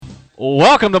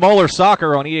Welcome to Moeller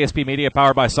Soccer on ESP Media,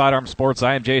 powered by Sidearm Sports.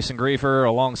 I am Jason Griefer,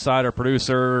 alongside our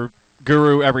producer,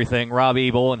 guru, everything, Rob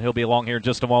Ebel, and he'll be along here in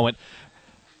just a moment.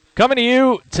 Coming to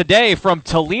you today from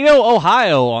Toledo,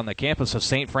 Ohio, on the campus of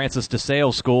St. Francis de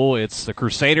Sales School. It's the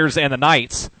Crusaders and the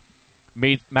Knights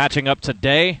matching up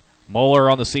today. Moeller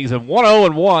on the season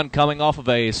 1-0-1, coming off of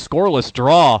a scoreless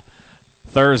draw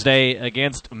Thursday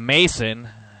against Mason.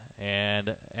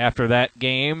 And after that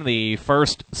game, the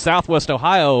first Southwest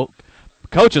Ohio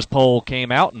coaches poll came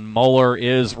out, and Moeller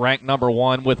is ranked number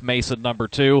 1 with Mason number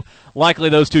 2. Likely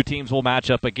those two teams will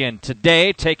match up again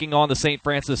today, taking on the St.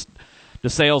 Francis de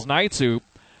Sales Knights, who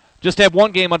just had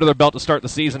one game under their belt to start the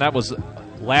season. That was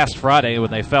last Friday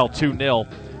when they fell 2-0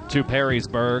 to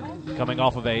Perrysburg, coming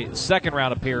off of a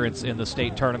second-round appearance in the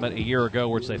state tournament a year ago,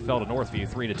 which they fell to Northview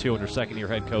 3-2 under second-year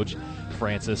head coach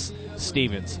Francis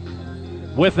Stevens.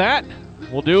 With that,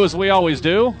 we'll do as we always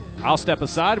do. I'll step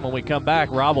aside, and when we come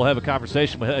back, Rob will have a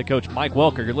conversation with head coach Mike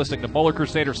Welker. You're listening to Moeller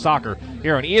Crusaders Soccer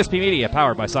here on ESP Media,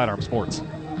 powered by Sidearm Sports.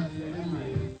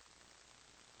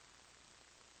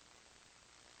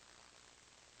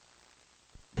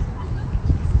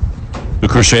 The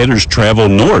Crusaders travel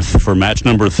north for match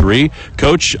number 3.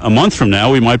 Coach, a month from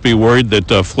now, we might be worried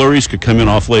that flurries could come in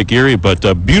off Lake Erie, but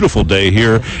a beautiful day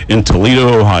here in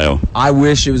Toledo, Ohio. I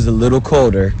wish it was a little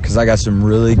colder because I got some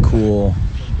really cool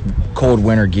cold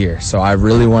winter gear, so I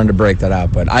really wanted to break that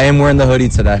out. But I am wearing the hoodie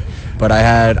today, but I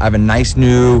have a nice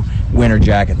new winter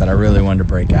jacket that I really wanted to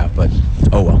break out, but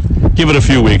oh well. Give it a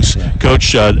few weeks. Yeah.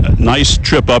 Coach, nice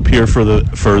trip up here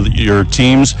for your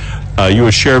teams. You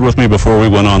had shared with me before we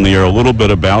went on the air a little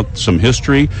bit about some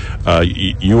history.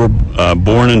 You were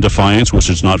born in Defiance, which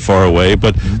is not far away,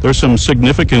 but there's some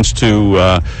significance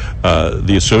to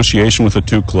the association with the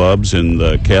two clubs in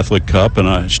the Catholic Cup. And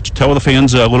tell the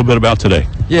fans a little bit about today.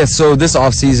 Yeah, so this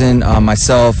offseason,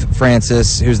 myself,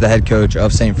 Francis, who's the head coach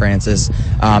of St. Francis,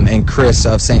 and Chris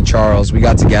of St. Charles, we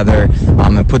got together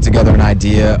and put together an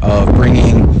idea of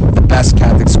bringing the best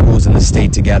Catholic schools in the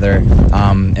state together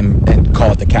and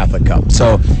call it the Catholic Cup.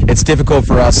 So it's difficult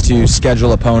for us to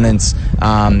schedule opponents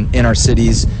in our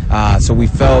cities. So we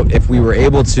felt if we were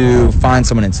able to find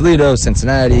someone in Toledo,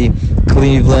 Cincinnati,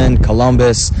 Cleveland,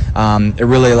 Columbus, it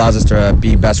really allows us to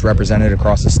be best represented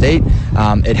across the state.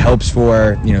 It helps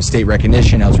for state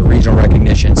recognition, helps for regional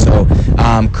recognition. So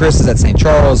Chris is at St.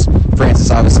 Charles,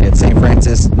 Francis obviously at St.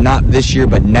 Francis. Not this year,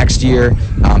 but next year,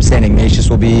 St. Ignatius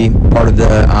will be part of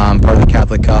the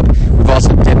Catholic Cup. We've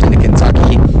also dipped into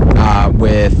Kentucky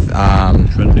with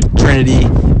Trinity,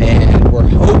 and we're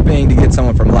hoping to get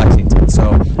someone from Lexington.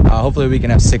 So hopefully we can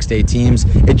have 6 to 8 teams.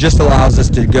 It just allows us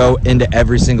to go into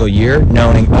every single year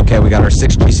knowing, okay, we got our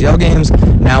 6 GCL games.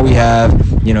 Now we have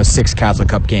 6 Catholic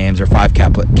Cup games or 5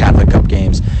 Catholic Cup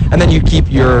games, and then you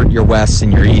keep your West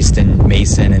and your East and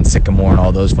Mason and Sycamore and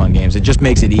all those fun games. It just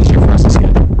makes it easier for us to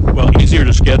schedule. Well, easier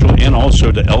to schedule and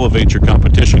also to elevate your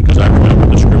competition, because I remember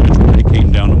the scrimmage when they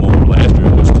came down to Moeller last year.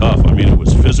 It was tough. I mean, it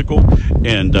was physical,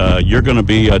 and you're going to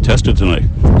be tested tonight.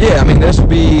 Yeah, I mean, this will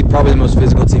be probably the most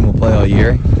physical team we'll play all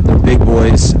year. They're big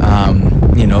boys.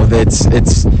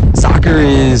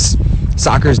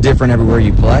 Soccer is different everywhere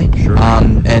you play. Sure.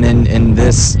 And in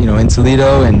this, in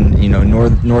Toledo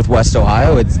and Northwest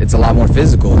Ohio, it's a lot more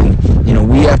physical. And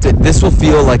this will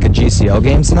feel like a GCL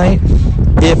game tonight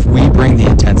if we bring the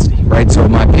intensity, right? So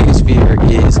my biggest fear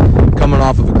is coming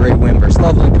off of a great win versus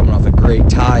Loveland, coming off a great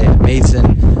tie at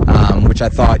Mason, which I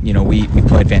thought we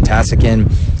played fantastic in.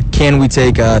 Can we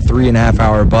take a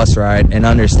 3.5-hour bus ride and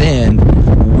understand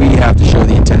we have to show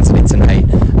the intensity tonight,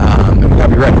 and we got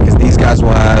to be ready because these guys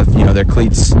will have their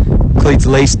cleats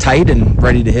laced tight and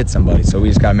ready to hit somebody. So we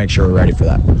just got to make sure we're ready for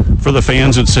that. For the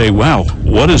fans that say, wow,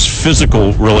 what is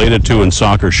physical related to in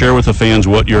soccer? Share with the fans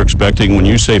what you're expecting when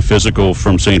you say physical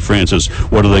from St. Francis.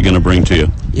 What are they going to bring to you?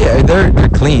 Yeah, they're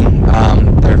clean.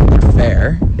 They're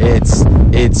fair. It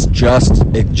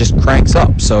just cranks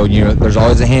up. So there's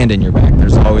always a hand in your back.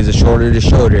 There's always a shoulder to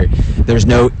shoulder. There's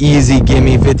no easy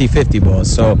gimme 50-50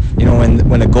 balls. So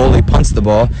when a goalie punts the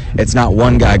ball, it's not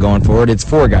one guy going for it. It's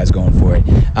 4 guys going for it.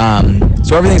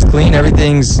 So everything's clean.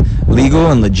 Everything's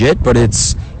legal and legit. But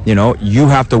it's you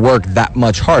have to work that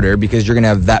much harder because you're going to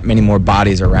have that many more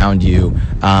bodies around you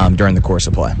during the course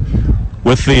of play.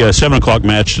 With the 7 o'clock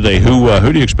match today,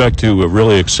 who do you expect to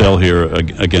really excel here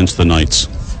against the Knights?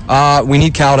 We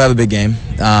need Cal to have a big game.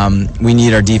 We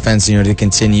need our defense, to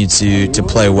continue to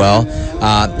play well.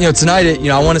 Tonight,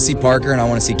 I want to see Parker and I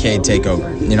want to see Cade take over.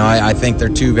 I think they're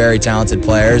 2 very talented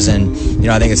players, and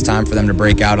I think it's time for them to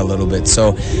break out a little bit.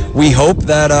 So we hope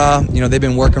that they've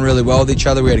been working really well with each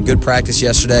other. We had a good practice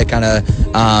yesterday, kind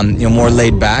of more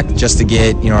laid back, just to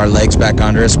get our legs back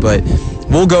under us. But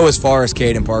we'll go as far as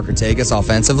Cade and Parker take us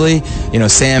offensively. You know,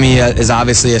 Sammy is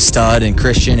obviously a stud, and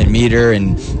Christian and Meter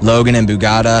and Logan and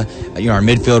Bugatti. You know, our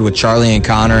midfield with Charlie and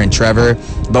Connor and Trevor.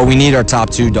 But we need our top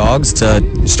 2 dogs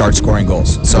to start scoring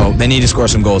goals. So they need to score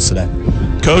some goals today.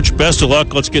 Coach, best of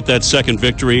luck. Let's get that second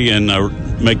victory and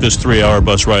make this 3-hour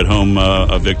bus ride home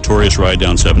a victorious ride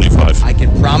down 75. I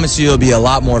can promise you it'll be a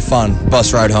lot more fun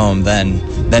bus ride home than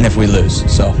if we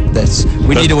lose. So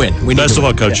we need to win. Best of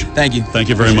luck, Coach. Yeah. Thank you. Thank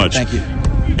you very much. Thank you.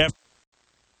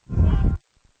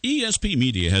 ESP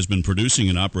Media has been producing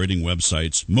and operating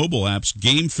websites, mobile apps,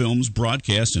 game films,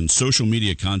 broadcast, and social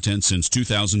media content since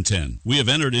 2010. We have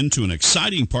entered into an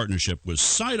exciting partnership with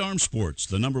Sidearm Sports,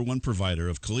 the #1 provider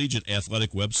of collegiate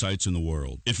athletic websites in the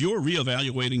world. If you're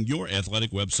reevaluating your athletic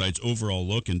website's overall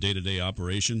look and day-to-day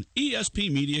operation,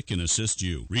 ESP Media can assist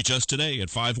you. Reach us today at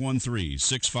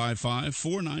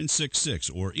 513-655-4966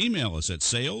 or email us at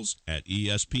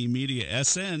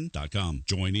sales@espmediasn.com.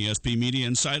 Join ESP Media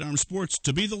and Sidearm Sports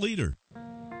to be the leader.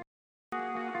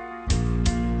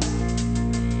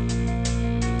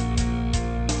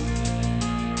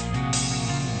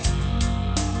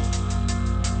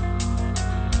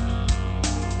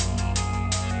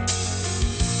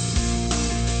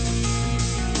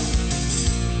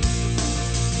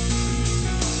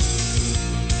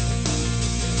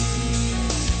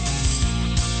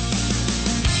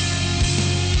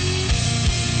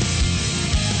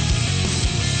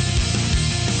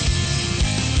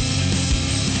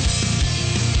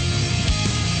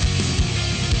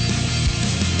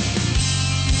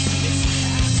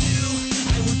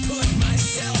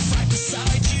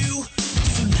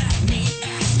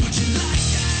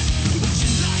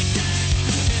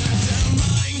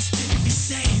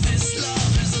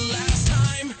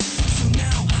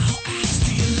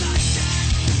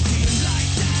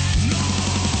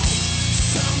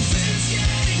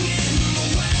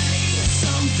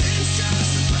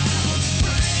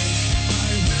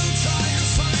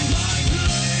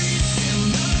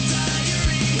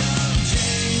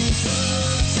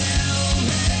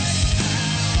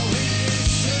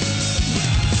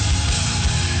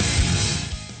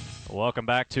 Welcome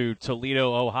back to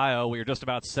Toledo, Ohio. We are just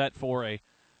about set for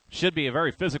should be a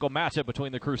very physical matchup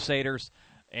between the Crusaders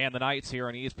and the Knights here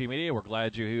on ESP Media. We're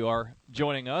glad you are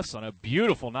joining us on a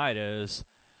beautiful night, as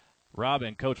Rob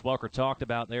and Coach Welker talked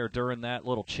about there during that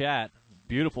little chat.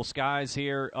 Beautiful skies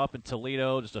here up in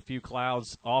Toledo, just a few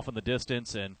clouds off in the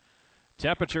distance, and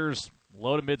temperatures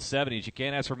low to mid-70s. You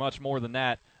can't ask for much more than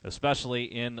that, especially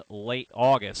in late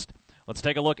August. Let's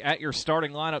take a look at your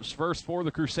starting lineups first for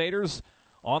the Crusaders.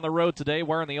 On the road today,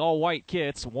 wearing the all-white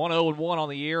kits, 1-0-1 on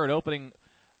the year, an opening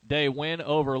day win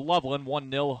over Loveland,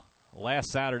 1-0 last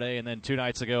Saturday, and then 2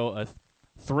 nights ago, a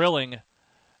thrilling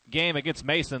game against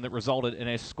Mason that resulted in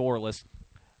a scoreless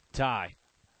tie.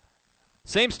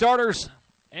 Same starters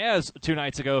as 2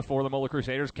 nights ago for the Moeller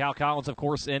Crusaders. Cal Collins, of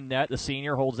course, in net. The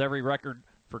senior holds every record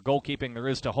for goalkeeping there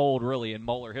is to hold, really, in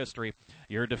Moeller history.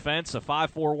 Your defense, a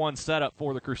 5-4-1 setup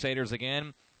for the Crusaders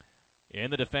again. In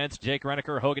the defense, Jake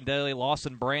Reneker, Hogan Daly,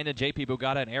 Lawson Brandon, J.P.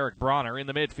 Bugatti, and Eric Bronner. In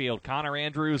the midfield, Connor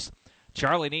Andrews,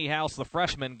 Charlie Niehaus, the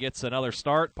freshman, gets another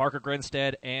start. Parker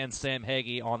Grinstead and Sam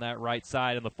Hagee on that right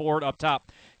side. And the forward up top,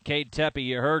 Cade Tepe.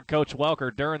 You heard Coach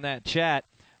Welker during that chat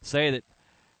say that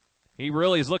he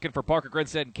really is looking for Parker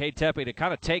Grinstead and Cade Tepe to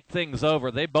kind of take things over.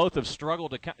 They both have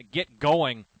struggled to kind of get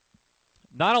going,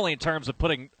 not only in terms of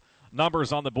putting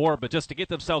numbers on the board, but just to get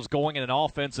themselves going in an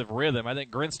offensive rhythm. I think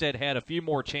Grinstead had a few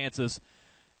more chances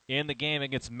in the game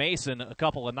against Mason a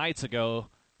couple of nights ago,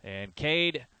 and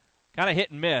Cade kind of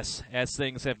hit and miss as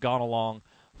things have gone along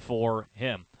for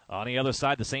him. On the other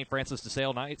side, the St. Francis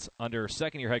DeSale Knights under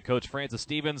second-year head coach Francis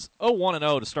Stevens,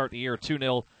 0-1-0 to start the year,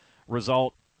 2-0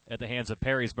 result at the hands of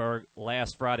Perrysburg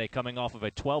last Friday, coming off of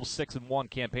a 12-6-1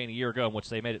 campaign a year ago in which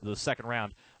they made it to the second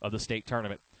round of the state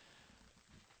tournament.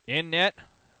 In net,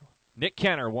 Nick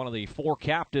Kenner, one of the 4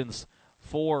 captains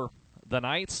for the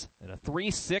Knights, and a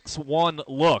 3-6-1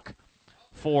 look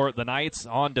for the Knights.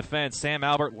 On defense, Sam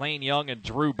Albert, Lane Young, and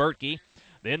Drew Bertkey.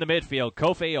 In the midfield,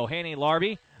 Kofi Ohani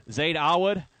Larby, Zaid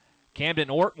Awood, Camden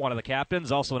Ort, one of the captains,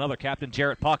 also another captain,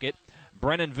 Jarrett Puckett,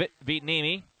 Brennan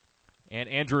Vietnami, and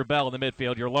Andrew Bell in the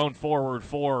midfield. Your lone forward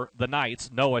for the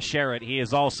Knights, Noah Sherritt. He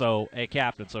is also a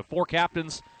captain. So 4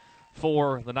 captains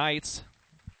for the Knights.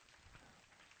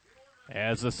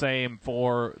 As the same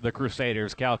for the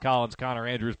Crusaders, Cal Collins, Connor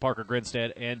Andrews, Parker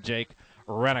Grinstead, and Jake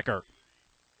Reneker.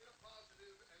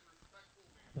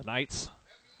 The Knights,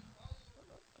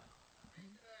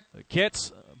 the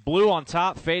kits, blue on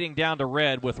top, fading down to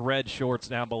red with red shorts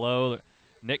down below.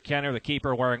 Nick Kenner, the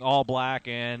keeper, wearing all black,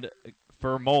 and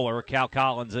for Moeller, Cal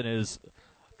Collins in his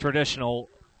traditional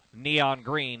neon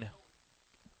green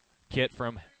kit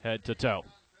from head to toe.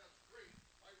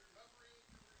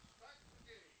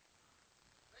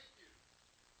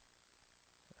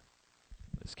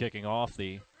 It's kicking off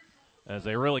as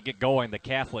they really get going, the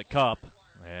Catholic Cup.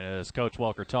 And as Coach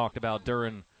Welker talked about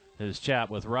during his chat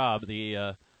with Rob,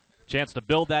 the chance to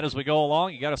build that as we go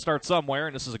along. You got to start somewhere,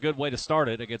 and this is a good way to start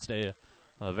it against a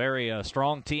very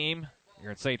strong team here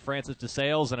at St. Francis de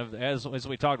Sales. And as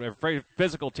we talked, a very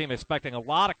physical team, expecting a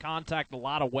lot of contact, a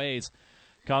lot of ways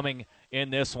coming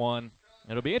in this one.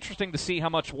 It'll be interesting to see how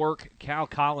much work Cal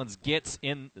Collins gets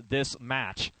in this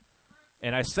match.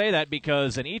 And I say that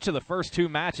because in each of the first two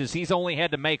matches, he's only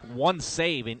had to make one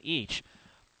save in each.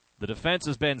 The defense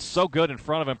has been so good in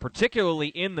front of him, particularly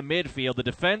in the midfield.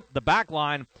 The back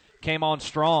line came on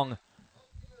strong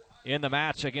in the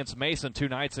match against Mason 2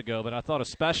 nights ago, but I thought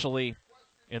especially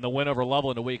in the win over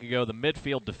Loveland a week ago, the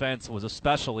midfield defense was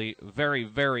especially very,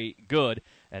 very good.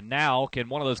 And now can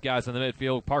one of those guys in the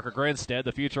midfield, Parker Grinstead,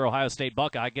 the future Ohio State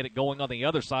Buckeye, get it going on the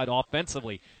other side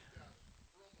offensively?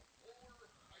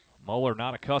 Moeller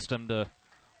not accustomed to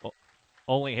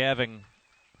only having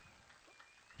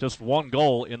just one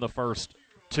goal in the first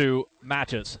two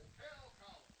matches.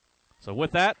 So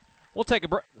with that, we'll take a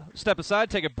step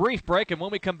aside, take a brief break, and when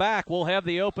we come back, we'll have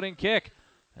the opening kick,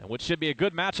 which should be a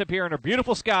good matchup here under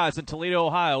beautiful skies in Toledo,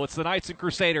 Ohio. It's the Knights and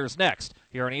Crusaders next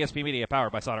here on ESP Media,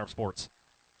 powered by Sidearm Sports.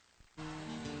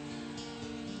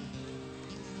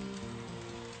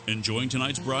 Enjoying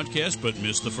tonight's broadcast but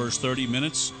missed the first 30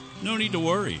 minutes? No need to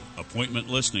worry. Appointment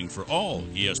listening for all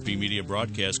ESP Media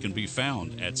broadcasts can be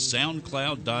found at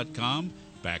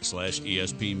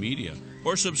soundcloud.com/ESP Media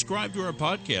or subscribe to our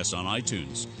podcast on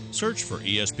iTunes. Search for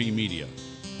ESP Media.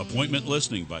 Appointment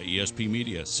listening by ESP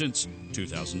Media since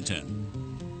 2010.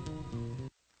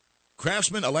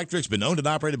 Craftsman Electric's been owned and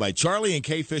operated by Charlie and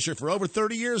Kay Fisher for over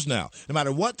 30 years now. No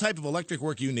matter what type of electric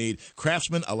work you need,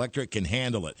 Craftsman Electric can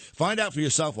handle it. Find out for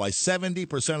yourself why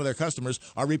 70% of their customers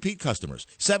are repeat customers.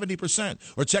 70%.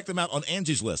 Or check them out on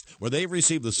Angie's List, where they've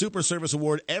received the Super Service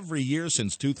Award every year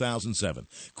since 2007.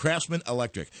 Craftsman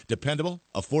Electric. Dependable,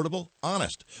 affordable,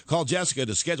 honest. Call Jessica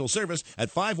to schedule service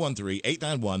at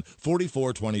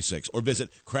 513-891-4426 or visit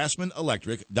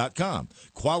craftsmanelectric.com.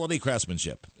 Quality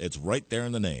craftsmanship. It's right there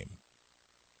in the name.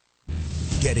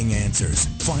 Getting answers,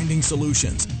 finding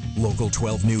solutions. Local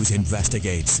 12 News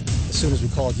investigates. As soon as we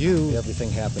called you,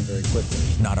 everything happened very quickly.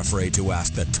 Not afraid to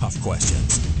ask the tough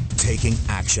questions. Taking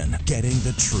action, getting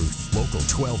the truth. Local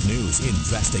 12 News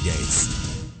investigates.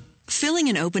 Filling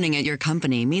an opening at your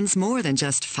company means more than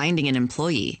just finding an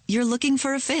employee. You're looking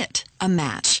for a fit, a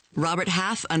match. Robert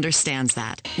Half understands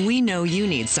that. We know you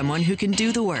need someone who can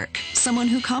do the work, someone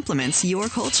who complements your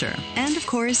culture. And of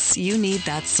course, you need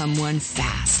that someone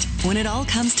fast. When it all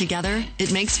comes together,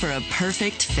 it makes for a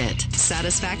perfect fit.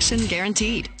 Satisfaction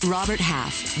guaranteed. Robert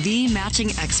Half, the matching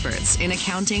experts in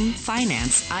accounting,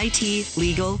 finance, IT,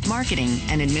 legal, marketing,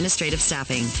 and administrative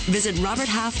staffing. Visit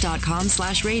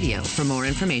roberthalf.com/radio for more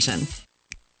information.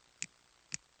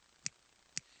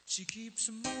 She keeps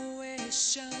a Moet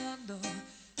Chandon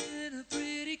in a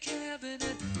pretty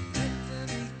cabinet.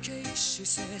 Anthony cake, she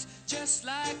says, just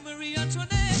like Marie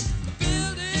Antoinette. A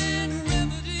building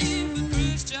remedy for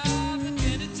Khrushchev and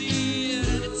Kennedy. At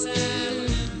any time,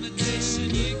 an invitation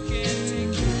you can't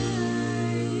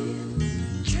decline.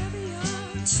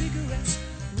 Caviar and cigarettes,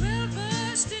 well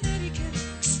versed in etiquette,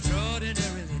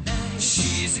 extraordinarily nice.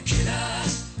 She's a killer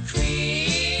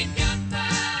queen,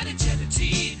 gunpowder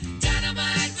gelatine,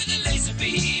 dynamite with a laser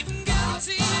beam,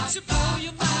 guaranteed to blow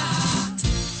your mind.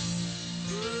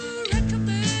 Ooh,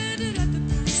 recommended at the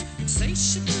price,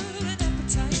 insatiable and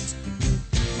appetite.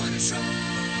 Wanna try?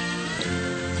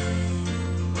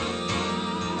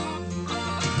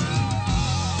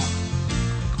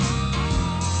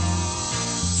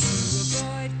 To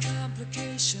avoid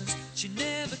complications, she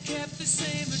never kept the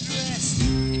same address.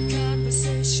 In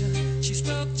conversation, she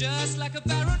spoke just like a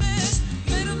baroness.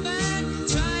 Middleman from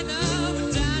China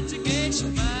would die to gauge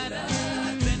your mind.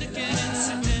 Then again,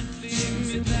 incidentally,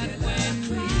 with that way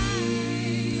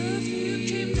clean. Perfume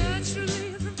came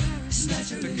naturally from Paris.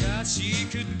 Because she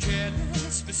couldn't care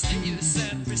less, fastidious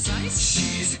and precise.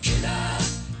 She's a killer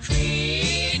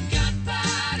queen,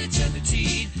 gunpowder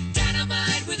gelatine,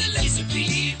 dynamite with a laser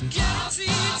beam,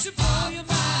 guaranteed to blow your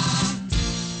mind.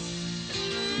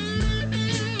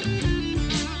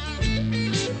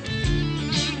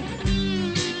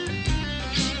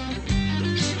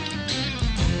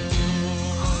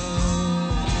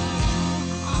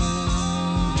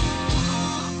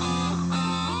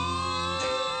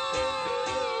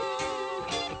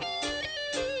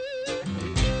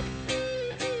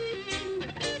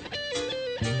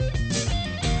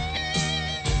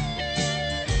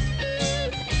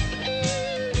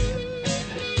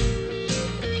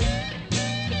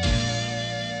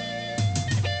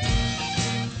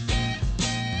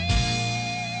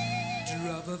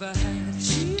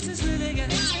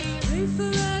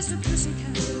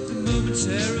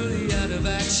 momentarily out of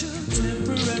action,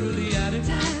 temporarily out of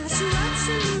gas. You're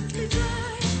absolutely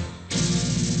dry.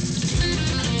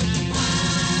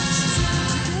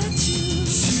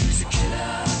 She's a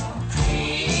killer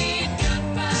queen,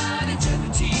 gunpowder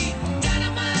gelatine,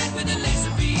 dynamite with a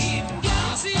laser beam,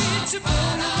 guaranteed to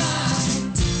burn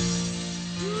out.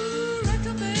 Ooh,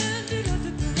 recommended at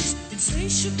the price,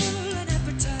 insatiable and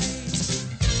appetite.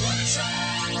 One try.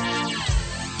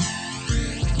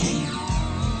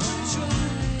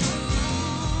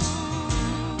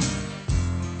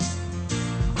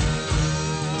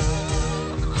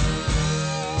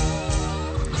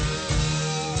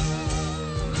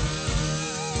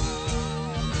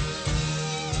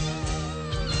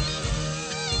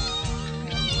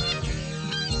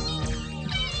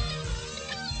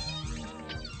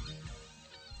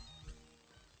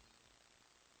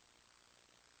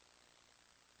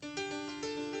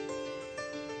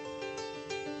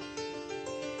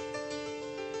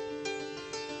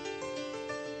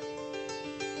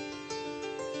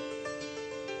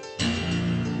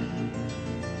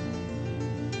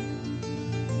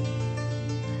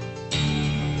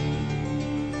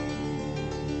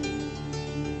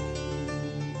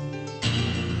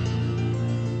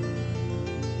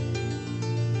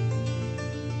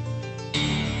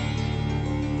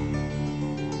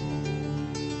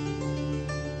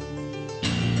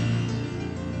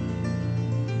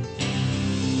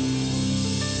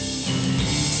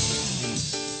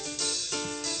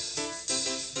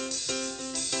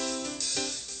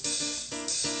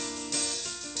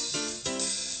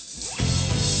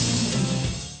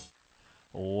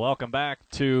 Welcome back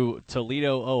to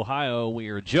Toledo, Ohio. We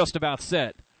are just about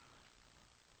set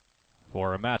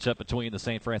for a matchup between the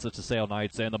St. Francis de Sales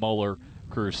Knights and the Moeller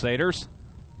Crusaders.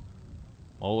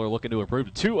 Moeller looking to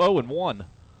improve to 2-0-1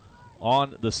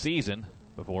 on the season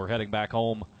before heading back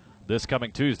home this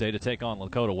coming Tuesday to take on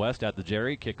Lakota West at the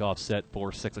Jerry. Kickoff set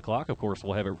for 6 o'clock. Of course,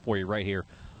 we'll have it for you right here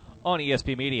on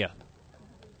ESP Media.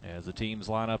 As the teams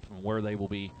line up and where they will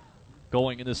be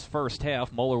going in this first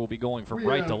half, Moeller will be going from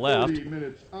right to left. 30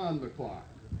 minutes on the clock.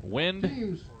 Wind,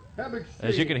 Teams have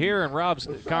as you can hear in Rob's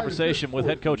conversation with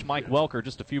head coach Mike Welker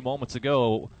just a few moments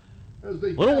ago,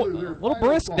 little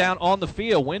brisk down on the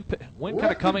field. Wind kind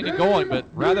of coming and going, but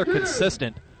rather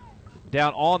consistent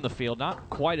down on the field. Not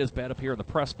quite as bad up here in the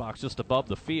press box, just above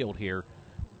the field here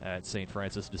at St.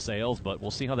 Francis de Sales. But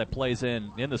we'll see how that plays in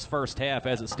this first half.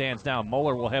 As it stands now,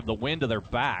 Moeller will have the wind to their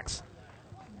backs.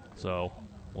 So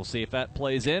we'll see if that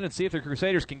plays in and see if the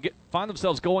Crusaders can find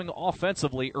themselves going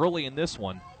offensively early in this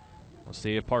one. We'll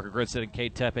see if Parker Grinstead and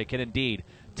Kate Tepe can indeed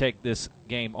take this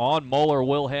game on. Moeller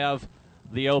will have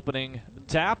the opening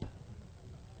tap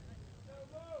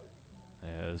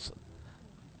as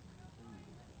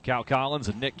Cal Collins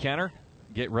and Nick Kenner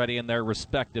get ready in their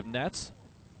respective nets.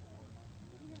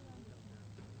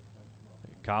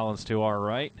 Collins to our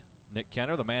right, Nick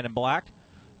Kenner, the man in black,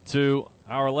 to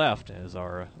our left as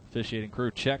our officiating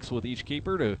crew checks with each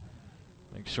keeper to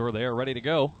make sure they are ready to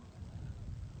go.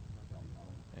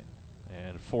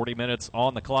 And 40 minutes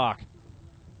on the clock.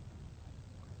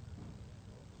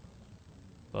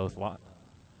 Both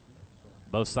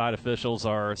side officials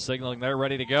are signaling they're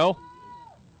ready to go.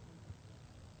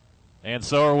 And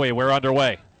so are we. We're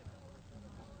underway.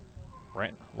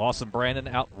 Lawson Brandon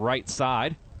out right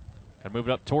side. Going to move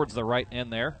it up towards the right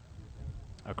end there.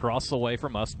 Across the way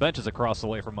from us. Bench is across the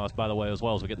way from us, by the way, as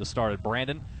well as we get this started.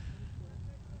 Brandon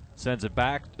sends it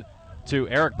back to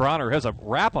Eric Bronner. Has a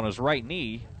wrap on his right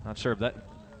knee. Not sure if that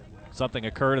something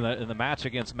occurred in the match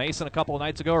against Mason a couple of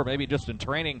nights ago, or maybe just in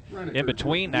training in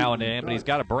between now and then. But he's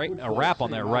got a wrap on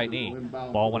that right knee.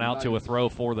 Ball went out to a throw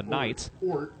for the Knights.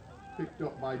 Picked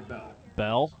up by Bell.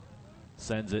 Bell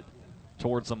sends it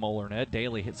towards the Moeller net.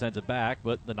 Daly sends it back,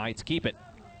 but the Knights keep it.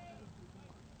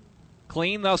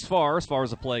 Clean thus far as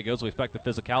the play goes. We expect the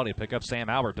physicality to pick up. Sam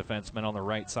Albert, defenseman on the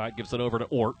right side, gives it over to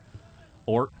Ort.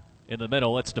 Ort in the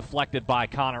middle. It's deflected by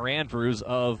Connor Andrews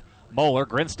of Moeller.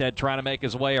 Grinstead trying to make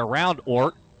his way around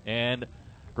Ort, and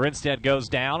Grinstead goes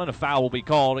down, and a foul will be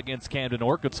called against Camden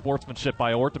Ort. Good sportsmanship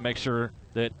by Ort to make sure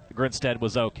that Grinstead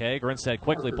was okay. Grinstead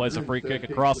quickly plays a free kick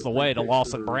across the way to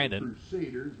Lawson Brandon.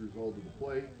 Crusaders result of the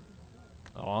play.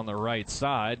 On the right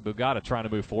side, Bugatti trying to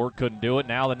move forward, couldn't do it.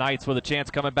 Now the Knights with a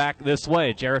chance coming back this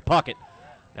way. Jarrett Puckett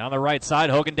down the right side.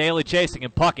 Hogan Daly chasing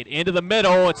him. Puckett into the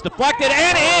middle. It's deflected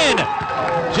and in!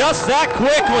 Just that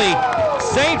quickly.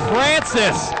 St.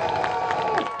 Francis.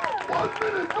 1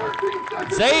 minute, 13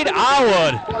 seconds. Zaid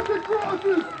Awood. Puckett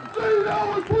crosses. Zaid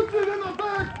Awood puts it in the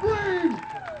back frame.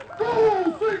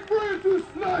 Goal, St. Francis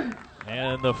Knights.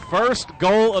 And the first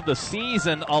goal of the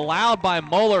season allowed by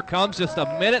Moeller comes just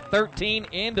 1 minute 13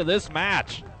 into this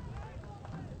match.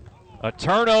 A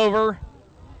turnover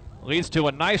leads to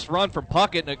a nice run from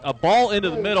Puckett, and a ball into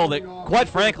the middle that, quite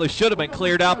frankly, should have been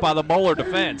cleared out by the Moeller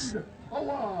defense.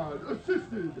 Awad,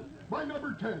 assisted by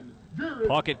number 10, Jared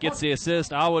Puckett gets the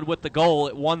assist. Alwood with the goal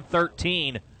at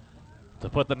 1:13 to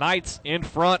put the Knights in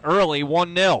front early,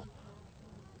 1-0.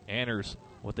 Anders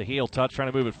with the heel touch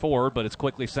trying to move it forward, but it's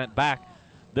quickly sent back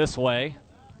this way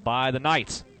by the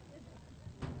Knights.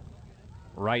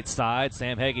 Right side,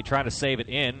 Sam Heggie trying to save it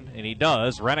in, and he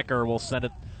does. Reneker will send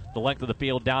it the length of the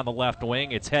field down the left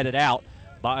wing. It's headed out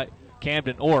by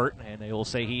Camden Ort, and they will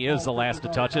say he is the last to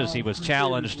touch it as he was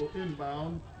challenged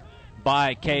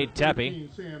by Cade Tepe.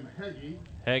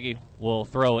 Heggie will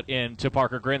throw it in to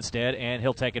Parker Grinstead, and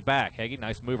he'll take it back. Heggie,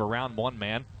 nice move around one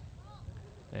man,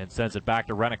 and sends it back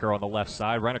to Reneker on the left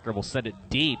side. Reneker will send it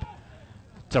deep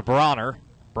to Bronner.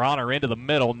 Bronner into the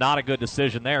middle. Not a good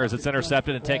decision there as it's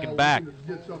intercepted and taken back.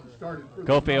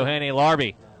 Kofi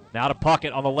Ohene-Larby now to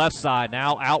Puckett on the left side.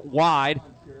 Now out wide.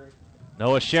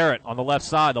 Noah Sherritt on the left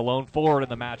side, the lone forward in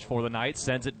the match for the Knights.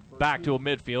 Sends it back to a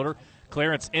midfielder.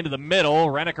 Clearance into the middle.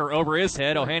 Reneker over his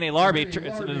head. Ohene-Larby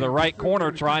into the right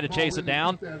corner trying to chase it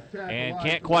down and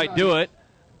can't quite do it.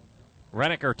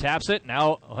 Reneker taps it.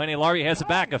 Now Ohene-Larby has it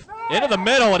back into the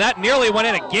middle, and that nearly went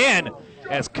in again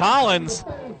as Collins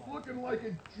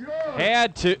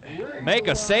had to make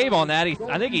a save on that.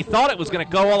 I think he thought it was going to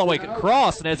go all the way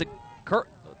across, and as it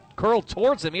curled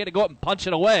towards him, he had to go up and punch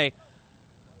it away.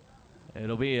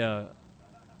 It'll be a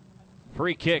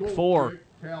free kick for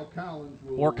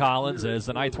Collins as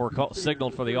the Knights were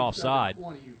signaled for the offside.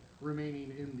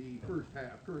 Remaining in the first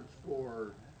half. Current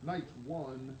score, Knights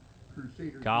 1,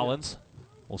 Crusaders. Collins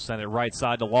will send it right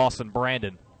side to Lawson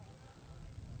Brandon.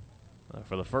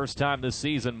 For the first time this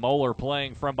season, Moeller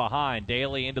playing from behind.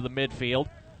 Daly into the midfield.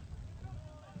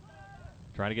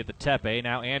 Trying to get the Tepe.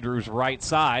 Now Andrews right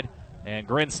side. And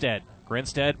Grinstead.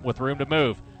 Grinstead with room to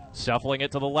move. Shuffling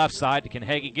it to the left side. Can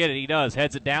Heggie get it? He does.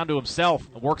 Heads it down to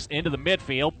himself. Works into the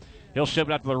midfield. He'll ship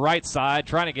it out to the right side.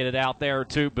 Trying to get it out there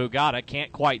to Bugatti.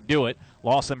 Can't quite do it.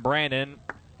 Lawson Brandon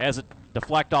has it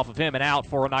deflect off of him and out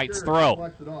for a Knights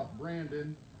throw.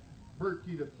 Brandon.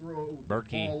 Berkey to throw.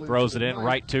 Berkey throws it in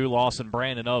right to Lawson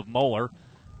Brandon of Moeller.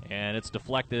 And it's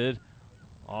deflected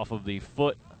off of the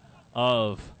foot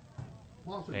of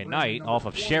a Knight, off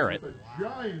of Sherritt.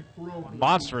 A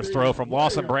monstrous throw from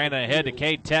Lawson Brandon ahead to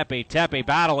Cade Tepe. Tepe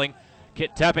battling.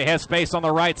 Tepe has space on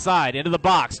the right side. Into the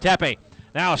box. Tepe.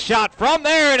 Now a shot from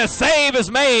there, and a save is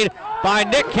made by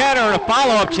Nick Kenner. And a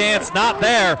follow-up chance not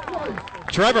there.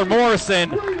 Trevor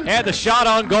Morrison had the shot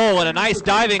on goal, and a nice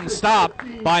diving stop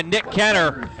by Nick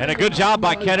Kenner. And a good job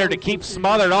by Kenner to keep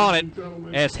smothered on it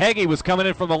as Heggie was coming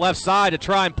in from the left side to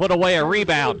try and put away a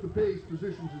rebound.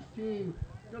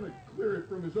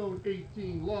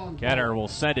 Kenner will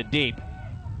send it deep.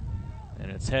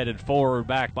 And it's headed forward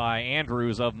back by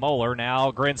Andrews of Moeller.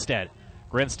 Now Grinstead.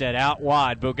 Grinstead out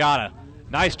wide. Bugatti.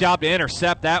 Nice job to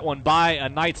intercept that one by a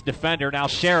Knights defender. Now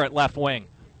Sherritt left wing.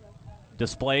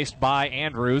 Displaced by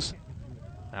Andrews.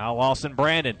 Now Lawson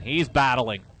Brandon. He's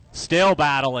battling. Still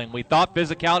battling. We thought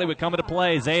physicality would come into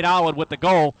play. Zayd Alwood with the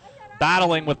goal.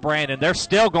 Battling with Brandon. They're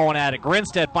still going at it.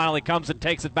 Grinstead finally comes and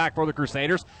takes it back for the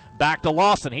Crusaders. Back to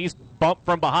Lawson. He's bumped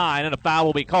from behind, and a foul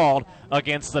will be called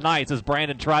against the Knights as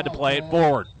Brandon tried to play it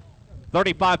forward.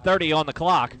 35:30 on the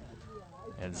clock.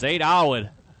 And Zayd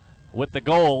Alwood with the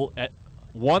goal at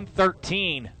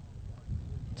 1:13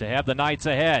 to have the Knights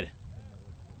ahead.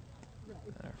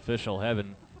 Our official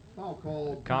having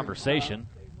a conversation.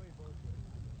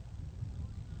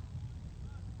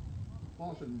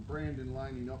 Brandon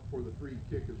lining up for the free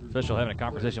kick. Official having a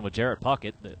conversation with Jarrett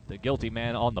Puckett, the guilty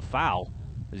man on the foul,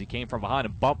 as he came from behind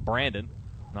and bumped Brandon.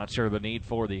 Not sure the need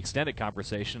for the extended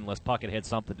conversation unless Puckett had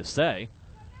something to say.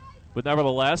 But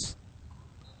nevertheless,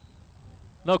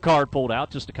 no card pulled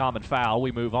out, just a common foul.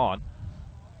 We move on.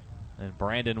 And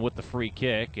Brandon with the free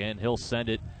kick, and he'll send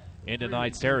it into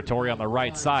Knights territory on the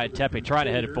right side. Tepe trying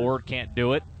to head it forward, can't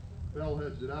do it.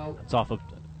 It's off of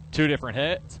two different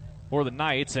hits for the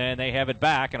Knights, and they have it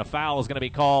back, and a foul is going to be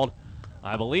called,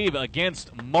 I believe,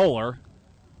 against Moeller.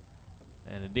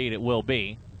 And indeed it will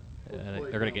be.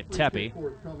 They're going to get Tepe.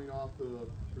 Coming off the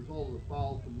result of the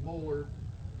foul from Moeller.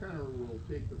 Kenner will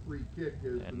take the free kick.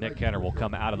 And Nick Kenner will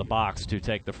come out of the box to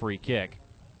take the free kick.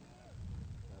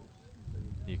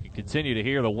 You can continue to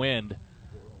hear the wind.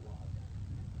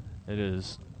 It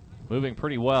is moving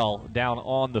pretty well down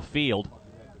on the field.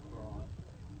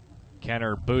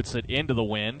 Kenner boots it into the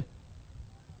wind.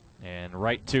 And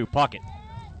right to Puckett.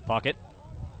 Puckett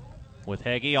with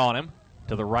Heggie on him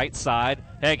to the right side.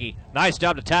 Heggie, nice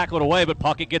job to tackle it away, but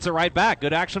Puckett gets it right back.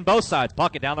 Good action both sides.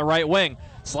 Puckett down the right wing.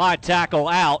 Slide tackle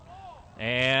out.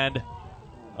 And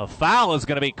A foul is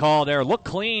going to be called there. Look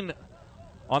clean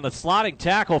on the sliding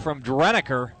tackle from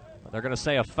Dreneker. They're going to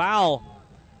say a foul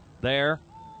there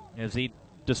as he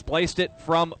displaced it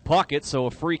from Puckett. So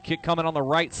a free kick coming on the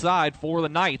right side for the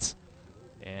Knights.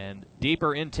 And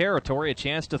deeper in territory, a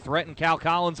chance to threaten Cal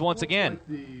Collins once again. Like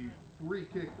the free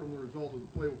kick from the result of the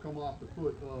play will come off the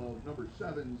foot of number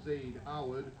 7, Zaid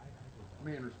Awad,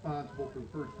 man responsible for the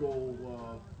first goal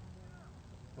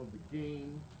of the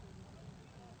game.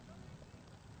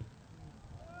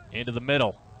 Into the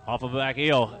middle, off of the back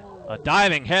heel. A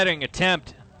diving, heading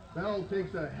attempt. Bell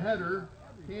takes a header,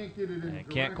 can't get it in. And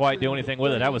can't quite do anything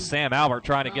with it. That was Sam Albert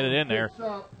trying to get it in there.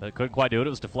 They couldn't quite do it. It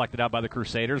was deflected out by the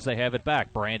Crusaders. They have it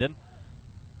back. Brandon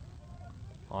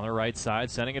on the right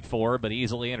side, sending it forward, but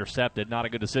easily intercepted. Not a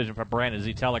good decision from Brandon as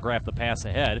he telegraphed the pass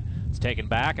ahead. It's taken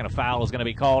back, and a foul is going to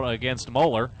be called against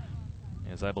Moeller,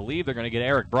 as I believe they're going to get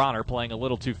Eric Bronner playing a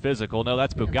little too physical. No,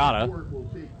 that's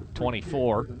Bugatti,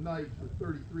 24.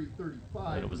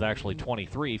 And it was actually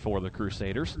 23 for the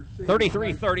Crusaders.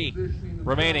 33-30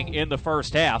 remaining in the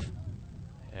first half.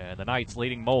 And the Knights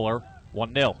leading Moeller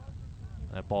 1-0.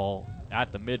 That ball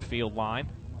at the midfield line.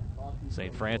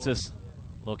 St. Francis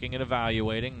looking and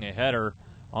evaluating. A header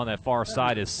on that far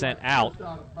side is sent out.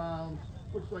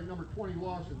 Looks like number 20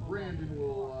 Lawson Brandon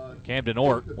will. Camden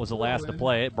Ort was the last to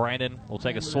play it. Brandon will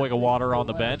take a swig of water on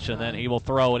the bench, and then he will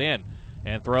throw it in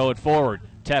and throw it forward.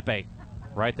 Tepe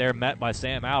right there met by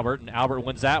Sam Albert, and Albert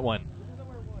wins that one.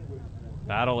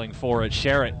 Battling for it,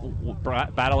 Sherritt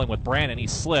battling with Brandon. He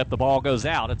slipped. The ball goes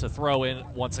out. It's a throw in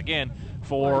once again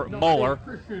for Moeller.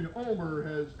 Christian Omer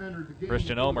has entered the game.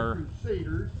 Christian Omer,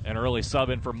 an early sub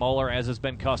in for Moeller, as has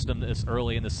been custom this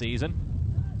early in the season.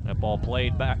 That ball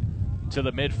played back to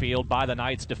the midfield by the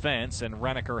Knights defense, and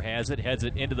Reneker has it, heads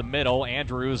it into the middle.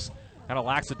 Andrews kind of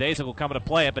lackadaisical coming to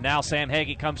play it, but now Sam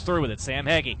Heggie comes through with it. Sam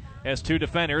Heggie has two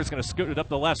defenders, going to scoot it up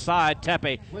the left side.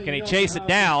 Tepe, can he chase it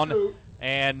down?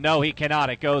 And no, he cannot.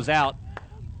 It goes out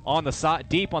on the side,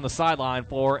 deep on the sideline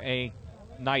for a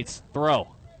Knights throw.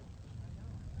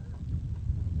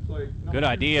 Good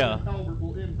idea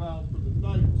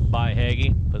by Heggie,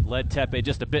 but led Tepe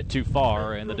just a bit too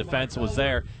far, and the defense was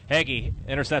there. Heggie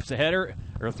intercepts the header,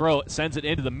 or throw it, sends it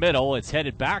into the middle. It's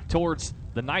headed back towards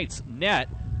the Knights' net,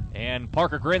 and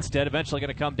Parker Grinstead eventually going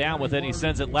to come down with it. He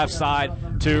sends it left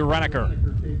side to Reneker.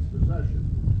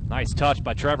 Nice touch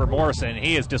by Trevor Morrison.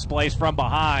 He is displaced from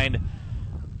behind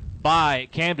by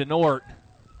Camden Ort.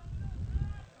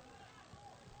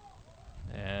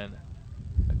 And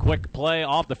a quick play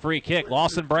off the free kick.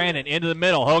 Lawson Brandon into the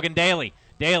middle. Hogan Daly.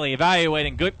 Daly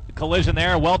evaluating. Good collision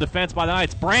there. Well defensed by the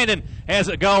Knights. Brandon has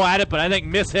a go at it, but I think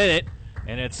mishit it.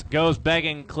 And it goes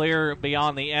begging clear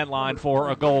beyond the end line for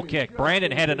a goal kick.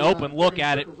 Brandon had an open look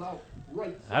at it.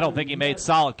 I don't think he made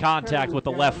solid contact with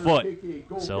the left foot.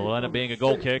 So it'll end up being a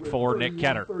goal kick for Nick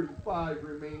Kenner.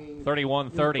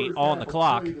 31-30 on the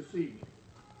clock.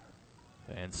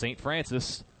 And St.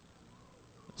 Francis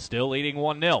still leading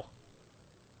 1-0.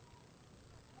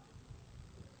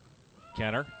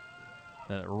 Kenner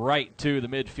right to the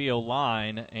midfield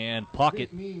line, and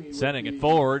Puckett sending it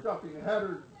forward.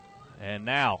 And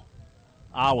now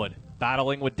Awad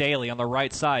battling with Daly on the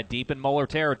right side, deep in Moeller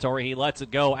territory. He lets it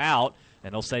go out,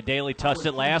 and they'll say Daly touched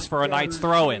it last for a Knights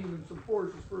throw-in. Some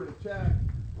forces for an attack.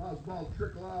 Allows the ball to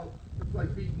trickle out. Looks like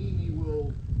Vignini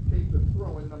will take the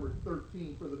throw-in, number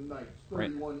 13 for the Knights.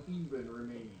 31 even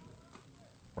remaining.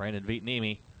 Brandon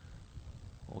Vignini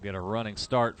will get a running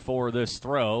start for this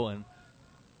throw, and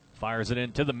fires it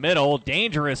into the middle.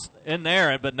 Dangerous in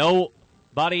there, but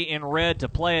nobody in red to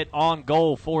play it on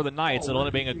goal for the Knights. It'll end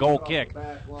up being a goal kick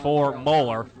for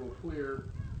Moeller.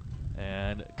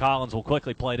 And Collins will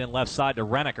quickly play it in left side to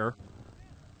Reneker.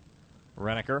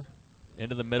 Reneker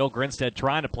into the middle. Grinstead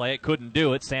trying to play it, couldn't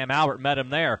do it. Sam Albert met him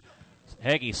there.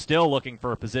 Heggie still looking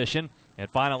for a position. And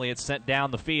finally it's sent down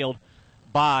the field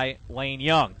by Lane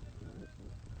Young.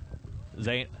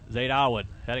 Zaid Awad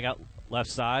heading out left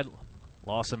side.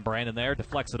 Lawson Brandon there,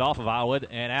 deflects it off of Awad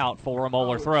and out for a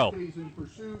Moeller throw. Stays in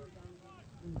pursuit.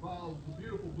 Involves the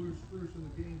beautiful blue spruce in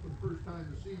the game for the first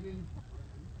time this evening.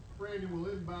 Brandon will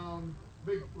inbound,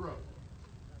 big throw.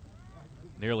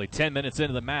 Nearly 10 minutes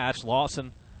into the match,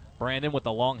 Lawson Brandon with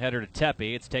the long header to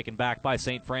Tepe. It's taken back by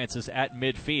St. Francis at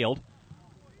midfield.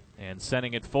 And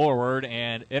sending it forward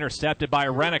and intercepted by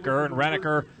Reneker. And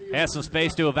Reneker has some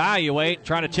space to evaluate,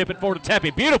 trying to chip it forward to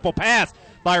Tepe. Beautiful pass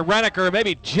by Reneker,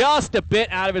 maybe just a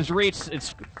bit out of his reach.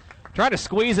 It's trying to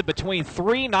squeeze it between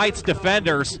three Knights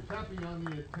defenders.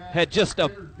 Had just a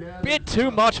bit too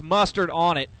much mustard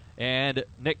on it. And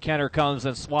Nick Kenner comes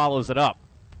and swallows it up.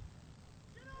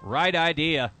 Right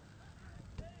idea.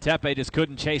 Tepe just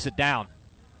couldn't chase it down.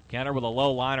 Kenner with a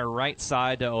low liner right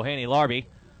side to Ohaney Larby.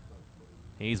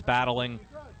 He's battling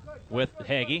with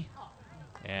Heggie.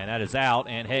 And that is out,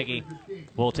 and Heggie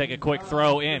will take a quick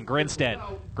throw in. Grinstead.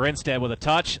 Grinstead with a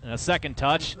touch and a second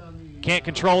touch. Can't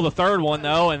control the third one,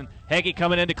 though, and Heggie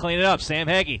coming in to clean it up. Sam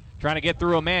Heggie trying to get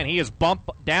through a man. He is bumped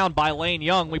down by Lane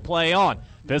Young. We play on.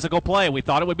 Physical play. We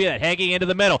thought it would be that. Heggie into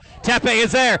the middle. Tepe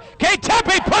is there. Kate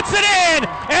Tepe puts it in,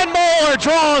 and Moeller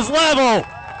draws level.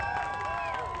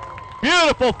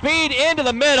 Beautiful feed into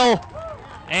the middle,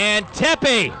 and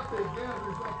Tepe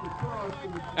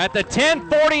at the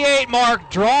 10:48 mark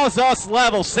draws us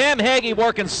level. Sam Heggie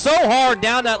working so hard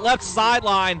down that left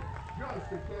sideline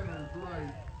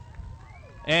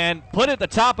and put it at the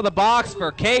top of the box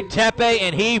for Cade Tepe,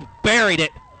 and he buried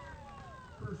it.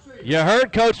 You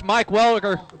heard Coach Mike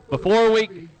Welliger before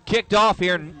we kicked off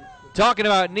here talking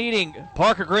about needing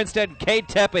Parker Grinstead and Cade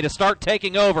Tepe to start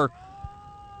taking over.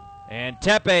 And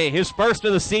Tepe, his first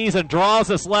of the season,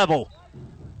 draws us level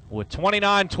with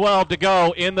 29-12 to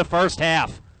go in the first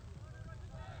half.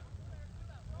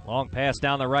 Long pass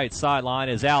down the right sideline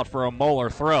is out for a Moeller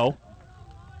throw.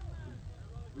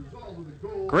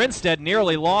 Grinstead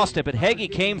nearly lost it, but Heggie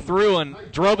came through and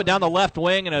drove it down the left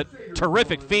wing and a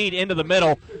terrific feed into the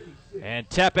middle. And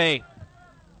Tepe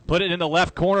put it in the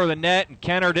left corner of the net, and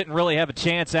Kenner didn't really have a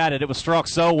chance at it. It was struck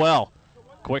so well.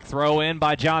 Quick throw in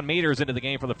by John Meters into the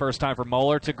game for the first time for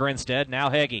Moeller to Grinstead.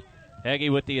 Now Heggie. Heggie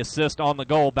with the assist on the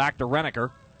goal, back to Reneker.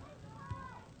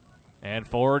 And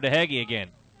forward to Heggie again.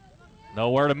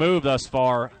 Nowhere to move thus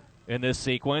far in this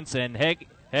sequence, and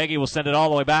Heggie will send it all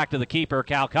the way back to the keeper,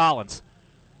 Cal Collins.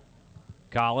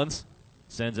 Collins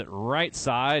sends it right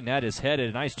side, and that is headed.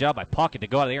 A nice job by Puckett to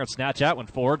go out of the air and snatch that one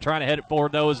forward. Trying to head it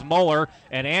forward, though, is Moeller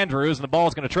and Andrews, and the ball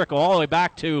is going to trickle all the way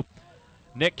back to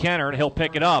Nick Kenner, and he'll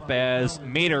pick it up as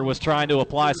Meter was trying to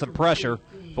apply some pressure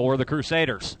for the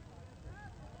Crusaders.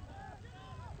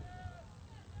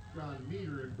 John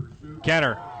Meter in pursuit.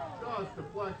 Kenner. Just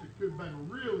deflects. It could have been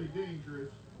really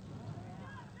dangerous.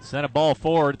 Sent a ball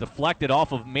forward, deflected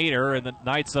off of Meter, and the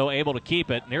Knights, though, able to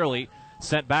keep it. Nearly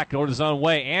sent back toward his own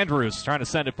way. Andrews trying to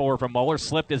send it forward from Moeller.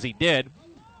 Slipped as he did.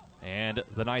 And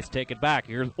the Knights take it back.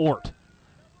 Here's Ort.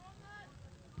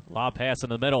 Lob pass in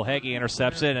the middle. Heggie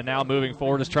intercepts it, and now moving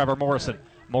forward is Trevor Morrison.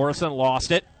 Morrison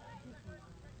lost it.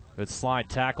 Good slide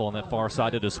tackle on that far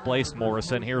side to displace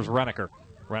Morrison. Here's Reneker.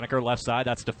 Reneker left side.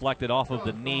 That's deflected off of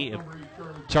the knee of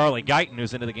Charlie Guyton,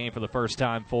 who's into the game for the first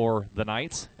time for the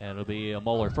Knights. And it'll be a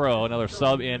Moeller throw. Another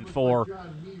sub in for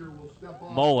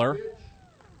Moeller.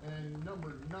 And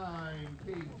number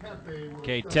 9,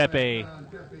 Cade Tepe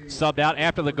subbed out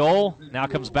after the goal. Now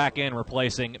comes back in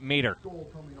replacing Meter.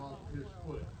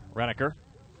 Reneker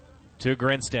to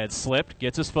Grinstead. Slipped.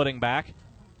 Gets his footing back.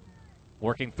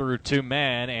 Working through two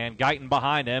men, and Guyton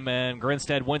behind him, and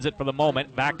Grinstead wins it for the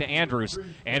moment. Back to Andrews.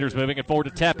 Andrews moving it forward to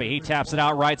Tepe. He taps it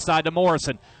out right side to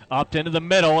Morrison. Up into the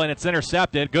middle, and it's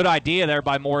intercepted. Good idea there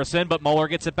by Morrison, but Moeller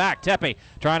gets it back. Tepe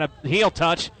trying to heel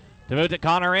touch to move to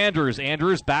Connor Andrews.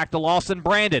 Andrews back to Lawson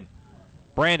Brandon.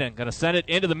 Brandon going to send it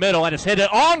into the middle, and it's hit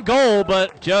it on goal,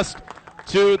 but just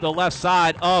to the left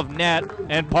side of net,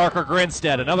 and Parker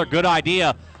Grinstead. Another good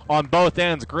idea on both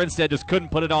ends. Grinstead just couldn't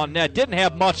put it on net. Didn't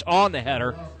have much on the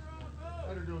header.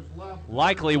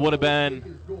 Likely would have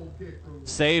been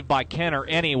saved by Kenner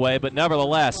anyway, but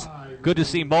nevertheless, good to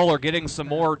see Moeller getting some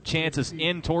more chances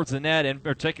in towards the net, in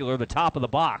particular the top of the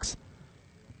box.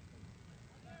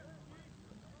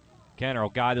 Kenner will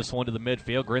guide this one to the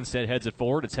midfield. Grinstead heads it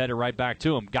forward. It's headed right back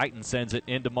to him. Guyton sends it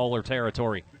into Moeller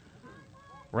territory.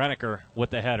 Reneker with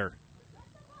the header.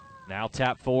 Now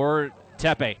tap forward.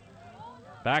 Tepe.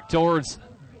 Back towards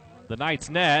the Knights'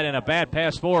 net, and a bad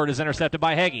pass forward is intercepted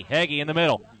by Heggie. Heggie in the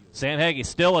middle. Sam Heggie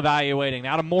still evaluating.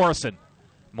 Now to Morrison.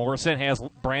 Morrison has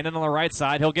Brandon on the right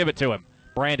side. He'll give it to him.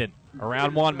 Brandon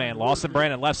around one man. Lawson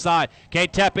Brandon left side.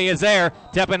 Cade Tepe is there.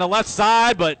 Tepe on the left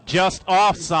side, but just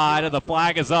offside, and the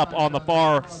flag is up on the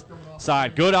far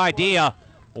side. Good idea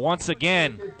once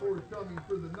again. Coming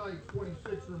for the Knights,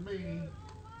 26 remaining.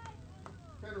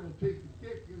 Kenner will take the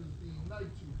kick as the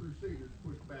Knights and Crusaders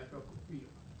push back up the field.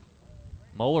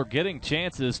 Moeller getting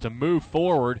chances to move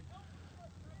forward.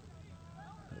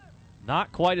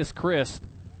 Not quite as crisp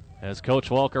as Coach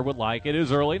Welker would like. It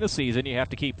is early in the season. You have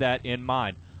to keep that in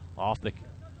mind. Off the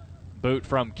boot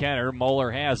from Kenner. Moeller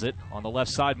has it. On the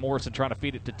left side, Morrison trying to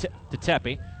feed it to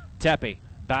Tepe. Tepe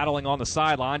battling on the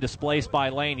sideline, displaced by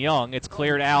Lane Young. It's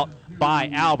cleared out by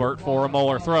Albert for a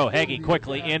Moeller throw. Heggie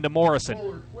quickly into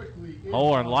Morrison.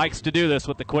 Moeller likes to do this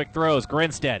with the quick throws.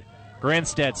 Grinstead.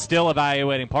 Grinstead still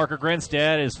evaluating. Parker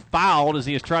Grinstead is fouled as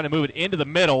he is trying to move it into the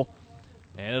middle.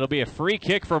 And it'll be a free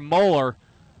kick for Moeller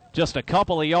just a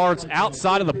couple of yards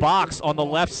outside of the box on the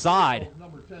left side.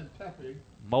 Number 10, Tepe.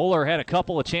 Moeller had a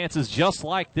couple of chances just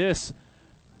like this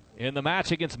in the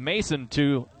match against Mason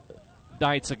 2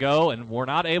 nights ago, and were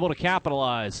not able to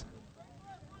capitalize.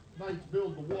 Knights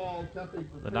build the wall. Tepe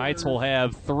The Knights will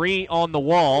have 3 on the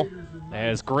wall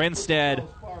as Grinstead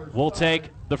will take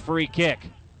the free kick.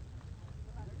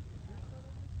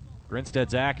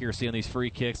 Grinstead's accuracy on these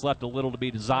free kicks left a little to be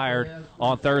desired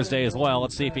on Thursday as well.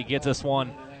 Let's see if he gets this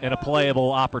one in a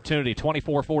playable opportunity.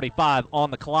 24:45 on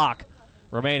the clock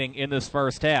remaining in this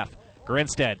first half.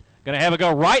 Grinstead going to have a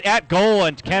go right at goal,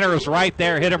 and Kenner's right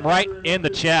there, hit him right in the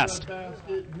chest. I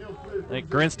think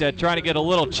Grinstead trying to get a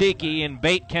little cheeky and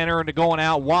bait Kenner into going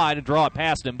out wide and draw it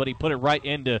past him, but he put it right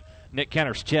into Nick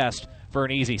Kenner's chest for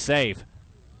an easy save.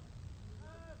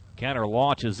 Kenner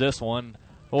launches this one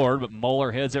forward, but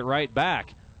Moeller heads it right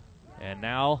back. And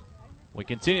now we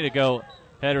continue to go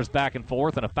headers back and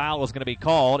forth, and a foul is going to be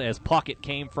called as Puckett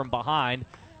came from behind,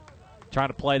 trying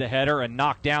to play the header and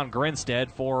knock down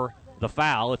Grinstead for the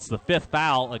foul. It's the 5th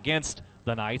foul against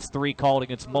the Knights, 3 called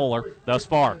against Moeller thus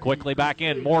far. Quickly back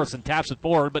in, Morrison taps it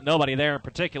forward, but nobody there in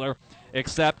particular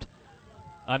except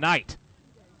a Knight.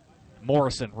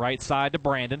 Morrison right side to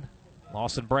Brandon.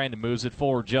 Lawson Brandon moves it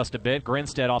forward just a bit.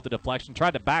 Grinstead off the deflection,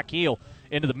 tried to back heel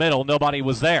into the middle. Nobody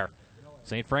was there.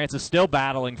 St. Francis still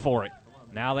battling for it.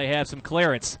 Now they have some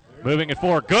clearance. Moving it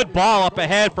forward. Good ball up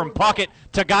ahead from Puckett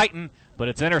to Guyton, but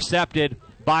it's intercepted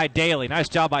by Daly. Nice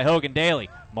job by Hogan Daly.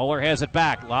 Moeller has it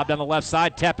back. Lobbed on the left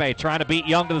side. Tepe trying to beat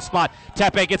Young to the spot.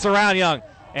 Tepe gets around Young,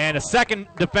 and a second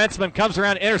defenseman comes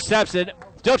around, intercepts it.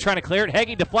 Still trying to clear it.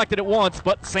 Heggie deflected it once,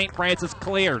 but St. Francis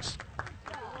clears.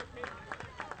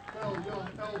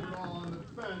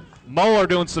 Moeller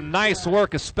doing some nice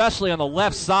work, especially on the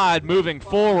left side, moving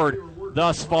forward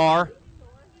thus far.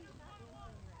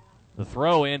 The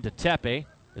throw in to Tepe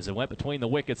as it went between the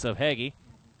wickets of Heggie.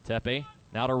 Tepe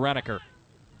now to Reneker.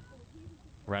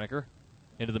 Reneker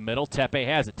into the middle. Tepe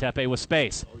has it. Tepe with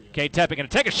space. Cade Tepe going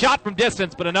to take a shot from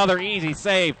distance, but another easy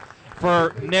save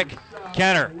for Nick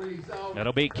Kenner.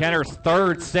 That'll be Kenner's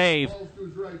 3rd save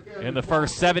in the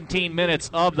first 17 minutes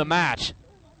of the match.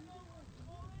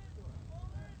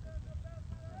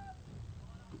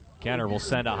 Kenner will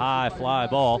send a high fly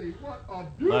ball.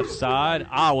 Left side,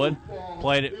 Awood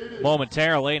played it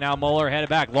momentarily. Now Moeller headed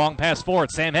back. Long pass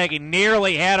forward. Sam Heggie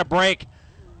nearly had a break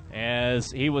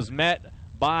as he was met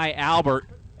by Albert.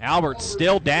 Albert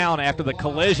still down after the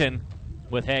collision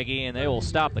with Heggie, and they will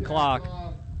stop the clock,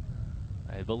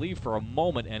 I believe for a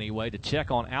moment anyway, to check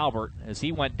on Albert as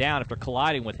he went down after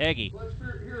colliding with Heggie. Let's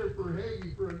hear it for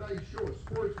Heggie for a nice show of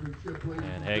sportsmanship, ladies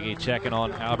And Heggie checking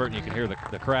on Albert, and you can hear the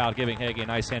crowd giving Heggie a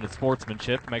nice-handed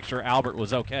sportsmanship to make sure Albert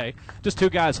was okay. Just 2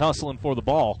 guys hustling for the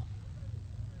ball.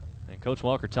 And Coach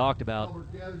Welker talked about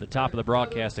the top of the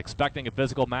broadcast, expecting a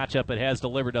physical matchup. It has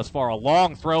delivered thus far. A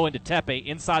long throw into Tepe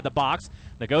inside the box,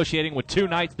 negotiating with 2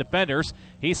 Knights defenders.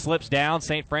 He slips down.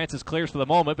 St. Francis clears for the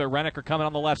moment, but Reneker coming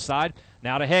on the left side.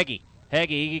 Now to Heggie.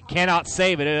 Heggie cannot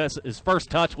save it. His first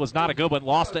touch was not a good one.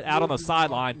 Lost it out on the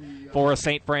sideline for a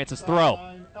St. Francis throw.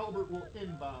 Albert will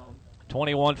inbound.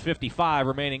 21:55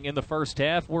 remaining in the first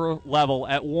half. We're level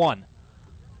at 1.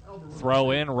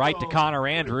 Throw in right to Connor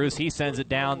Andrews. He sends it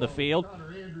down the field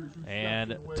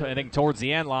and heading towards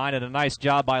the end line, and a nice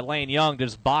job by Lane Young to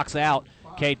just box out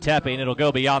Cade Tepe, and it'll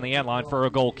go beyond the end line for a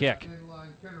goal kick.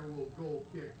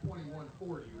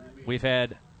 We've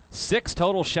had 6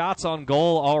 total shots on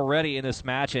goal already in this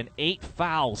match and 8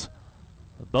 fouls.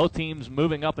 Both teams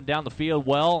moving up and down the field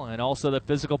well, and also the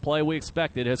physical play we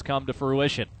expected has come to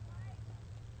fruition.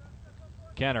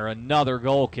 Kenner, another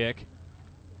goal kick.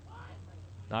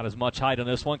 Not as much height on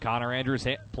this one. Connor Andrews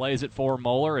plays it for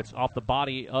Moeller. It's off the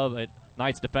body of a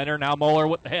Knights defender. Now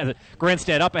Moeller has it.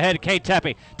 Grinstead up ahead to Cade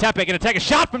Tepe. Tepe going to take a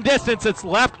shot from distance. It's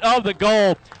left of the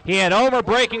goal. He had Omer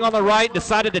breaking on the right,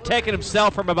 decided to take it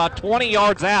himself from about 20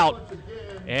 yards out,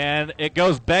 and it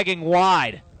goes begging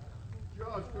wide.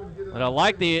 But I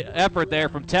like the effort there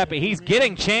from Tepe. He's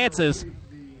getting chances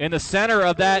in the center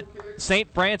of that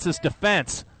St. Francis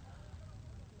defense.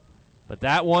 But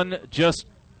that one just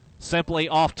simply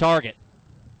off target.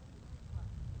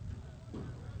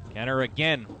 Kenner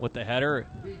again with the header.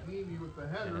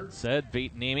 Said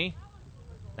Vietnami.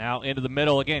 Now into the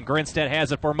middle again. Grinstead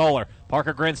has it for Moeller.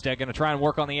 Parker Grinstead going to try and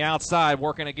work on the outside,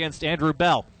 working against Andrew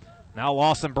Bell. Now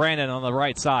Lawson Brandon on the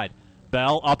right side.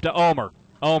 Bell up to Omer.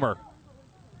 Omer.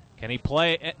 Can he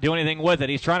do anything with it?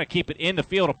 He's trying to keep it in the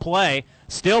field of play.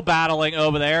 Still battling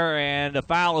over there, and a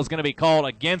foul is going to be called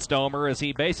against Omer as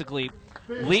he basically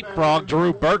leapfrogged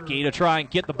Drew Bertkey to try and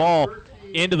get the ball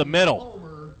into the middle.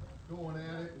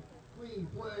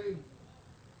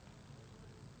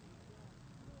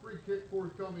 free kick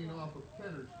forthcoming off of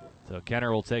Kenner's foot. So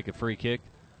Kenner will take a free kick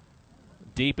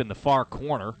deep in the far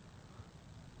corner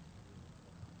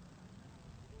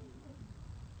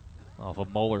off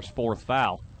of Moeller's fourth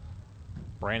foul.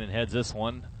 Brandon heads this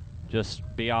one just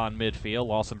beyond midfield.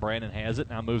 Lawson Brandon has it,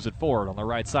 now moves it forward on the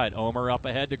right side. Omer up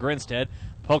ahead to Grinstead,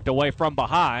 poked away from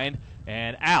behind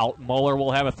and out. Moeller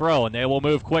will have a throw, and they will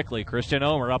move quickly. Christian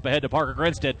Omer up ahead to Parker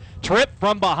Grinstead. Tripped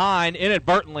from behind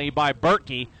inadvertently by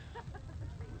Bertkey,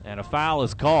 and a foul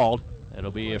is called.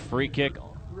 It'll be a free kick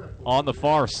on the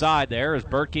far side there as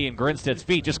Bertkey and Grinstead's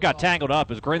feet just got tangled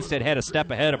up as Grinstead had a step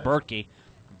ahead of Bertkey.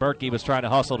 Bertkey was trying to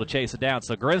hustle to chase it down.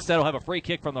 So Grinstead will have a free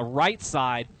kick from the right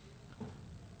side,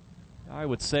 I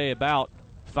would say about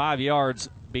 5 yards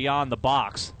beyond the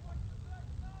box.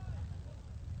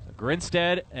 So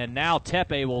Grinstead and now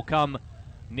Tepe will come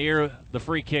near the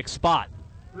free kick spot.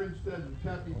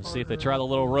 We'll see if they try the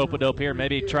little rope-a-dope here.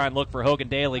 Maybe try and look for Hogan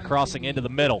Daly crossing into the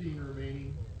middle.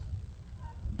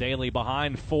 Daly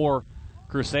behind four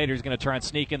Crusaders, going to try and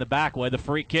sneak in the back way. The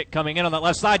free kick coming in on that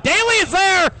left side. Daly is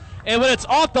there! And when it's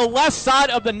off the left side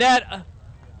of the net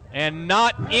and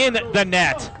not in the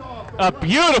net. A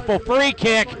beautiful free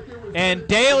kick, and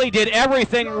Daly did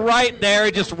everything right there.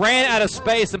 He just ran out of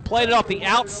space and played it off the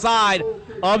outside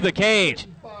of the cage.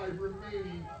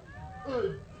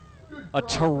 A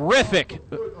terrific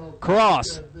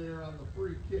cross.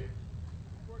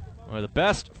 One of the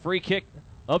best free kick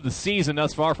of the season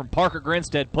thus far from Parker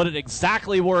Grinstead. Put it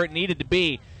exactly where it needed to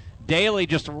be. Daly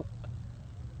just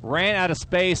ran out of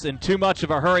space in too much of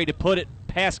a hurry to put it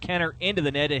past Kenner into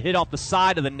the net. It hit off the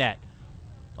side of the net.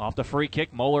 Off the free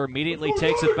kick, Moeller immediately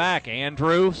takes it back.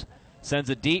 Andrews sends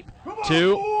it deep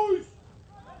to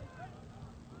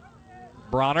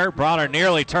Bronner. Bronner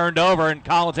nearly turned over, and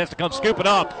Collins has to come scoop it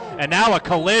up. And now a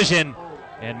collision.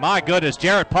 And my goodness,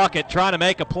 Jarrett Puckett trying to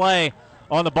make a play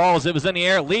on the ball as it was in the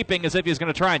air, leaping as if he was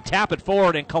going to try and tap it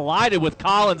forward, and collided with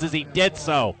Collins as he did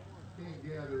so.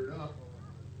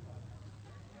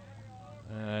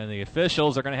 And the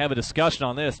officials are going to have a discussion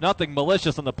on this. Nothing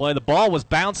malicious on the play. The ball was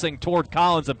bouncing toward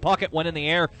Collins, and Puckett went in the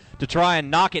air to try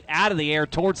and knock it out of the air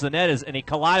towards the net, and he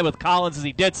collided with Collins as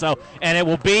he did so, and it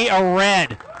will be a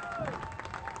red.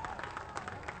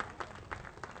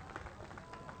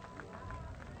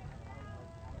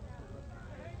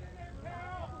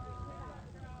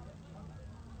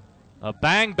 A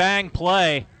bang-bang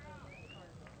play.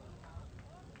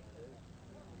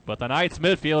 But the Knights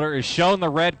midfielder is shown the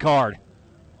red card.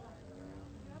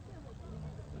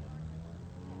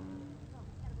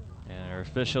 And our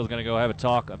official is going to go have a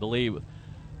talk, I believe, with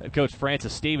head coach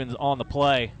Francis Stevens on the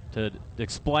play to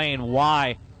explain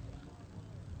why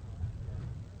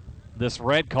this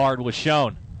red card was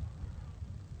shown.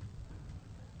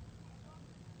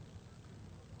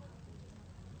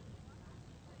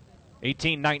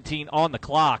 $18:19 on the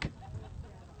clock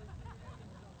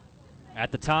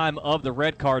at the time of the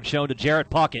red card shown to Jarrett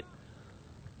Puckett.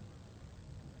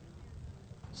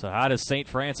 So how does St.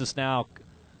 Francis now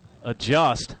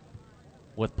adjust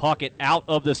with Puckett out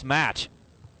of this match?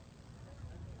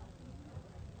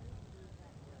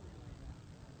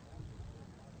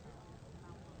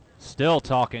 Still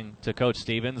talking to Coach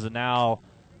Stevens, and now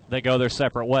they go their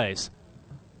separate ways.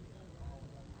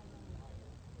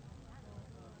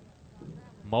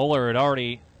 Moeller had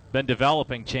already been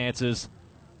developing chances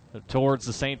towards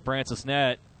the St. Francis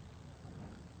net.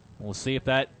 We'll see if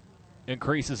that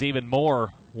increases even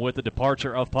more with the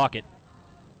departure of Puckett.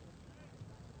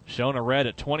 Shown a red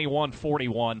at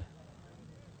 21:41.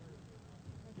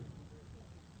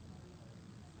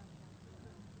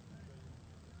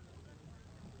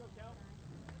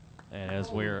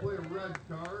 As we're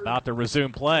about to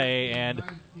resume play, and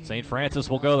St. Francis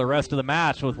will go the rest of the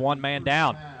match with one man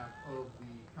down.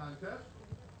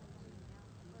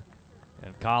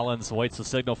 And Collins waits the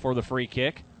signal for the free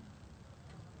kick.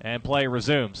 And play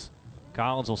resumes.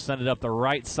 Collins will send it up the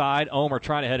right side. Omer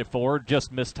trying to head it forward.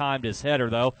 Just mistimed his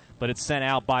header, though. But it's sent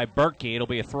out by Bertkey. It'll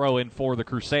be a throw-in for the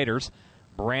Crusaders.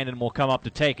 Brandon will come up to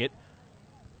take it.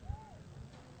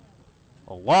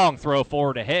 A long throw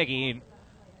forward to Heggie.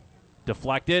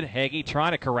 Deflected. Heggie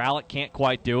trying to corral it. Can't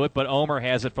quite do it. But Omer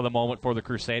has it for the moment for the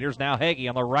Crusaders. Now Heggie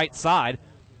on the right side.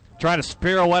 Trying to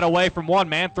pirouette away from one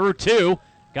man through two.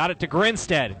 Got it to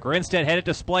Grinstead. Grinstead headed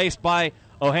displaced by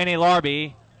Ohene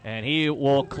Larby, and he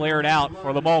will clear it out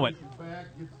for the moment.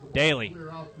 Daly.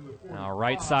 Now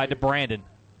right side to Brandon.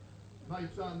 And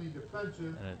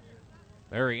a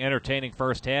very entertaining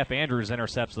first half. Andrews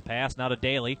intercepts the pass. Now to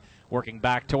Daly, working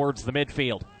back towards the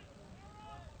midfield.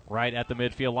 Right at the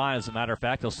midfield line, as a matter of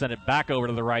fact. He'll send it back over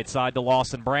to the right side to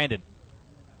Lawson Brandon.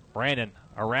 Brandon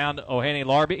around Ohene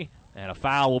Larby. And a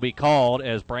foul will be called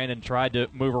as Brandon tried to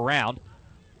move around.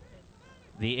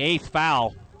 The 8th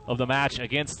foul of the match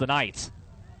against the Knights.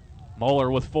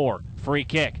 Moeller with 4. Free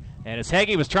kick. And as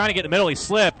Heggie was trying to get in the middle, he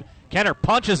slipped. Kenner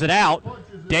punches it out.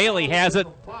 Daly has it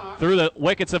through the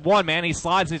wickets of one man. He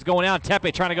slides and he's going down.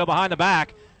 Tepe trying to go behind the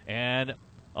back. And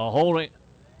a holding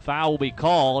foul will be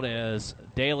called as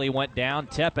Daly went down.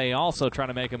 Tepe also trying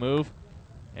to make a move.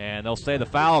 And they'll say the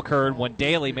foul occurred when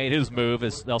Daly made his move,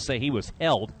 as they'll say he was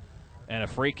held. And a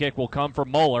free kick will come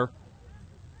from Moeller,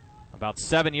 about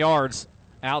 7 yards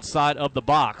outside of the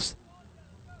box.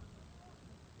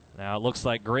 Now it looks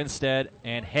like Grinstead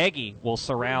and Heggie will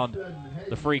surround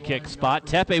the free kick spot.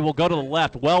 Tepe will go to the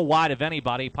left, well wide of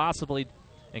anybody, possibly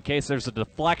in case there's a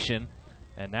deflection.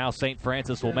 And now St.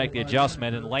 Francis will make the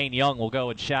adjustment, and Lane Young will go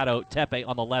and shadow Tepe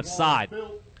on the left side.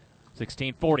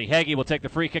 16:40. Heggie will take the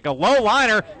free kick. A low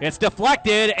liner. It's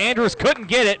deflected. Andrews couldn't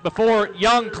get it before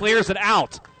Young clears it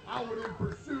out.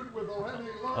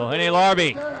 Ohene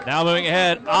Larby now moving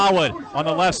ahead. Awood on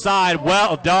the left side.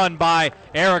 Well done by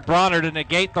Eric Bronner to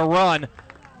negate the run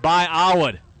by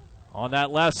Awood on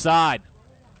that left side.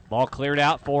 Ball cleared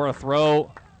out for a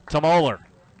throw to Moeller.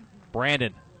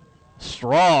 Brandon,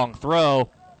 strong throw.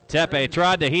 Tepe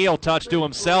tried to heel touch to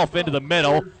himself into the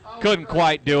middle. Couldn't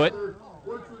quite do it.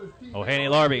 Ohene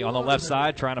Larby on the left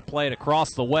side trying to play it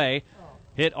across the way.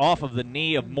 Hit off of the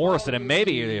knee of Morrison and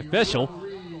maybe the official.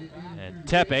 And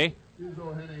Tepe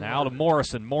now to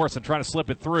Morrison. Morrison trying to slip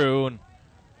it through, and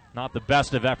not the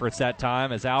best of efforts that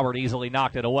time as Albert easily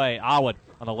knocked it away. Awood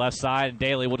on the left side, and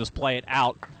Daly will just play it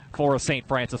out for a St.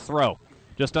 Francis throw.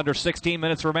 Just under 16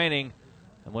 minutes remaining,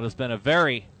 and what has been a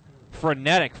very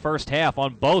frenetic first half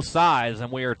on both sides,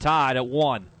 and we are tied at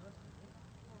 1.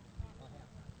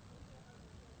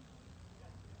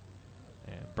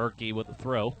 And Berkey with the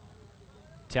throw.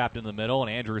 Tapped in the middle,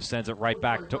 and Andrews sends it right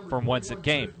back from whence it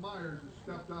came.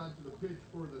 Stepped onto the pitch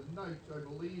for the Knights, I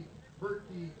believe.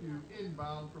 Berkey to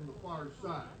inbound from the far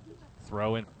side.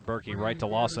 Throw in Berkey right to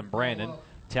Lawson Brandon.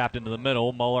 Tapped into the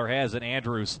middle. Moeller has it.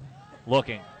 Andrews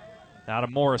looking. Now to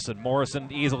Morrison.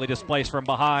 Morrison easily displaced from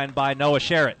behind by Noah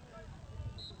Sherritt.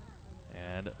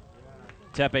 And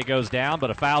Tepe goes down,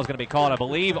 but a foul is going to be called, I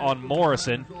believe, on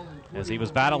Morrison as he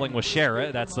was battling with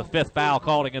Sherritt. That's the 5th foul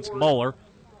called against Moeller.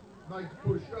 Knights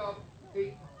push up.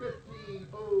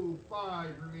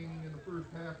 8:15:05 remaining in the first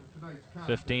half of tonight's contest.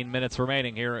 15 minutes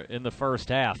remaining here in the first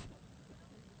half.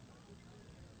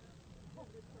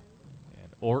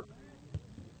 And Ort,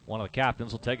 one of the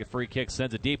captains, will take a free kick,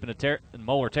 sends it deep into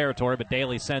Moeller territory, but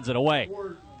Daly sends it away.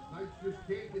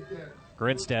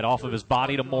 Grinstead off of his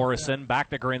body to Morrison, back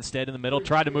to Grinstead in the middle,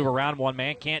 tried to move around one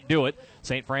man, can't do it.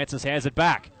 St. Francis has it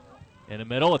back. In the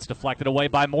middle, it's deflected away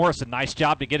by Morrison. Nice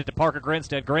job to get it to Parker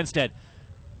Grinstead. Grinstead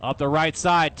up the right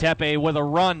side. Tepe with a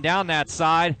run down that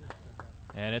side.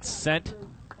 And it's sent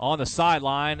on the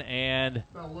sideline, and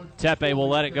Tepe will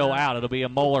let it go out. It'll be a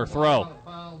Moeller throw.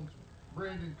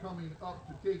 Brandon coming up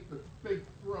to take the big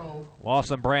throw.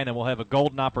 Lawson Brandon will have a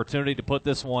golden opportunity to put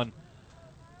this one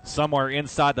somewhere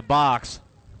inside the box.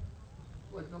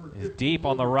 He's deep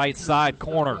on the right side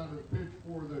corner.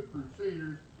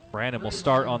 Brandon will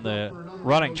start on the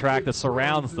running track that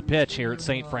surrounds the pitch here at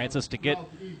St. Francis to get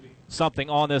something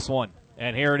on this one.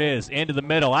 And here it is, into the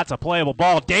middle. That's a playable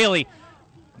ball. Daly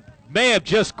may have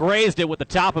just grazed it with the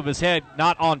top of his head,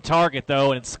 not on target,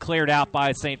 though, and it's cleared out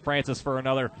by St. Francis for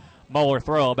another Moeller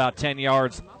throw about 10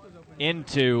 yards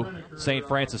into St.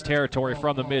 Francis territory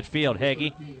from the midfield.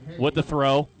 Heggie with the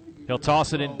throw. He'll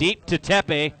toss it in deep to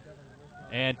Tepe,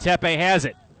 and Tepe has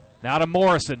it. Now to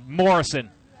Morrison.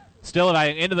 Morrison still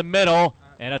into the middle,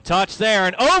 and a touch there,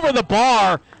 and over the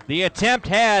bar. The attempt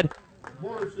had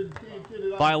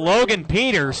by Logan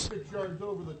Peters,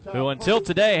 who until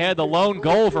today had the lone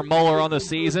goal for Moeller on the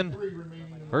season.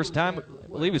 First time I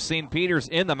believe we've seen Peters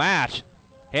in the match.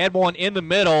 Had one in the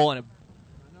middle and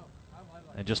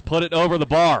just put it over the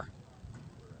bar.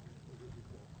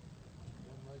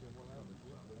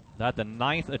 That the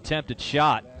 9th attempted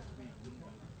shot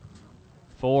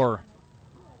for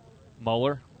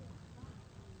Moeller.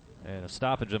 And a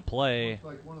stoppage in play. Looks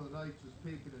like one of the Knights has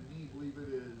taken a knee. I believe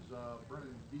it is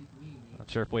Brennan Vietnami.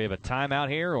 Not sure if we have a timeout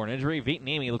here or an injury.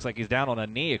 Vietnami looks like he's down on a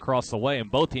knee across the way,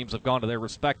 and both teams have gone to their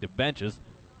respective benches.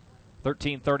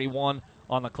 13:31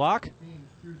 on the clock. Teams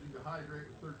choosing to hydrate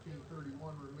with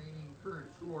 13:31 remaining.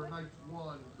 Current score: Knights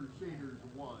 1, Crusaders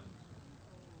 1.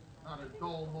 Not a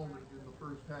dull moment in the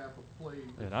first half of play.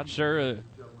 Yeah, not sure if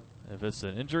it's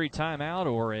an injury timeout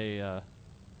or a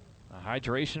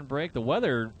hydration break. The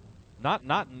weather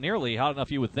not nearly hot enough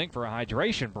you would think for a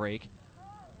hydration break,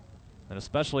 and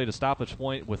especially at a stoppage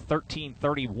point with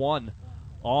 13:31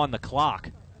 on the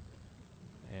clock.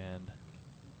 And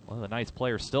one of the Knights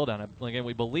players still down. Again,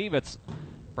 we believe it's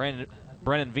Brennan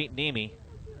Vietnami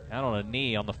out on a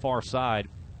knee on the far side.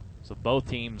 So both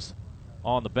teams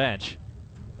on the bench,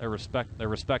 their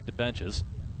respective benches.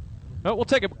 But we'll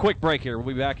take a quick break here.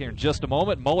 We'll be back here in just a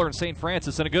moment. Moeller and St.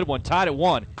 Francis in a good one, tied at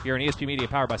 1 here on ESP Media,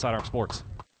 powered by Sidearm Sports.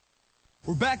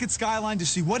 We're back at Skyline to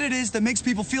see what it is that makes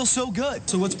people feel so good.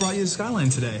 So what's brought you to Skyline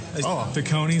today? The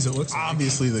Conies, it looks like.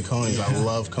 Obviously the Conies. I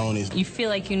love Conies. You feel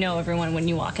like you know everyone when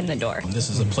you walk in the door. This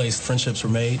is a place friendships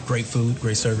were made, great food,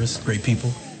 great service, great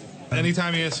people.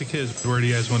 Anytime you ask the kids, where do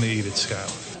you guys want to eat at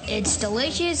Skyline? It's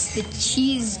delicious. The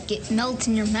cheese melts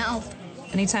in your mouth.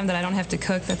 Anytime that I don't have to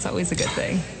cook, that's always a good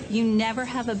thing. You never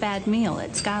have a bad meal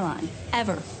at Skyline,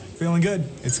 ever. Feeling good.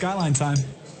 It's Skyline time.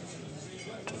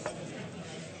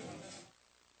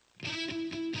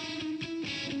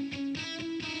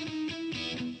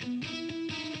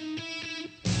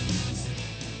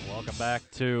 Welcome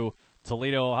back to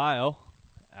Toledo, Ohio,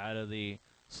 out of the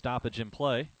stoppage in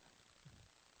play.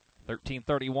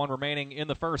 13:31 remaining in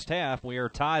the first half. We are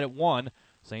tied at 1.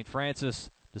 St. Francis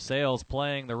DeSales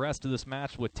playing the rest of this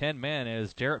match with 10 men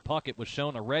as Jarrett Puckett was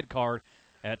shown a red card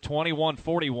at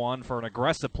 21:41 for an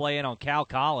aggressive play in on Cal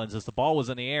Collins. As the ball was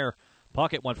in the air,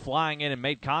 Puckett went flying in and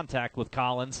made contact with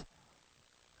Collins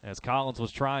as Collins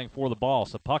was trying for the ball.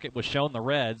 So Puckett was shown the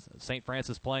reds. St.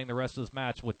 Francis playing the rest of this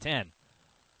match with 10.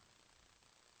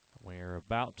 We're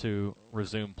about to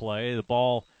resume play. The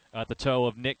ball at the toe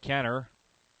of Nick Kenner,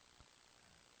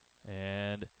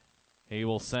 and he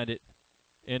will send it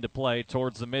into play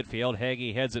towards the midfield.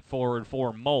 Heggie heads it forward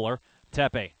for Moeller.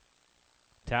 Tepe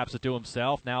taps it to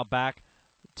himself. Now back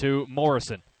to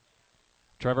Morrison.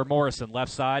 Trevor Morrison,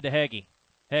 left side to Heggie.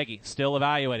 Heggie still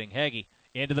evaluating. Heggie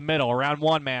into the middle, around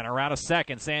one man, around a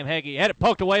second. Sam Heggie had it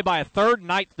poked away by a third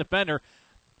Knights defender.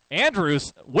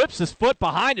 Andrews whips his foot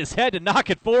behind his head to knock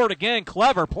it forward again.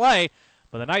 Clever play,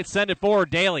 but the Knights send it forward.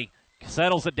 Daly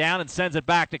settles it down and sends it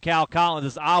back to Cal Collins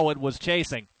as Alwood was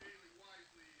chasing.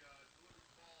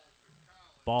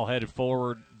 Ball headed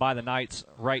forward by the Knights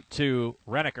right to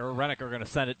Reneker. Reneker going to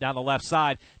send it down the left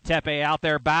side. Tepe out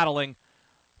there battling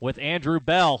with Andrew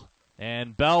Bell.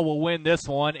 And Bell will win this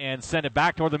one and send it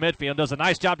back toward the midfield. Does a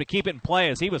nice job to keep it in play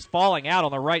as he was falling out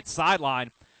on the right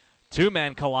sideline. Two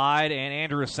men collide, and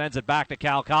Andrews sends it back to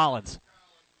Cal Collins.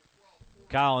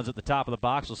 Collins at the top of the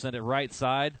box will send it right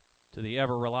side to the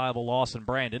ever-reliable Lawson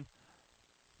Brandon.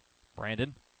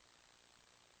 Brandon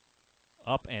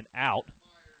up and out.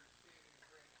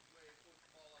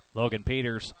 Logan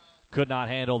Peters could not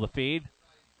handle the feed,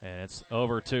 and it's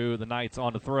over to the Knights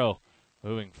on the throw.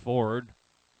 Moving forward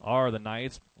are the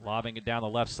Knights, lobbing it down the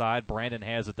left side. Brandon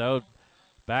has it, though.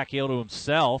 Back heel to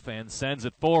himself and sends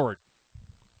it forward.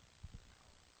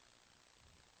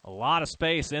 A lot of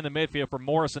space in the midfield for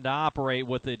Morrison to operate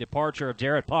with the departure of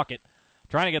Jarrett Puckett.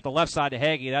 Trying to get the left side to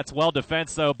Heggie. That's well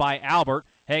defensed, though, by Albert.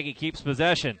 Heggie keeps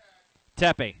possession.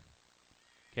 Tepe.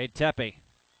 Okay, Tepe.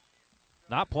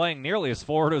 Not playing nearly as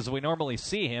forward as we normally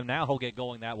see him. Now he'll get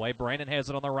going that way. Brandon has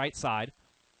it on the right side.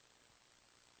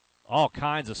 All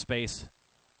kinds of space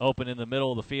open in the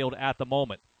middle of the field at the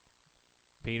moment.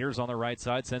 Peters on the right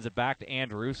side sends it back to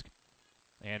Andrews.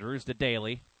 Andrews to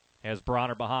Daly. Has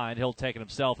Bronner behind. He'll take it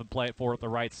himself and play it forward at the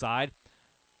right side.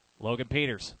 Logan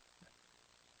Peters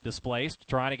displaced,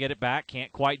 trying to get it back.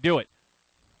 Can't quite do it.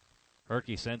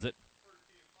 Herky sends it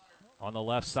on the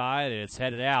left side. It's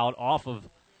headed out off of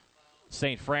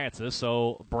St. Francis,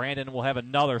 so Brandon will have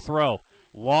another throw.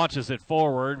 Launches it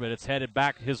forward, but it's headed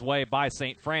back his way by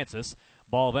St. Francis.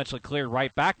 Ball eventually cleared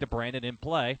right back to Brandon in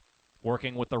play.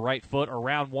 Working with the right foot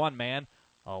around one man.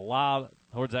 A lob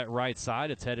towards that right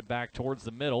side. It's headed back towards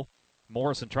the middle.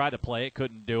 Morrison tried to play it,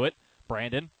 couldn't do it.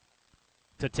 Brandon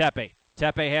to Tepe.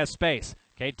 Tepe has space.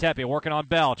 Okay, Tepe working on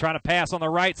Bell, trying to pass on the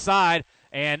right side,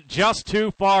 and just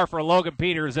too far for Logan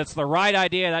Peters. It's the right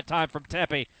idea that time from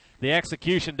Tepe. The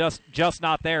execution just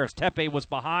not there as Tepe was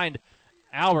behind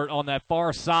Albert on that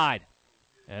far side.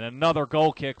 And another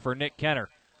goal kick for Nick Kenner.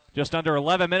 Just under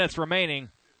 11 minutes remaining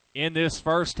in this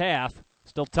first half.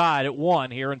 Still tied at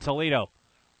 1 here in Toledo.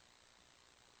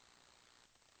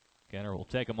 Kenner will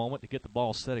take a moment to get the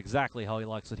ball set exactly how he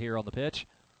likes it here on the pitch.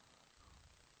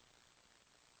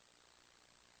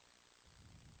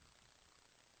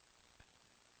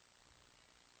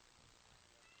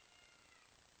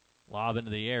 Lob into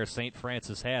the air. St.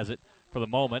 Francis has it for the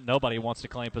moment. Nobody wants to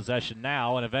claim possession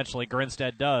now, and eventually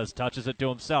Grinstead does. Touches it to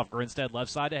himself. Grinstead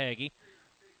left side to Heggie.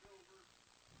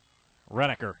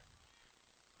 Reneker.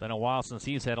 Been a while since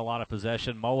he's had a lot of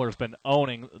possession. Moeller's been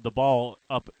owning the ball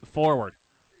up forward.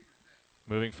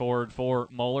 Moving forward for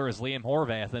Moeller is Liam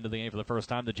Horvath into the game for the first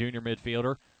time, the junior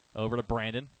midfielder. Over to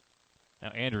Brandon. Now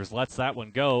Andrews lets that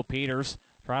one go. Peters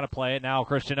trying to play it. Now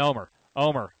Christian Omer.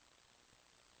 Omer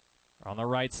on the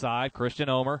right side. Christian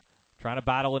Omer trying to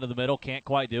battle into the middle. Can't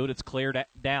quite do it. It's cleared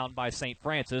down by St.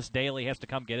 Francis. Daly has to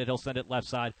come get it. He'll send it left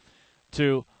side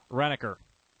to Reneker.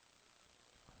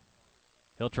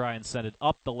 He'll try and send it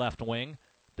up the left wing.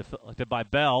 Deflected by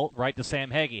Bell. Right to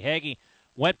Sam Heggie. Heggie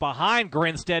went behind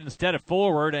Grinstead instead of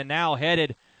forward, and now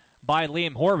headed by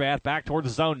Liam Horvath back towards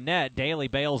the zone net. Daly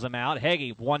bails him out.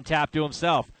 Heggie, one tap to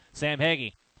himself. Sam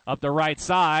Heggie up the right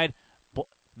side.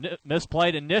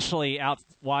 Misplayed initially out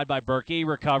wide by Berkey.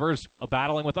 Recovers,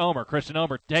 battling with Omer. Christian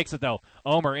Omer takes it, though.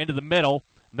 Omer into the middle.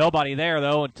 Nobody there,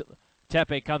 though, and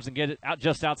Tepe comes and gets it out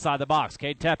just outside the box.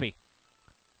 Cade Tepe.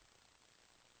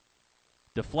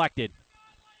 Deflected.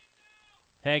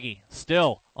 Heggie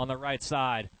still on the right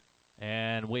side.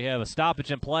 And we have a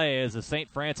stoppage in play as the St.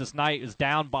 Francis Knight is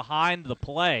down behind the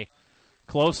play,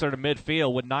 closer to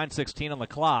midfield with 9:16 on the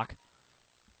clock.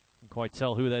 Can't quite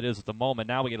tell who that is at the moment.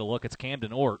 Now we get a look. It's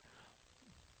Camden Ort,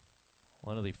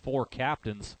 one of the 4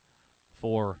 captains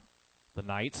for the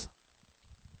Knights.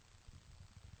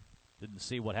 Didn't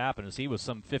see what happened as he was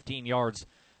some 15 yards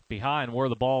behind where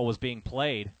the ball was being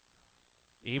played,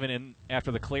 even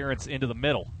after the clearance into the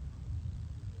middle.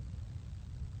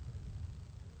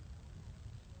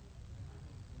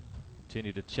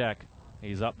 Continue to check.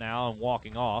 He's up now and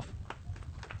walking off.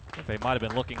 I think they might have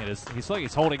been looking at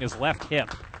he's holding his left hip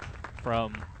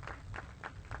from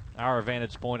our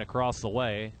vantage point across the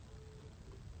way.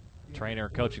 Trainer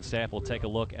and coaching staff will take a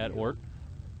look at Ort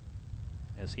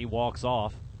as he walks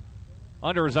off.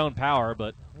 Under his own power,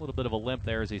 but a little bit of a limp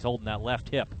there as he's holding that left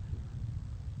hip.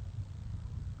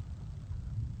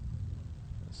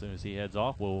 As soon as he heads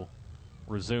off, we'll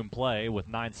resume play with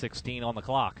 9:16 on the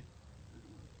clock.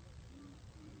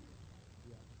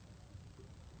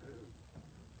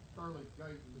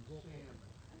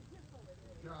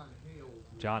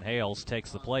 John Hales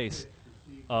takes the place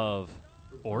of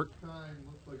Ort.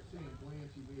 Looks like Sam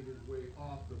Glancy made his way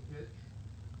off the pitch.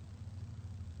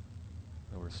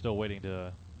 We're still waiting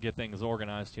to get things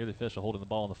organized here. The official holding the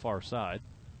ball on the far side.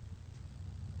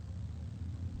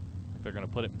 They're going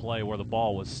to put it in play where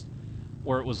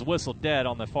it was whistled dead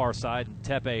on the far side, and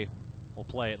Tepe will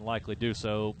play it and likely do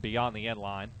so beyond the end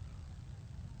line.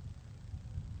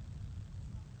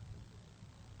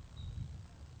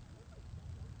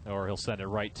 Or he'll send it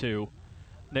right to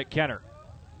Nick Kenner.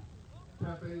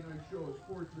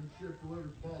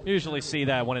 Usually see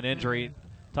that when an injury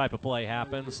type of play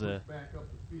happens.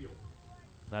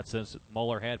 That's since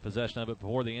Moeller had possession of it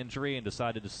before the injury and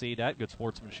decided to see that. Good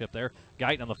sportsmanship there.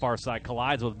 Guyton on the far side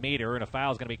collides with Meter, and a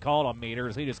foul is going to be called on Meter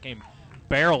as he just came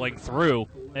barreling through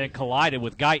and collided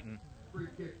with Guyton.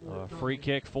 Free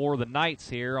kick for the Knights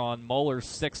here on Moeller's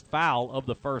 6th foul of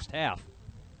the first half.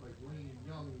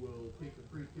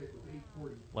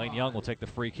 Lane Young will take the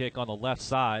free kick on the left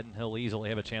side, and he'll easily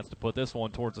have a chance to put this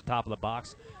one towards the top of the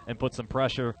box and put some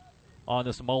pressure on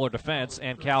this Moeller defense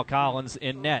and Cal Collins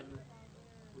in net.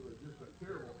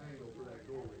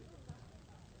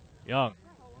 Young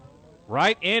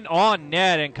right in on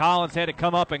net, and Collins had to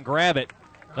come up and grab it.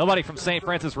 Nobody from St.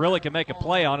 Francis really can make a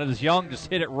play on it as Young just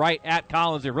hit it right at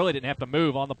Collins. He really didn't have to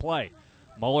move on the play.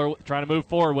 Moeller trying to move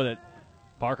forward with it.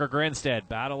 Parker Grinstead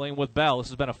battling with Bell. This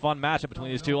has been a fun matchup between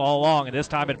these two all along, and this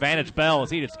time advantage Bell as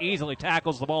he just easily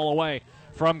tackles the ball away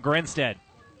from Grinstead.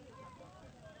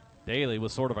 Daly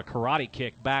was sort of a karate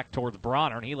kick back towards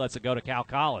Bronner, and he lets it go to Cal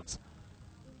Collins.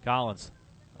 Collins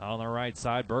on the right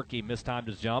side. Berkey mistimed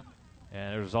his jump,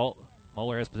 and as a result,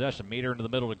 Moeller has possession. Meter into the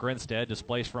middle to Grinstead,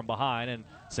 displaced from behind, and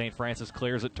St. Francis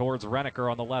clears it towards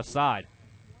Reneker on the left side.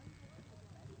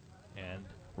 And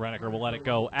Reneker will let it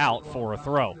go out for a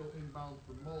throw.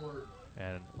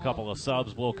 And a couple of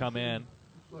subs will come in.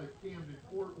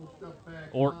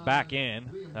 Ort back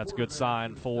in. That's a good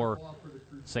sign for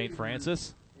St.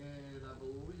 Francis.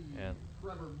 And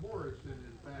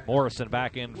Morrison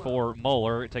back in for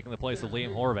Moeller, taking the place of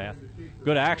Liam Horvath.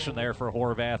 Good action there for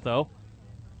Horvath, though.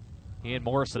 He and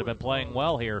Morrison have been playing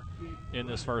well here in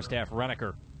this first half.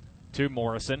 Reneker to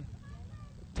Morrison.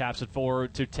 Taps it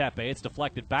forward to Tepe. It's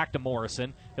deflected back to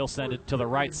Morrison. He'll send it to the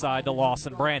right side to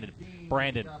Lawson Brandon.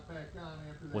 Brandon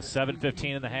with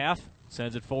 7:15 in the half.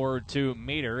 Sends it forward to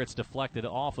Meter. It's deflected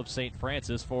off of St.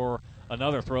 Francis for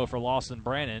another throw for Lawson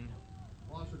Brandon.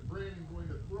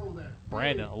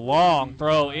 Brandon, a long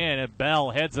throw in, and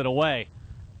Bell heads it away.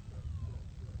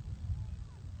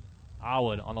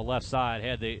 Howard on the left side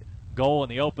had the goal in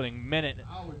the opening minute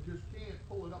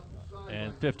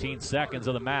and 15 seconds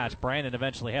of the match. Brandon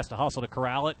eventually has to hustle to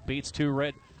corral it. Beats 2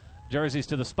 red jerseys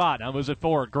to the spot. Now moves it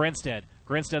forward. Grinstead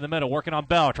Grinstead in the middle, working on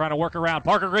Bell, trying to work around.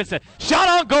 Parker Grinstead, shot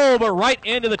on goal, but right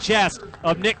into the chest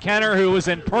of Nick Kenner, who was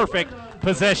in perfect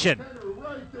position.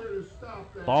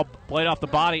 Ball played off the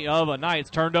body of a Knights,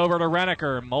 turned over to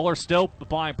Reneker. Muller still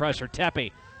applying pressure.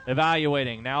 Tepe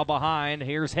evaluating, now behind.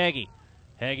 Here's Heggie.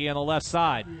 Heggie on the left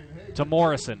side to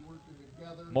Morrison.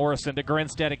 Morrison to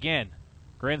Grinstead again.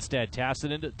 Grinstead taps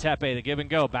it into Tepe, the give and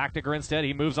go. Back to Grinstead.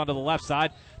 He moves onto the left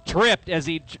side. Tripped as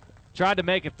he tried to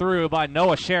make it through by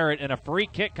Noah Sherritt, and a free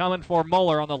kick coming for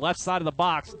Muller on the left side of the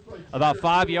box, about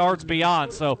 5 yards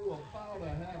beyond. So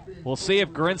we'll see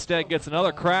if Grinstead gets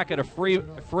another crack at a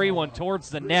free one towards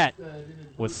the net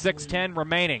with 6:10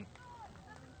 remaining.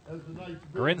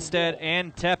 Grinstead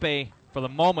and Tepe, for the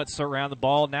moment, surround the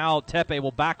ball. Now Tepe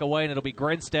will back away, and it'll be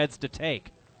Grinstead's to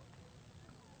take.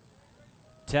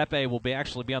 Tepe will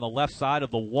actually be on the left side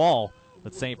of the wall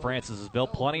that St. Francis has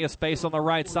built. Plenty of space on the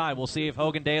right side. We'll see if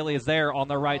Hogan Daly is there on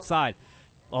the right side.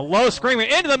 A low screamer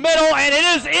into the middle, and it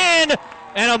is in!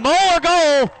 And a Muller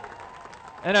goal!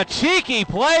 And a cheeky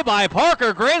play by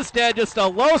Parker Grinstead. Just a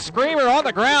low screamer on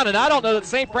the ground, and I don't know that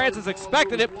St. Francis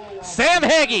expected it. Sam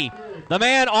Heggie, the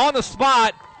man on the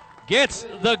spot, gets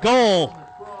the goal.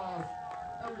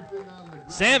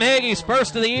 Sam Haggie's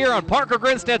first of the year on Parker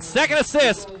Grinstead's second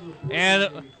assist,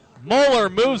 and Muller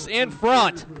moves in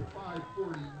front.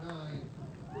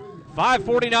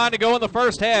 5:49 to go in the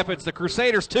first half. It's the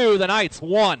Crusaders 2, the Knights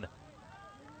 1.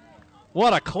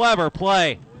 What a clever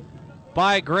play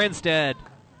by Grinstead.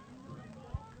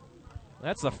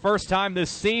 That's the first time this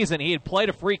season he had played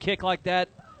a free kick like that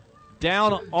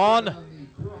down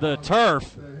on the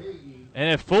turf, and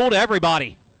it fooled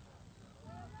everybody.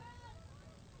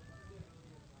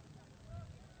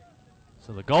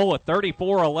 So the goal at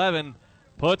 34-11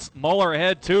 puts Muller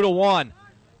ahead 2-1.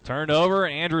 Turned over,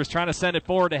 and Andrews trying to send it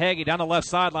forward to Heggie down the left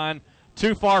sideline.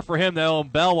 Too far for him, though,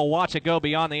 and Bell will watch it go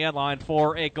beyond the end line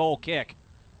for a goal kick.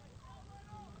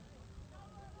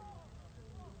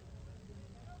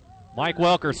 Mike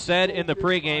Welker said in the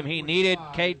pregame he needed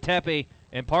Cade Tepe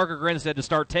and Parker Grinstead to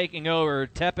start taking over.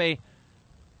 Tepe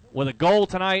with a goal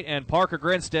tonight, and Parker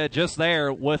Grinstead just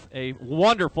there with a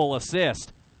wonderful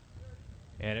assist.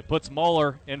 And it puts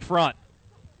Muller in front.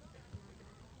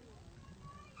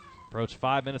 Approach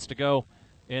 5 minutes to go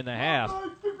in the half.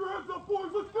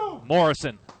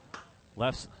 Morrison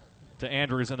left to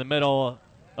Andrews in the middle,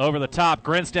 over the top.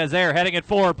 Grinstead's there, heading it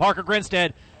forward. Parker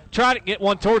Grinstead trying to get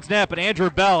one towards net, but Andrew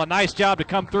Bell, a nice job to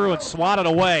come through and swat it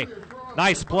away.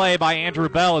 Nice play by Andrew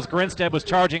Bell as Grinstead was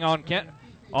charging on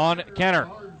Kenner.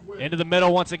 Into the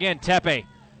middle once again, Tepe.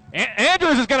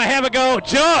 Andrews is going to have a go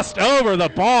just over the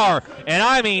bar, and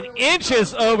I mean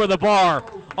inches over the bar,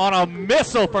 on a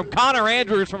missile from Connor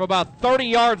Andrews from about 30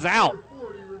 yards out.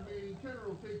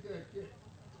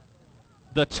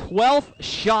 The 12th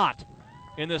shot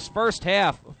in this first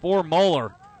half for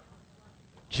Muller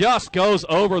just goes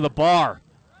over the bar.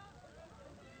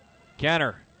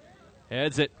 Kenner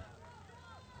heads it.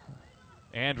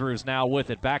 Andrews now with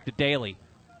it. Back to Daly.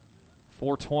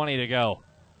 4:20 to go.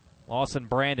 Lawson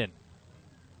Brandon.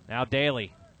 Now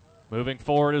Daly. Moving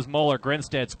forward is Muller.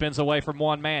 Grinstead spins away from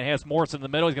one man. Has Morrison in the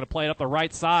middle. He's going to play it up the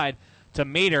right side to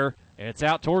Meter. It's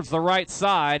out towards the right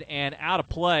side and out of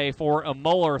play for a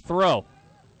Muller throw.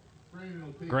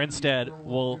 Grinstead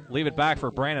will leave it back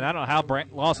for Brandon. I don't know how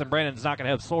Lawson Brandon's not going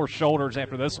to have sore shoulders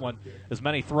after this one. As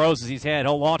many throws as he's had.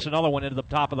 He'll launch another one into the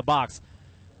top of the box.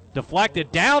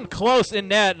 Deflected down close in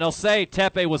net, and they'll say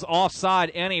Tepe was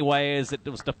offside anyway, as it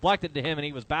was deflected to him and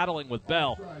he was battling with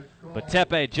Bell. But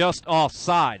Tepe just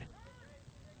offside.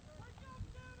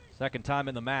 Second time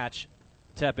in the match,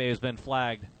 Tepe has been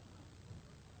flagged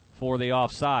for the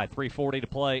offside. 3:40 to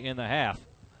play in the half.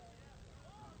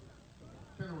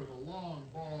 With a long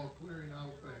ball clearing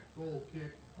out that goal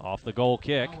kick. Off the goal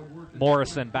kick.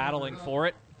 Morrison battling for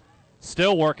it.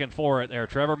 Still working for it there.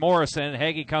 Trevor Morrison.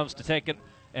 Heggie comes to take it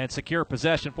and secure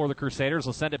possession for the Crusaders.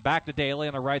 Will send it back to Daly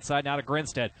on the right side, now to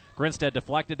Grinstead. Grinstead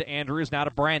deflected to Andrews, now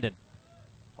to Brandon.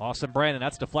 Austin Brandon,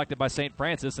 that's deflected by St.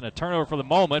 Francis, and a turnover for the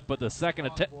moment, but the second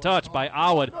touch by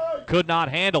Awad could not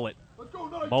handle it.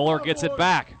 Muller gets it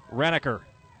back. Reneker.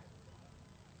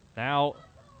 Now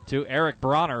to Eric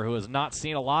Bronner, who has not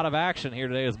seen a lot of action here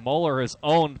today as Muller has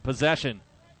owned possession.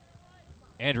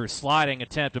 Andrews sliding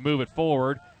attempt to move it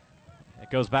forward. It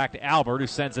goes back to Albert, who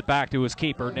sends it back to his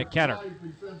keeper, Nick Kenner.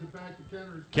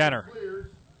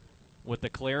 Kenner with the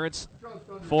clearance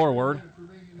forward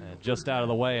and just out of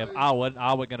the way of Awad.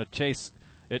 Awad going to chase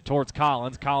it towards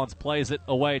Collins. Collins plays it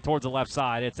away towards the left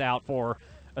side. It's out for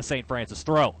a St. Francis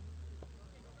throw.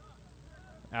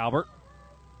 Albert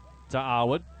to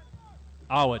Awad.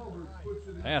 Awood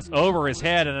pass over his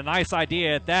head, and a nice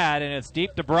idea at that, and it's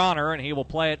deep to Bronner, and he will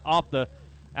play it out to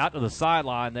the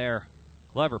sideline there.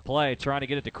 Clever play, trying to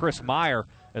get it to Chris Meyer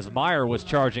as Meyer was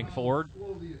charging forward.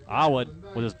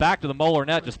 Awood, with his back to the Moeller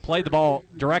net, just played the ball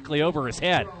directly over his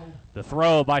head. The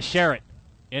throw by Sherritt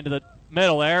into the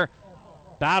middle there.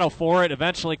 Battle for it,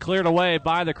 eventually cleared away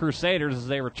by the Crusaders as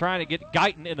they were trying to get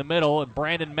Guyton in the middle, and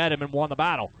Brandon met him and won the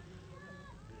battle.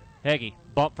 Heggie,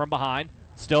 bump from behind,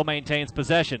 still maintains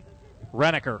possession.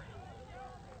 Reneker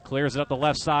clears it up the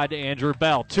left side to Andrew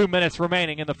Bell. 2 minutes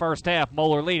remaining in the first half.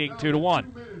 Moeller leading 2-1.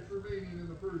 2 minutes remaining in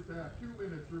the first half. 2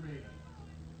 minutes remaining.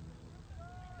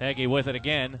 Heggie with it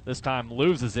again. This time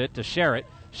loses it to Sherritt.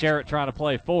 Sherritt trying to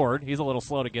play forward. He's a little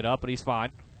slow to get up, but he's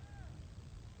fine.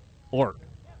 Ort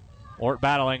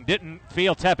battling. Didn't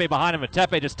feel Tepe behind him, but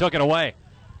Tepe just took it away.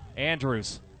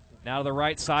 Andrews now to the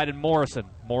right side, and Morrison.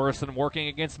 Morrison working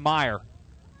against Meyer.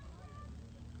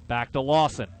 Back to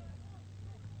Lawson.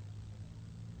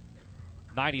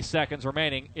 90 seconds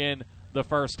remaining in the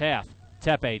first half.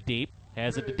 Tepe deep.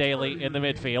 Has it to Daly in the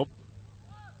midfield.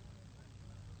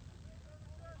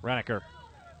 Reneker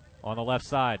on the left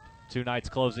side. Two Knights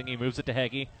closing. He moves it to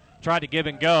Heggie. Tried to give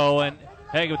and go, and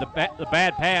Heggie with the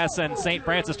bad pass, and St.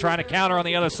 Francis trying to counter on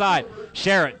the other side.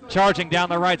 Sherritt charging down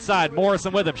the right side.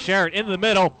 Morrison with him. Sherritt into the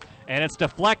middle, and it's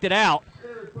deflected out.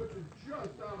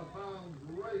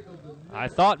 I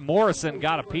thought Morrison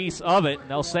got a piece of it, and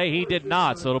they'll say he did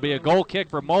not, so it'll be a goal kick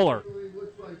for Moeller.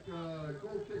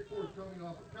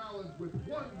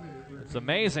 It's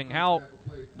amazing how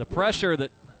the pressure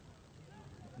that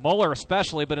Moeller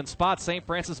especially, but in spots St.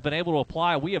 Francis has been able to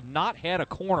apply. We have not had a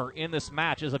corner in this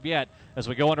match as of yet as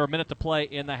we go under a minute to play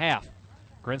in the half.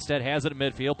 Grinstead has it in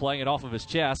midfield, playing it off of his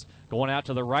chest. Going out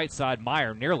to the right side,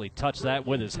 Meyer nearly touched that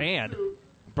with his hand.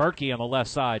 Berkey on the left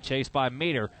side, chased by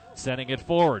Meter, sending it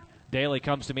forward. Daly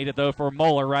comes to meet it, though, for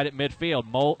Moeller right at midfield.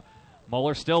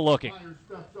 Moeller still looking.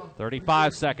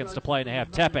 35 seconds to play in the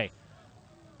half. Tepe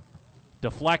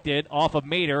deflected off of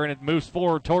Meter, and it moves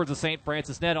forward towards the St.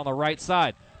 Francis net on the right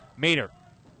side. Meter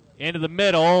into the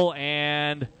middle,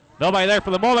 and nobody there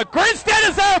for the moment. Grinstead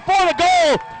is there for the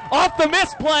goal off the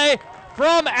misplay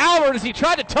from Albert as he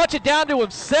tried to touch it down to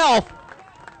himself.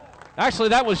 Actually,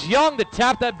 that was Young that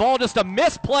tapped that ball. Just a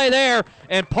misplay there,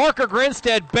 and Parker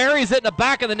Grinstead buries it in the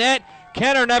back of the net.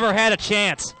 Kenner never had a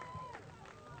chance.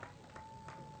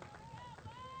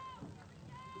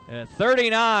 And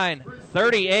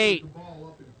 39-38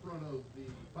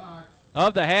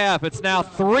 of the half. It's now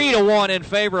 3-1 in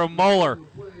favor of Moeller.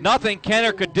 Nothing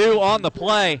Kenner could do on the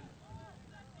play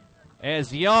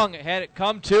as Young had it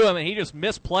come to him, and he just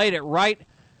misplayed it right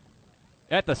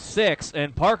at the 6.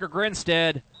 And Parker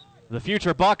Grinstead, the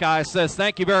future Buckeye, says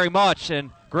thank you very much,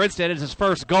 and Grinstead is his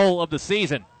first goal of the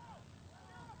season.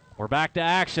 We're back to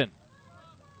action.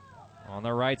 On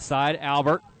the right side,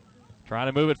 Albert trying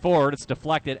to move it forward. It's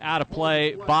deflected out of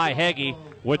play by Heggie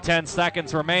with 10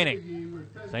 seconds remaining.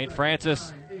 St.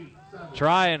 Francis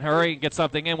try and hurry and get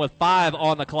something in with 5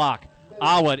 on the clock.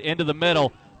 Awood into the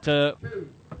middle to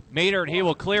Meter, and he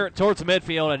will clear it towards the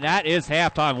midfield, and that is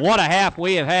halftime. What a half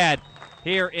we have had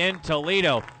here in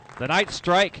Toledo. The Knights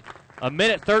strike a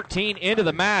minute 13 into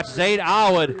the match. Zaid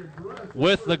Awood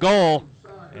with the goal,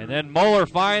 and then Moeller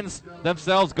finds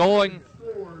themselves going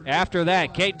after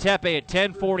that. Kate Tepe at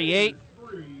 10:48,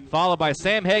 followed by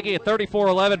Sam Heggie at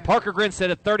 34:11, Parker Grinstead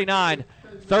at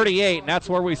 39-38, and that's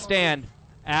where we stand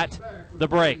at the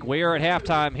break. We are at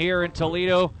halftime here in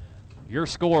Toledo. Your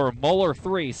score, Moeller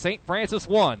 3, St. Francis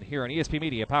 1, here on ESP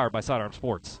Media, powered by Sidearm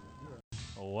Sports.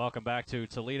 Welcome back to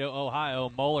Toledo,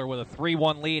 Ohio. Moeller with a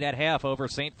 3-1 lead at half over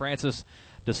St. Francis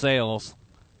de Sales.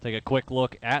 Take a quick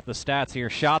look at the stats here.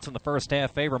 Shots in the first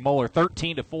half favor Moeller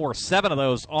 13-4, 7 of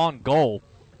those on goal,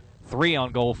 3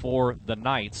 on goal for the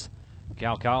Knights.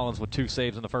 Cal Collins with 2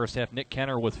 saves in the first half. Nick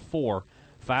Kenner with 4.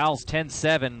 Fouls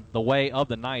 10-7 the way of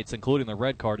the Knights, including the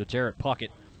red card to Jarrett Puckett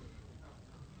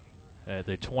at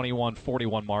the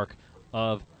 21-41 mark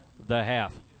of the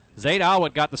half. Zaid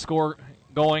Awood got the score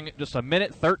going just a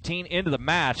minute 13 into the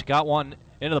match. Got one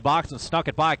into the box and snuck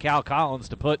it by Cal Collins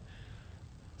to put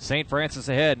St. Francis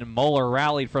ahead, and Moeller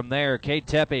rallied from there. Cade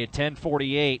Tepe at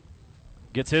 10:48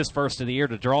 gets his first of the year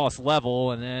to draw us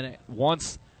level, and then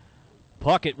once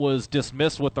Puckett was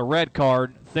dismissed with the red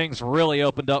card, things really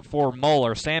opened up for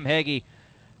Moeller. Sam Heggie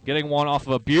getting one off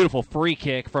of a beautiful free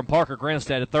kick from Parker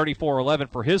Grinstead at 34:11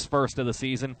 for his first of the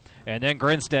season, and then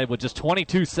Grinstead with just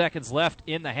 22 seconds left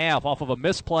in the half off of a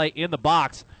misplay in the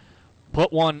box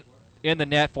put one in the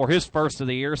net for his first of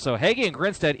the year. So Heggie and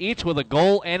Grinstead each with a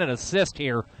goal and an assist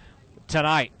here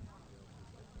tonight.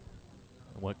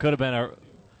 What could have been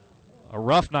a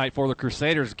rough night for the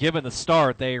Crusaders given the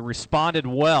start. They responded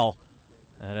well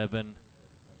and have been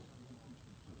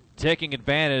taking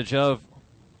advantage of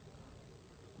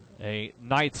a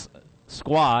Knights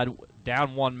squad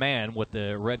down one man with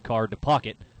the red card to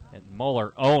Puckett, and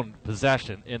Moeller owned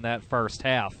possession in that first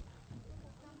half.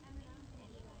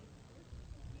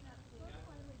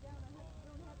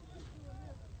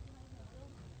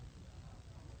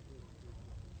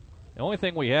 The only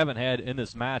thing we haven't had in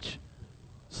this match,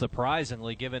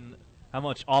 surprisingly, given how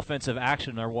much offensive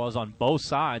action there was on both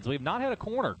sides, we've not had a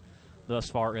corner thus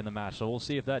far in the match. So we'll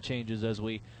see if that changes as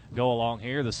we go along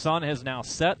here. The sun has now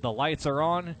set. The lights are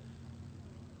on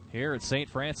here at St.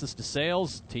 Francis de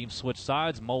Sales. Teams switch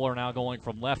sides. Moeller now going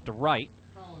from left to right.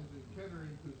 Collins and Kenner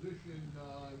in position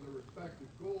in their respective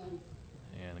goals.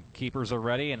 And the keepers are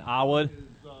ready, and Awood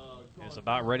is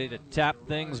about ready to tap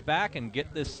things back and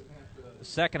get this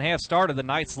second half started. The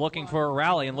Knights looking for a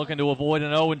rally and looking to avoid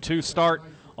an 0-2 start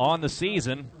on the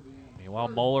season. Meanwhile,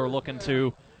 Moeller looking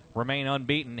to remain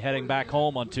unbeaten, heading back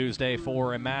home on Tuesday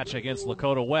for a match against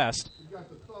Lakota West.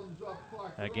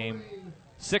 That game,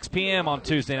 6 p.m. on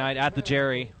Tuesday night at the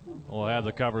Jerry. We'll have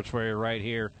the coverage for you right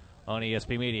here on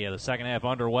ESP Media. The second half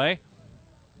underway.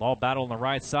 Ball battle on the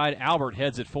right side. Albert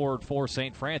heads it forward for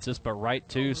St. Francis, but right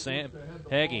to Sam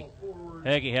Heggie.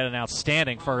 Heggie had an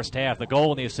outstanding first half. The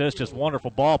goal and the assist, just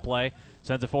wonderful ball play.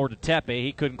 Sends it forward to Tepe.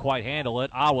 He couldn't quite handle it.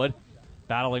 Awood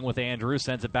battling with Andrews,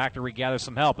 sends it back to regather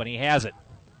some help, and he has it.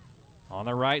 On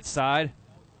the right side,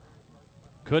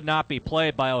 could not be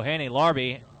played by Ohani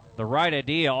Larby. The right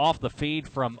idea off the feed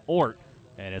from Ort,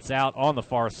 and it's out on the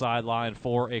far sideline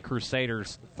for a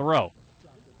Crusaders throw.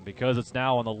 Because it's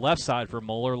now on the left side for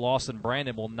Moeller, Lawson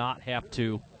Brandon will not have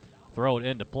to throw it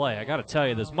into play. I got to tell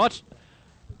you,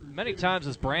 many times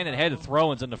as Brandon had the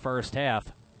throw-ins in the first half.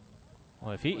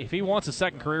 Well, if he wants a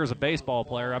second career as a baseball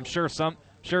player, I'm sure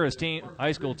his team,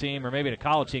 high school team, or maybe the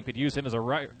college team could use him as a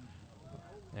right.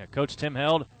 Yeah, Coach Tim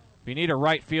Held, if you need a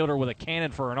right fielder with a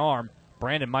cannon for an arm,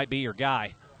 Brandon might be your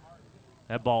guy.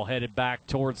 That ball headed back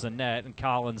towards the net, and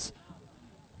Collins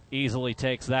easily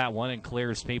takes that one and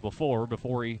clears people forward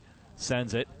before he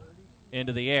sends it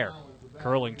into the air.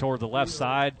 Curling toward the left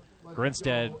side,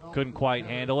 Grinstead couldn't quite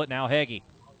handle it. Now Heggie,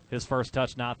 his first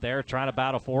touch not there, trying to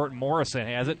battle for it, and Morrison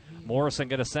has it. Morrison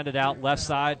going to send it out left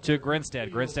side to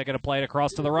Grinstead. Grinstead going to play it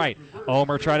across to the right.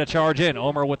 Omer trying to charge in.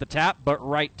 Omer with the tap, but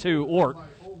right to Ort.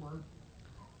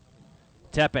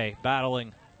 Tepe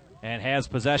battling and has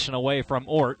possession away from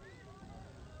Ort.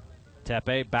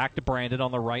 Tepe back to Brandon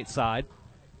on the right side.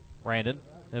 Brandon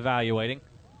evaluating.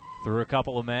 Through a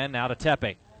couple of men, now to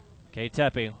Tepe. Okay,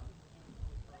 Tepe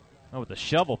with the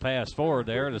shovel pass forward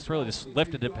there. Just really just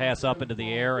lifted the pass up into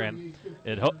the air, and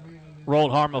it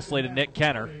rolled harmlessly to Nick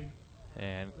Kenner.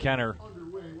 And Kenner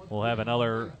will have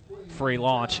another free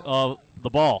launch of the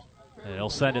ball. And he'll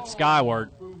send it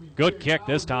skyward. Good kick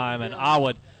this time, and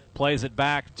Awood plays it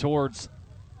back towards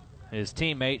his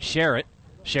teammate, Sherritt.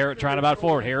 Sherritt trying to bat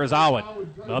forward. Here is Awood.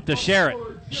 Up to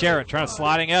Sherritt. Sherritt trying to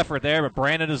sliding effort there, but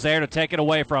Brandon is there to take it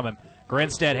away from him.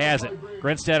 Grinstead has it.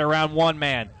 Grinstead around one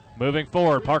man. Moving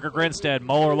forward, Parker Grinstead.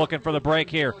 Moeller looking for the break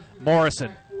here.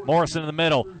 Morrison in the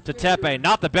middle to Tepe.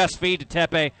 Not the best feed to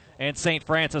Tepe, and St.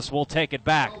 Francis will take it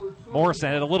back. Morrison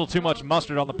had a little too much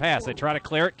mustard on the pass. They try to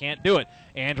clear it, can't do it.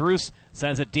 Andrews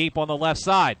sends it deep on the left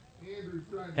side.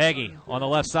 Heggie on the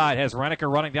left side has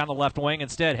Reneker running down the left wing.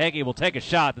 Instead, Heggie will take a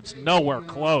shot that's nowhere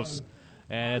close,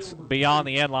 and it's beyond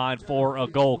the end line for a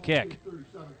goal kick.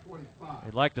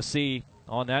 We'd like to see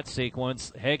on that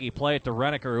sequence Heggie play it to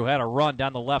Reneker, who had a run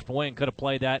down the left wing, could have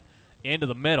played that into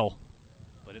the middle,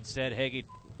 but instead Heggie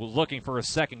was looking for a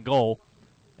second goal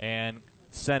and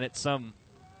sent it some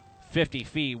 50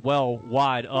 feet well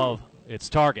wide of its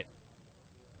target.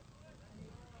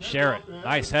 Sherritt,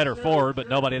 nice header forward, but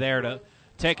nobody there to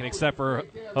take it except for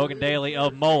Hogan Daly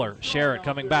of Moeller. Sherritt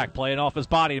coming back, playing off his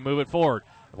body to move it forward.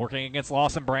 Working against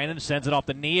Lawson Brandon, sends it off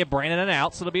the knee of Brandon and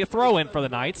out, so it'll be a throw-in for the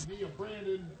Knights.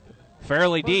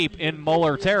 Fairly deep in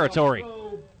Moeller territory.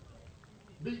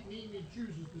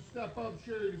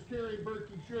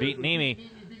 Beatnemi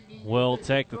will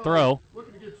take the throw.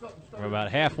 We're about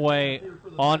halfway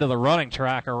onto the running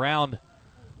track around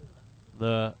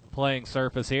the playing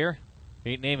surface here.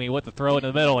 Beatnemi with the throw into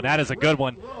the middle, and that is a good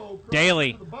one.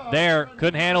 Daly there,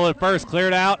 couldn't handle it first,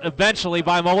 cleared out eventually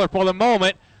by Moeller for the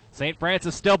moment. St.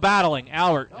 Francis still battling.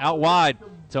 Albert out wide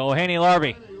to Ohani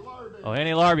Larby.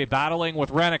 Ohani Larby battling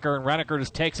with Reneker, and Reneker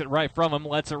just takes it right from him,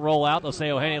 lets it roll out. They'll say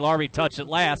Ohani Larby touched it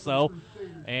last, though,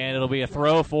 and it'll be a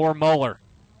throw for Moeller.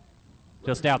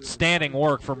 Just outstanding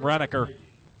work from Reneker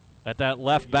at that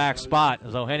left back spot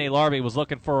as Ohani Larby was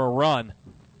looking for a run.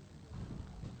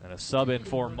 And And a sub in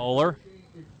for Moeller.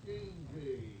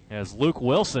 As Luke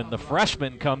Wilson, the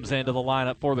freshman, comes into the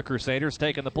lineup for the Crusaders,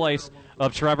 taking the place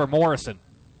of Trevor Morrison.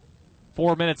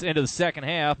 4 minutes into the second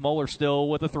half, Moeller still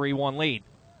with a 3-1 lead.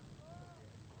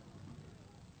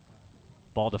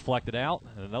 Ball deflected out,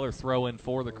 and another throw in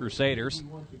for the Crusaders.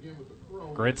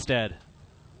 Grinstead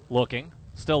looking,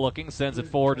 still looking, sends it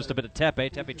forward just a bit to Tepe.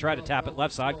 Tepe tried to tap it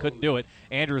left side, couldn't do it.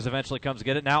 Andrews eventually comes to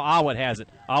get it. Now Awad has it.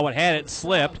 Awad had it,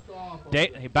 slipped.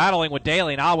 Battling with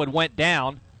Daly, and Awad went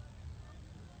down.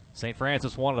 St.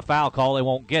 Francis wanted a foul call. They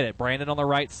won't get it. Brandon on the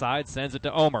right side sends it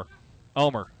to Omer.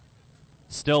 Omer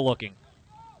still looking.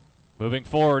 Moving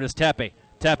forward is Tepe.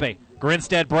 Tepe.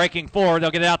 Grinstead breaking forward.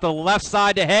 They'll get it out to the left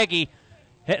side to Heggie.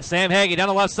 Sam Heggie down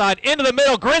the left side into the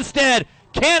middle. Grinstead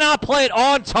cannot play it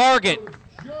on target.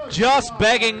 Just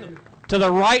begging to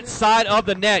the right side of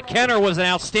the net. Kenner was in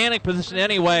outstanding position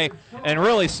anyway and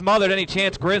really smothered any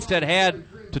chance Grinstead had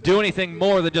to do anything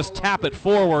more than just tap it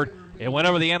forward. It went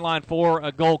over the end line for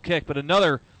a goal kick, but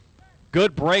another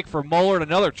good break for Moeller and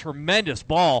another tremendous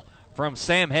ball from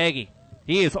Sam Heggie.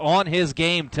 He is on his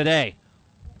game today.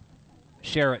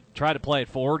 Sherritt tried to play it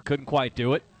forward, couldn't quite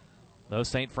do it. Though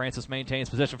St. Francis maintains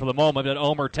position for the moment, but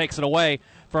Omer takes it away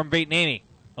from Beatnini.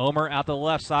 Omer out to the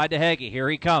left side to Heggie. Here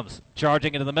he comes,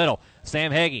 charging into the middle.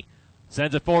 Sam Heggie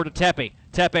sends it forward to Tepe.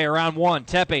 Tepe around one.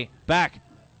 Tepe back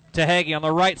to Heggie on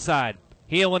the right side.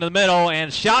 Heel into the middle,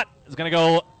 and shot is going to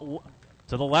go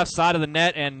to the left side of the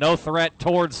net, and no threat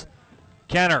towards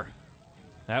Kenner.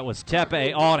 That was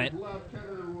Tepe on it.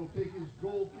 Kenner will take his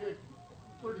goal kick,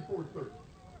 34-30.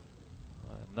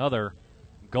 Another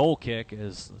goal kick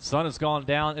as the sun has gone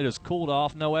down. It has cooled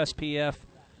off. No SPF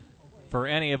for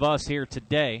any of us here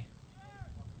today.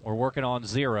 We're working on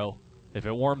 0. If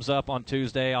it warms up on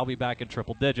Tuesday, I'll be back in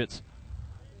triple digits.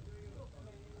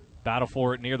 Battle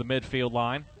for it near the midfield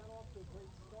line.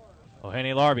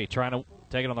 O'Haney Larby trying to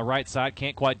take it on the right side.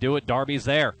 Can't quite do it. Darby's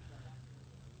there.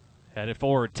 Headed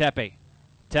forward. Tepe.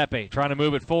 Tepe trying to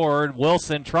move it forward.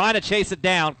 Wilson trying to chase it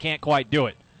down. Can't quite do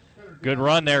it. Good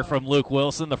run there from Luke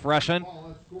Wilson, the freshman.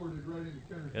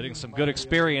 Getting some good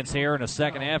experience here in a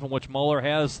second half in which Moeller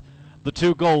has the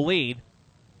 2-goal lead.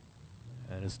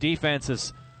 And his defense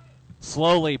has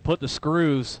slowly put the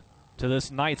screws to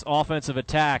this Knights offensive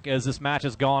attack as this match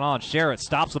has gone on. Sherritt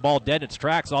stops the ball dead in its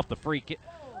tracks off the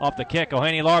off the kick.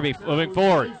 O'Haney Larby moving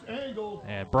forward.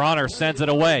 And Bronner sends it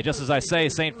away. Just as I say,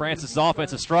 St. Francis'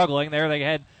 offense is struggling. There they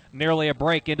had nearly a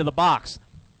break into the box.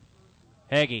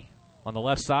 Heggie on the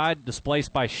left side,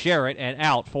 displaced by Sherritt, and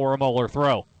out for a Moeller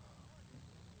throw.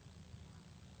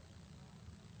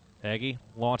 Heggie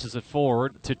launches it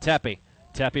forward to Tepe.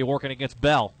 Tepe working against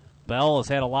Bell. Bell has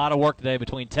had a lot of work today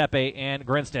between Tepe and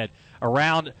Grinstead.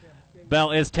 Around Bell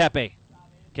is Tepe.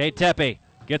 Okay, Tepe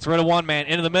gets rid of one man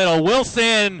into the middle.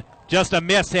 Wilson, just a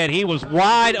miss hit. He was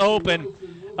wide open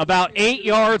about 8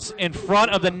 yards in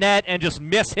front of the net and just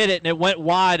mishit it, and it went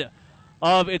wide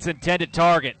of its intended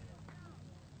target.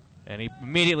 And he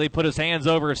immediately put his hands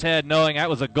over his head, knowing that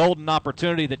was a golden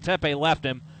opportunity that Tepe left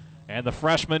him, and the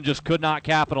freshman just could not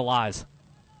capitalize.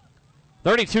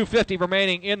 32:50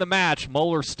 remaining in the match.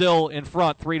 Moeller still in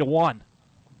front, 3-1.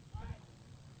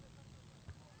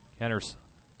 Kenner's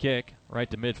kick right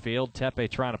to midfield. Tepe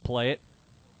trying to play it.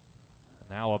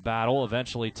 Now a battle,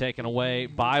 eventually taken away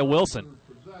by Wilson.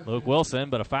 Luke Wilson,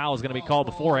 but a foul is going to be called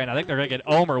beforehand. I think they're going to get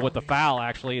Omer with the foul,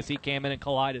 actually, as he came in and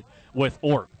collided with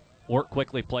Ort. Ort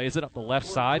quickly plays it up the left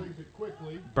side.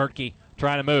 Bertke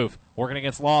trying to move. Working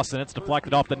against Lawson. It's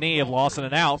deflected off the knee of Lawson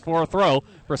and out for a throw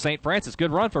for St. Francis.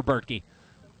 Good run for Bertke.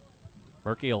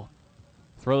 Bertke will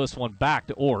throw this one back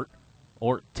to Ort.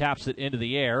 Ort taps it into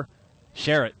the air.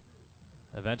 Sherritt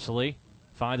eventually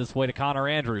finds its way to Connor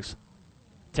Andrews.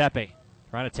 Tepe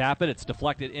trying to tap it. It's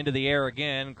deflected into the air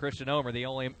again. Christian Omer, the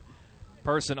only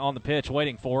person on the pitch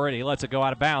waiting for it. He lets it go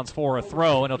out of bounds for a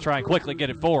throw, and he'll try and quickly get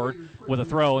it forward with a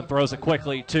throw and throws it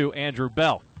quickly to Andrew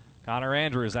Bell. Connor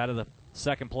Andrews out of the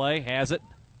second play, has it.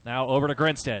 Now over to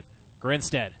Grinstead.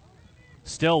 Grinstead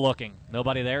still looking.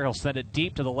 Nobody there. He'll send it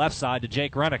deep to the left side to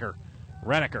Jake Reneker.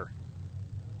 Reneker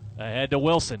ahead to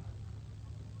Wilson.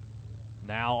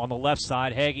 Now on the left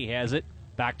side, Heggie has it.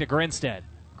 Back to Grinstead.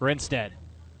 Grinstead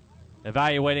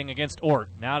evaluating against Ort.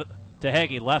 Now to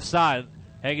Heggie, left side.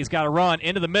 Heggie's got to run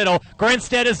into the middle.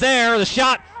 Grinstead is there. The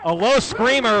shot, a low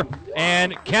screamer,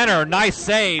 and Kenner, nice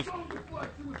save.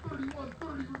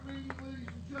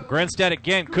 Grinstead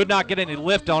again could not get any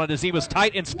lift on it as he was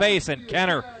tight in space, and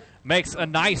Kenner makes a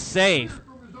nice save.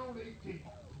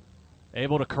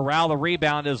 Able to corral the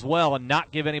rebound as well and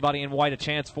not give anybody in white a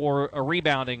chance for a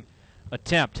rebounding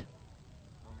attempt.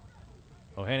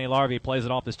 O'Haney-Larby plays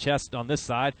it off his chest on this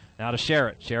side. Now to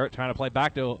Sherritt. Sherritt trying to play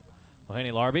back to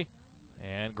O'Haney-Larby.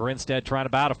 And Grinstead trying to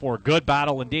battle for a good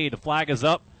battle indeed. The flag is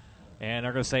up, and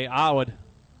they're going to say Iowa.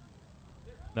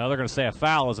 No, they're going to say a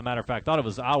foul, as a matter of fact. Thought it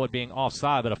was Iowa being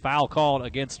offside, but a foul called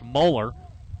against Moeller.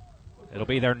 It'll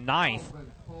be their 9th.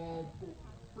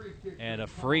 And a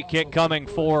free kick coming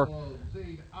for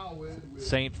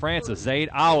St. Francis. Zaid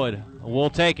Awad will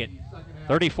take it.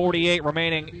 30:48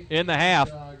 remaining in the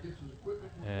half.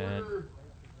 And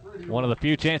one of the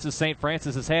few chances St.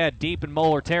 Francis has had deep in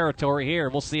Moeller territory here.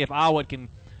 We'll see if Awad can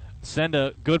send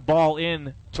a good ball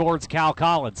in towards Cal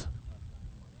Collins.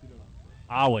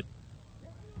 Awad.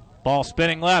 Ball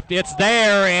spinning left. It's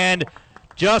there, and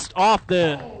just off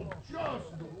the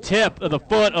tip of the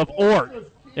foot of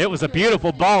Ort. It was a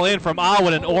beautiful ball in from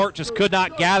Awad, and Ort just could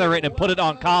not gather it and put it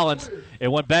on Collins. It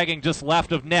went begging just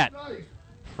left of net.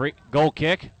 Free goal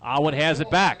kick. Awad has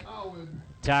it back.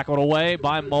 Tackled away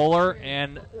by Moeller,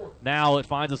 and now it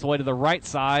finds its way to the right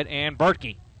side, and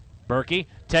Berkey. Berkey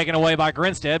taken away by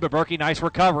Grinstead, but Berkey, nice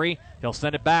recovery. He'll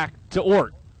send it back to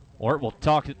Ort. Ort will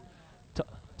toss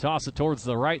it towards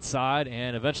the right side,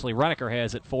 and eventually Renneker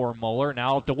has it for Moeller.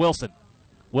 Now to Wilson.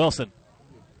 Wilson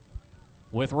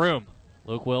with room.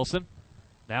 Luke Wilson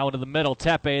now into the middle.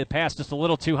 Tepe, the pass just a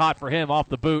little too hot for him off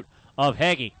the boot of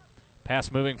Heggie.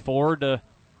 Pass moving forward to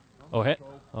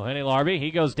O'Haney-Larby.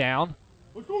 He goes down.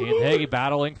 He and Heggie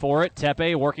battling for it.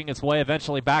 Tepe working its way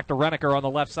eventually back to Renneker on the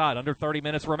left side. Under 30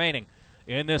 minutes remaining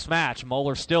in this match.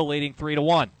 Moeller still leading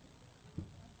 3-1.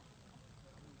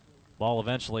 Ball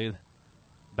eventually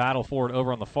battle for it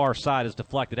over on the far side is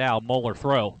deflected out. Moeller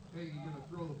throw.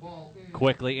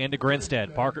 Quickly into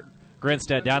Grinstead. Parker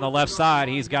Grinstead down the left side.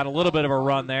 He's got a little bit of a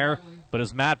run there, but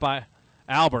is met by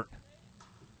Albert.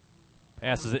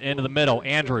 Passes it into the middle.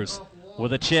 Andrews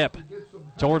with a chip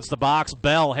towards the box.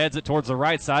 Bell heads it towards the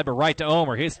right side, but right to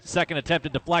Omer. His second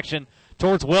attempted deflection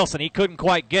towards Wilson. He couldn't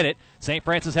quite get it. St.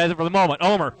 Francis has it for the moment.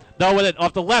 Omer, though, with it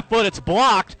off the left foot. It's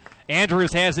blocked.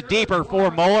 Andrews has it deeper for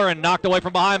Moeller and knocked away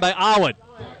from behind by Awad.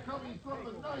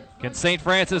 Can St.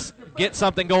 Francis get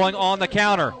something going on the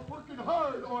counter?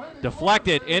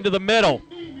 Deflected into the middle.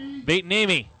 Beat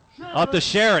Nemi. Up to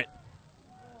Sherritt.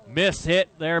 Miss hit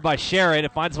there by Sherritt.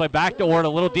 It finds its way back to Ort a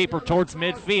little deeper towards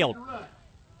midfield.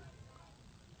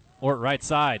 Ort right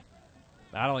side.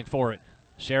 Battling for it.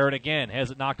 Sherritt again has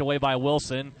it knocked away by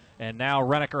Wilson. And now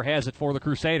Renneker has it for the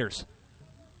Crusaders.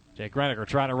 Jake Renneker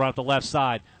trying to run up the left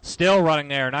side. Still running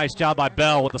there. Nice job by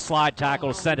Bell with the slide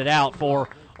tackle to send it out for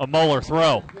a Moeller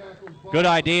throw. Good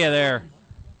idea there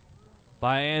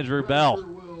by Andrew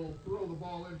Bell.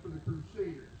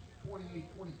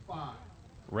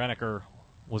 Renneker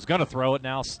was going to throw it.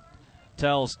 Now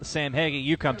tells Sam Heggie,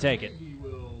 you come take it.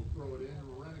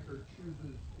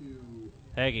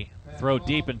 Heggie, throw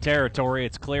deep in territory.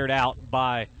 It's cleared out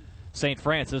by St.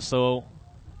 Francis, so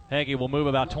Heggie will move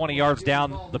about 20 yards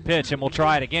down the pitch, and we'll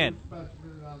try it again.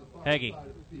 Heggie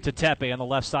to Tepe on the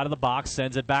left side of the box,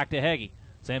 sends it back to Heggie.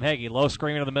 Sam Heggie, low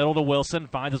screen in the middle to Wilson,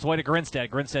 finds his way to Grinstead.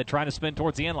 Grinstead trying to spin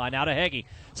towards the end line, now to Heggie.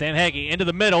 Sam Heggie into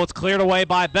the middle, it's cleared away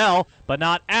by Bell, but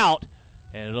not out,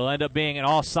 and it'll end up being an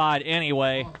offside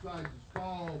anyway.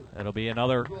 It'll be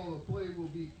another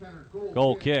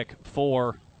goal kick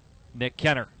for Nick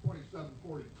Kenner.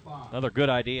 Another good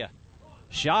idea.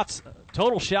 Shots,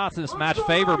 total shots in this match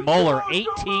favor Moeller,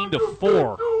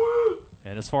 18-4.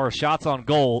 And as far as shots on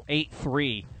goal,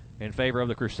 8-3 in favor of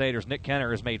the Crusaders. Nick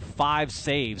Kenner has made 5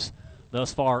 saves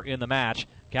thus far in the match.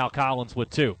 Cal Collins with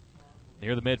 2.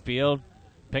 Near the midfield,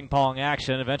 ping-pong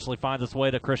action eventually finds its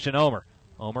way to Christian Omer.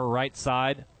 Omer right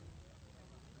side.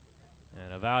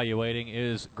 And evaluating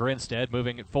is Grinstead,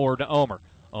 moving it forward to Omer.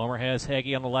 Omer has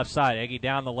Heggie on the left side. Heggie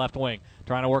down the left wing,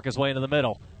 trying to work his way into the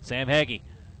middle. Sam Heggie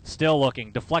still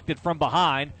looking, deflected from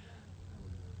behind.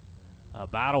 A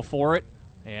battle for it.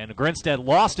 And Grinstead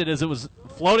lost it as it was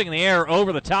floating in the air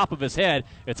over the top of his head.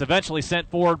 It's eventually sent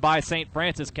forward by St.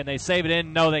 Francis. Can they save it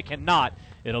in? No, they cannot.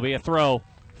 It'll be a throw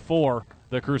for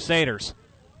the Crusaders.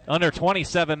 Under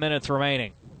 27 minutes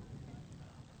remaining.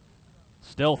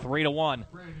 Still 3-1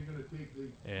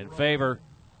 in favor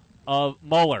of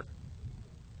Moeller.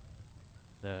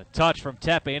 The touch from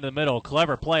Tepe into the middle.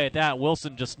 Clever play at that.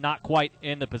 Wilson just not quite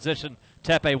in the position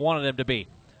Tepe wanted him to be.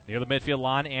 Near the midfield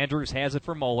line, Andrews has it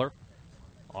for Moeller.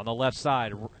 On the left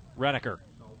side, Renneker.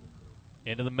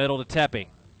 Into the middle to Tepe.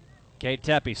 Cade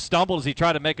Tepe stumbled as he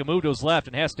tried to make a move to his left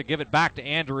and has to give it back to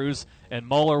Andrews, and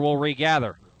Moeller will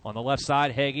regather. On the left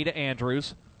side, Heggie to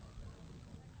Andrews.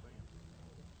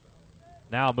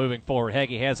 Now moving forward,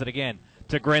 Heggie has it again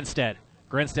to Grinstead.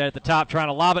 Grinstead at the top trying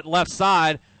to lob it left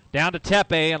side. Down to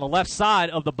Tepe on the left side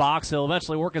of the box. He'll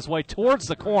eventually work his way towards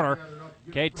the corner.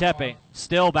 Kate Tepe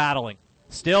still battling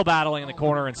in the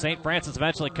corner, and St. Francis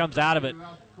eventually comes out of it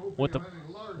with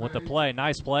the play.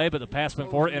 Nice play, but the pass went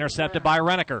forward, intercepted by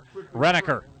Reneker.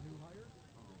 Reneker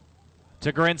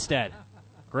to Grinstead.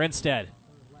 Grinstead,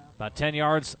 about 10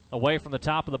 yards away from the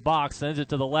top of the box, sends it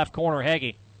to the left corner,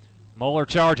 Heggie. Moeller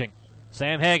charging.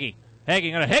 Sam Heggie.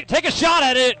 Heggie going to take a shot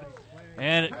at it,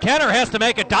 and Kenner has to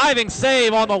make a diving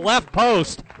save on the left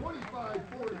post.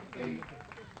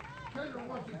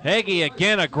 Heggie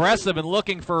again aggressive and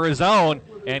looking for his own,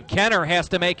 and Kenner has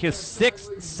to make his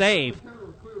 6th save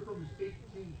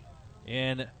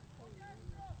in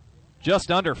just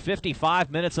under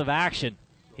 55 minutes of action.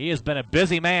 He has been a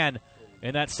busy man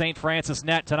in that St. Francis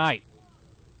net tonight.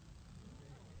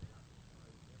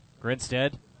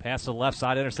 Grinstead, pass to the left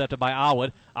side, intercepted by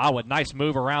Alwood. Alwood, nice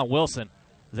move around Wilson.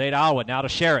 Zayda Alwood now to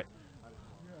Sherritt.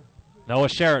 Noah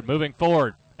Sherritt moving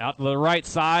forward, out to the right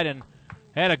side, and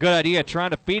had a good idea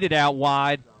trying to feed it out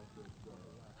wide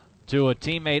to a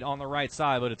teammate on the right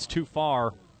side, but it's too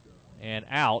far and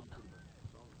out.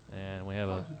 And we have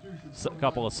a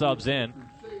couple of subs in.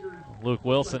 Luke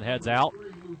Wilson heads out.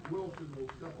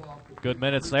 Good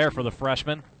minutes there for the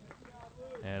freshman.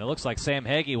 And it looks like Sam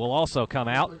Heggie will also come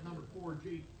out.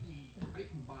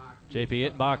 J.P.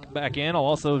 Ittenbach back in.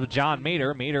 Also John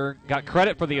Meter. Meter got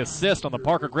credit for the assist on the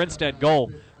Parker Grinstead goal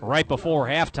right before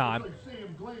halftime.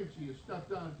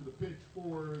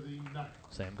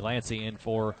 Sam Glancy in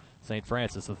for St.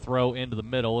 Francis. The throw into the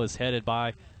middle is headed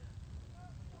by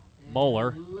Moeller.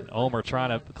 And Omer trying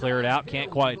to clear it out. Can't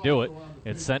quite do it.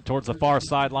 It's sent towards the far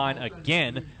sideline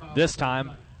again. This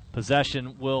time,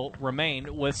 possession will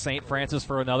remain with St. Francis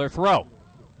for another throw.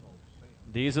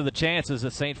 These are the chances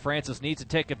that St. Francis needs to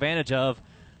take advantage of,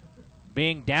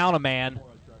 being down a man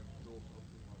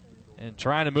and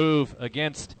trying to move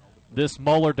against this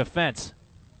Moeller defense.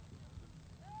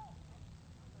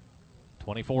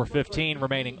 24:15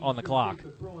 remaining on the clock.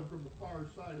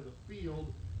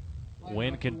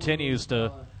 Wind continues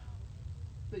to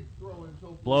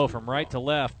blow from right to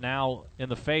left, now in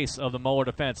the face of the Moeller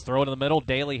defense. Throw it in the middle,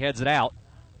 Daly heads it out.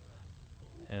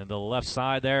 And the left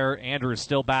side there, Andrews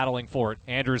still battling for it.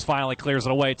 Andrews finally clears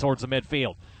it away towards the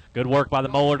midfield. Good work by the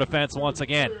Moeller defense once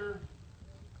again.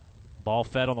 Ball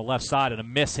fed on the left side and a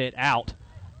miss hit out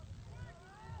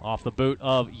off the boot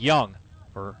of Young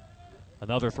for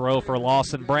another throw for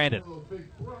Lawson Brandon.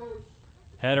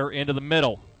 Header into the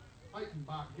middle.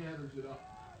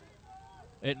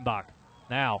 Ittenbach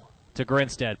now to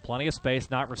Grinstead. Plenty of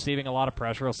space, not receiving a lot of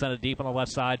pressure. He'll send it deep on the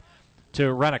left side to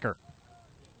Reneker.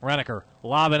 Reneker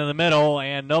lob in the middle,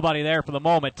 and nobody there for the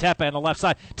moment. Tepe on the left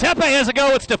side. Tepe has a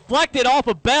go. It's deflected off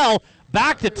of Bell.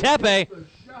 Back to Tepe.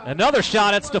 Another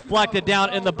shot. It's deflected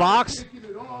down in the box.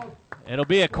 It'll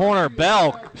be a corner.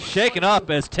 Bell shaken up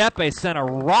as Tepe sent a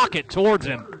rocket towards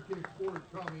him.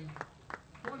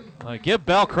 Give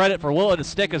Bell credit for willing to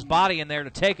stick his body in there to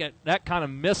take that kind of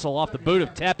missile off the boot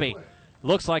of Tepe.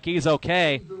 Looks like he's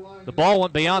okay. The ball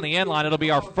went beyond the end line. It'll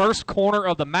be our first corner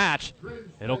of the match.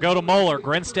 It'll go to Moeller.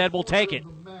 Grinstead will take it.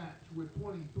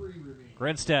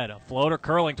 Grinstead, a floater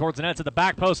curling towards the net to the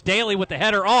back post. Daly with the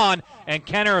header on, and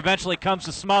Kenner eventually comes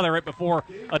to smother it before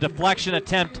a deflection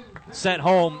attempt sent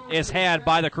home is had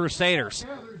by the Crusaders.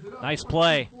 Nice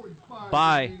play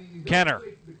by Kenner.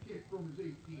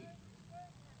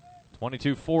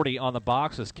 22:40 on the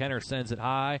box as Kenner sends it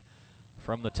high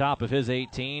from the top of his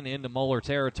 18 into Moeller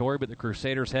territory, but the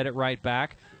Crusaders head it right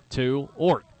back to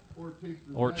Ort.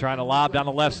 Ort trying to lob down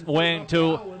the left wing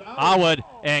to Alwood,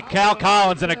 and Cal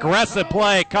Collins, an aggressive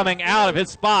play coming out of his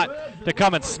spot to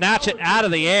come and snatch it out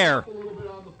of the air.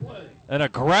 An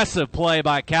aggressive play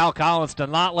by Cal Collins to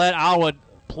not let Alwood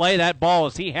play that ball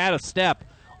as he had a step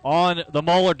on the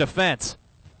Moeller defense.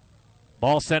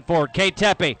 Ball sent forward. Kate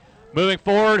Tepe moving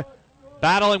forward,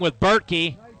 battling with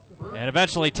Bertkey, and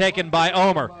eventually taken by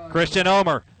Omer. Christian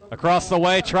Omer across the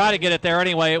way, try to get it there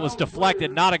anyway. It was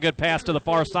deflected. Not a good pass to the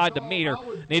far side to Meter.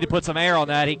 Need to put some air on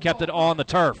that. He kept it on the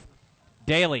turf.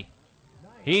 Daly,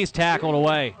 he's tackled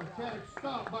away.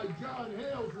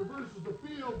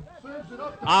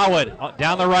 Alwood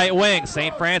down the right wing.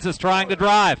 St. Francis trying to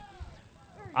drive.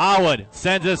 Alwood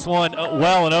sends this one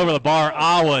well and over the bar.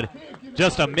 Alwood,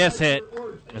 just a miss hit,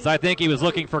 as I think he was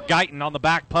looking for Guyton on the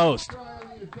back post.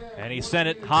 And he sent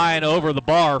it high and over the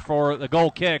bar for the goal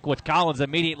kick, which Collins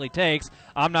immediately takes.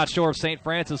 I'm not sure if St.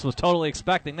 Francis was totally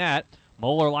expecting that.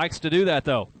 Moeller likes to do that,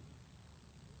 though.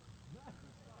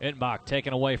 Ittenbach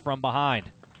taken away from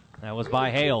behind. That was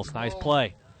by Hales. Nice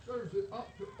play.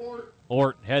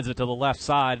 Ort heads it to the left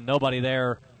side. Nobody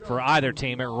there for either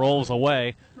team. It rolls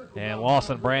away. And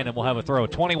Lawson Brandon will have a throw.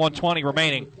 21:20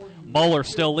 remaining. Moeller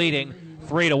still leading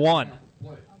 3-1.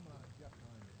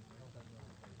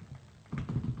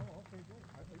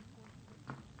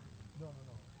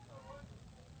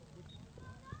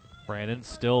 Brandon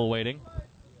still waiting.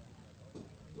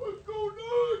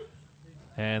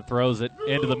 And throws it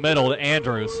into the middle to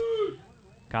Andrews.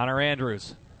 Connor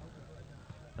Andrews.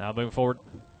 Now moving forward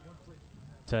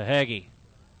to Heggie.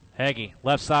 Heggie,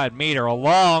 left side, Meter, a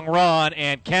long run,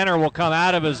 and Kenner will come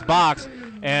out of his box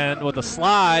and with a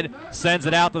slide sends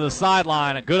it out to the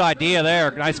sideline. A good idea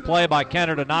there. Nice play by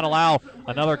Kenner to not allow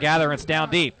another gatherance down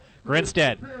deep.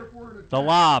 Grinstead, the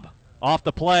lob, off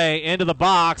the play, into the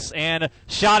box, and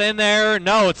shot in there.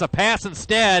 No, it's a pass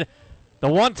instead. The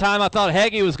one time I thought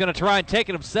Heggie was going to try and take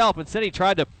it himself. Instead, he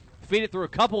tried to feed it through a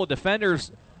couple of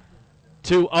defenders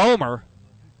to Omer.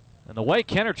 And the way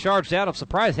Kenner charged out, I'm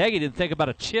surprised Heggie didn't think about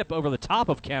a chip over the top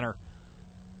of Kenner.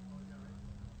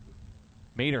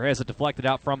 Meter has it deflected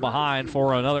out from behind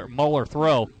for another Moeller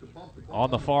throw on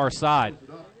the far side.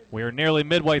 We are nearly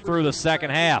midway through the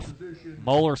second half.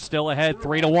 Moeller still ahead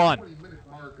 3-1.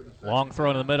 Long throw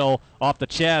in the middle off the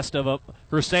chest of a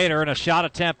Crusader, and a shot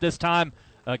attempt this time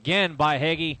again by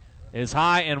Heggie is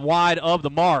high and wide of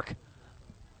the mark.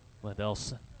 But they'll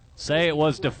say it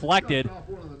was deflected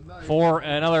for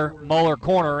another Moeller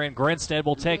corner, and Grinstead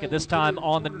will take it this time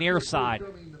on the near side.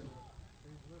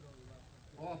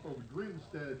 Off of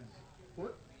Grinstead's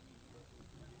foot.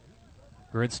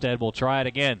 Grinstead will try it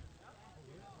again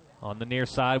on the near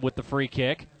side with the free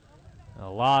kick. A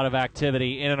lot of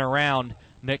activity in and around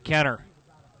Nick Kenner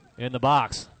in the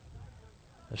box.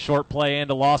 A short play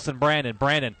into Lawson Brandon.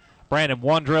 Brandon,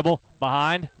 one dribble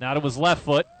behind, now to his left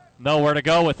foot, nowhere to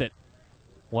go with it.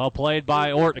 Well played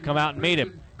by Ort to come out and meet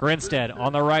him. Grinstead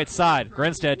on the right side.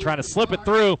 Grinstead trying to slip it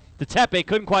through to Tepe,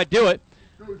 couldn't quite do it.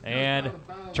 And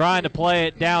trying to play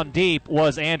it down deep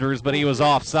was Andrews, but he was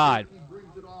offside.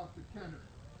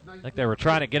 I think they were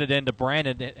trying to get it into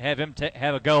Brandon to have him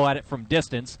have a go at it from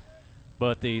distance,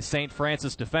 but the St.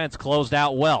 Francis defense closed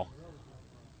out well.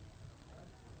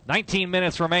 19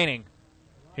 minutes remaining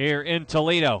here in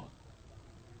Toledo.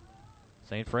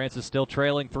 St. Francis still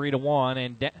trailing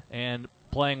 3-1 and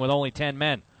playing with only 10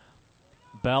 men.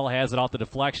 Bell has it off the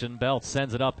deflection. Bell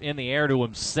sends it up in the air to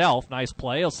himself. Nice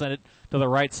play. He'll send it to the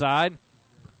right side.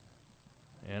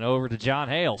 And over to John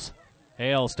Hales.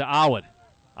 Hales to Awood.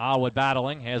 Awood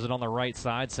battling. Has it on the right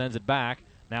side. Sends it back.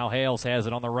 Now Hales has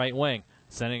it on the right wing.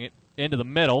 Sending it into the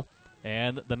middle.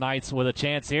 And the Knights with a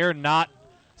chance here. Not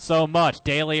so much.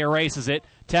 Daly erases it.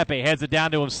 Tepe heads it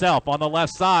down to himself. On the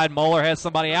left side, Moeller has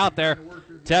somebody out there.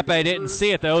 Tepe didn't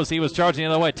see it, though, as he was charging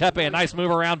the other way. Tepe, a nice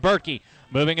move around Berkey.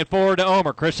 Moving it forward to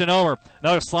Omer. Christian Omer.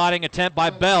 Another sliding attempt by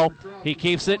Bell. He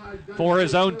keeps it for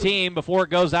his own team before it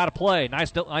goes out of play.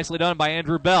 Nicely done by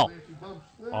Andrew Bell.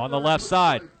 On the left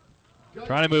side.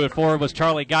 Trying to move it forward was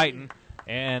Charlie Guyton.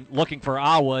 And looking for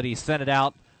Awood, he sent it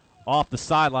out off the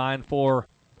sideline for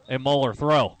a Moeller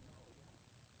throw.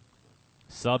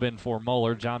 Sub in for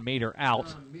Moeller. John Meter out.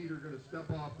 John Meter going to step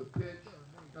off the pitch.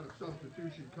 Got a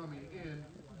substitution coming in.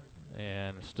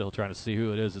 And still trying to see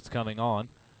who it is that's coming on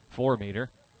for Meter.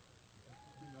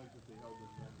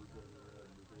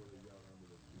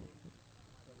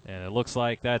 And it looks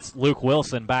like that's Luke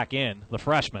Wilson back in, the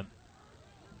freshman.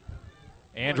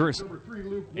 Andrews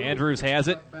has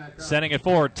it, sending it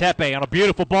forward. Tepe on a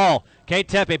beautiful ball. Kate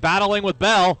Tepe battling with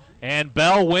Bell, and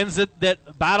Bell wins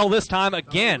that battle this time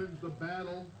again.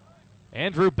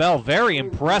 Andrew Bell, very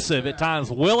impressive at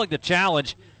times, willing to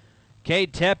challenge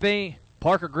Cade Tepe,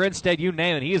 Parker Grinstead, you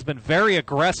name it. He has been very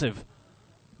aggressive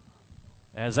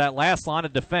as that last line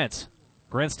of defense.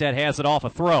 Grinstead has it off a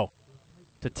throw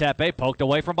to Tepe, poked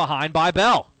away from behind by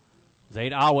Bell.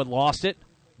 Zayd Awood lost it.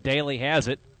 Daly has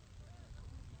it.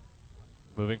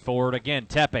 Moving forward again,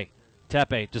 Tepe.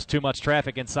 Tepe, just too much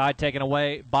traffic inside, taken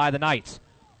away by the Knights.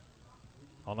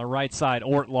 On the right side,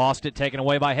 Ort lost it, taken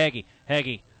away by Heggie.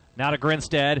 Heggie, now to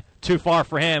Grinstead, too far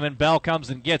for him, and Bell comes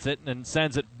and gets it and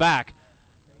sends it back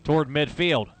toward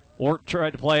midfield. Ort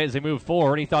tried to play as he moved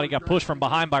forward. He thought he got pushed from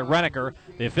behind by Reneker.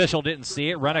 The official didn't see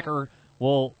it. Reneker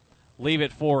will leave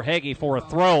it for Heggie for a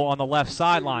throw on the left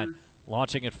sideline.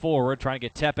 Launching it forward, trying to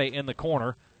get Tepe in the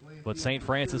corner. But St.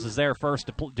 Francis is there first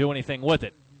to do anything with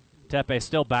it. Tepe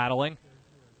still battling.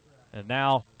 And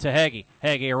now to Heggie.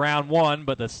 Heggie around one,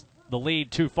 but the lead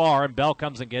too far, and Bell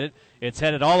comes and get it. It's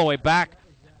headed all the way back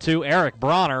to Eric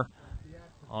Bronner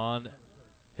on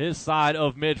his side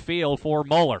of midfield for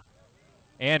Moeller.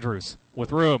 Andrews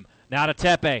with room. Now to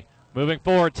Tepe. Moving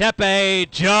forward. Tepe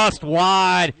just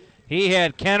wide. He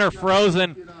had Kenner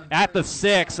frozen at the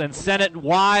 6 and sent it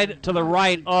wide to the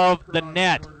right of the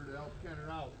net.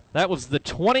 That was the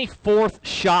 24th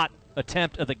shot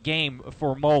attempt of the game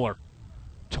for Moeller.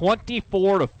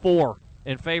 24-4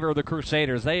 in favor of the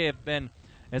Crusaders. They have been,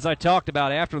 as I talked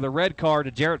about after the red card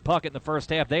to Jarrett Puckett in the first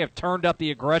half, they have turned up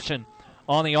the aggression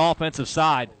on the offensive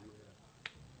side.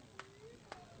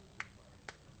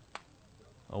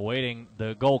 Awaiting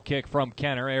the goal kick from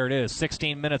Kenner. There it is.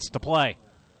 16 minutes to play.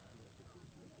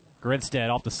 Grinstead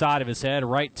off the side of his head,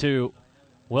 right to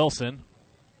Wilson.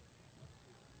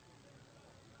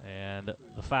 And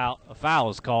a foul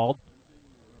is called.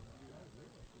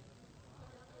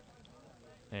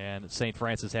 And St.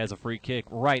 Francis has a free kick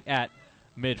right at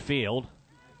midfield.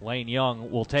 Lane Young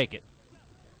will take it.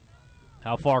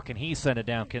 How far can he send it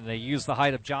down? Can they use the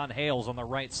height of John Hales on the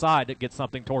right side to get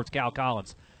something towards Cal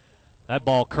Collins? That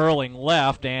ball curling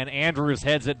left, and Andrews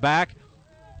heads it back.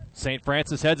 St.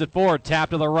 Francis heads it forward. Tap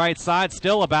to the right side.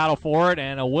 Still a battle for it,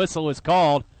 and a whistle is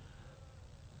called.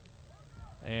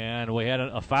 And we had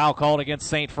a foul called against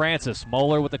St. Francis.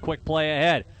 Moeller with a quick play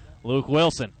ahead. Luke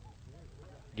Wilson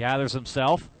gathers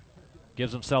himself,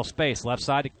 gives himself space. Left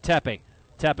side to Tepe.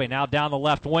 Tepe now down the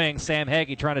left wing. Sam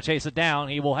Heggie trying to chase it down.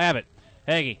 He will have it.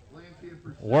 Heggie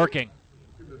working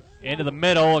into the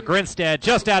middle. Grinstead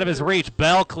just out of his reach.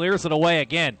 Bell clears it away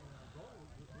again.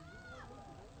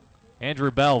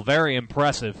 Andrew Bell, very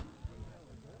impressive.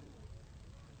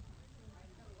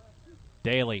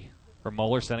 Daly for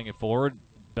Moeller, sending it forward.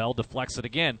 Bell deflects it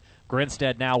again.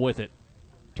 Grinstead now with it.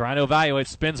 Trying to evaluate,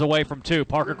 spins away from two.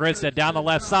 Parker Grinstead down the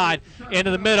left side,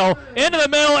 into the middle,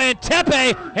 and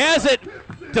Tepe has it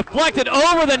deflected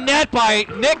over the net by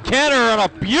Nick Kenner on a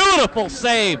beautiful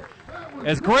save.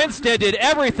 As Grinstead did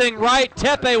everything right,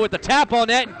 Tepe with the tap on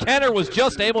net, and Kenner was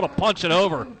just able to punch it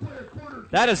over.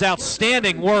 That is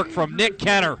outstanding work from Nick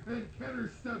Kenner.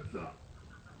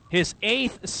 His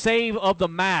 8th save of the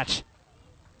match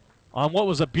on what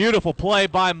was a beautiful play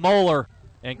by Moeller.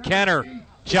 And Kenner,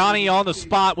 Johnny on the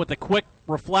spot with the quick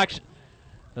deflection,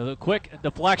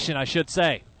 I should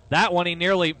say. That one he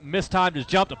nearly mistimed his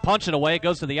jump to punch it away. It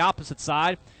goes to the opposite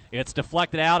side. It's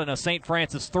deflected out in a St.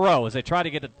 Francis throw as they try to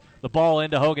get the ball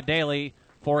into Hogan Daly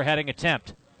for a heading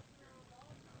attempt.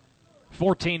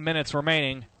 14 minutes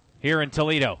remaining here in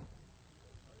Toledo.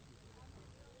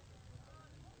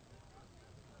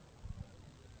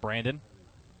 Brandon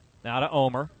now to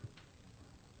Omer.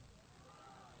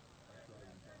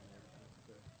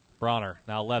 Bronner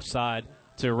now left side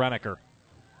to Reneker.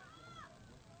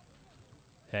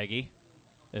 Heggie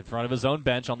in front of his own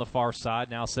bench on the far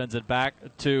side. Now sends it back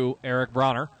to Eric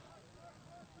Bronner.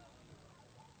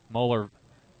 Moeller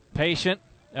patient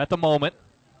at the moment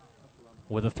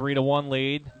with a 3-1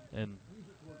 lead. And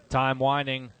time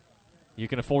winding. You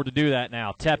can afford to do that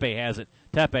now. Tepe has it.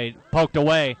 Tepe poked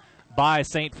away by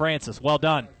St. Francis. Well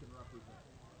done.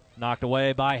 Knocked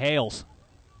away by Hales.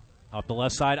 Up the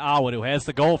left side, Awood, who has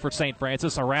the goal for St.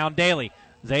 Francis. Around Daly.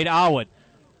 Zayd Awood.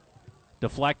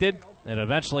 Deflected. And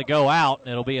eventually go out.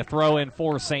 It'll be a throw-in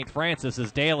for St. Francis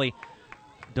as Daly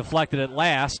deflected it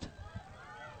last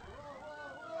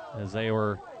as they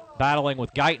were battling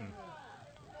with Guyton.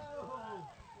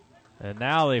 And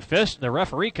now they fish. The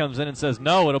referee comes in and says,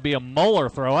 no, it'll be a Moeller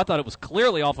throw. I thought it was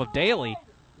clearly off of Daly.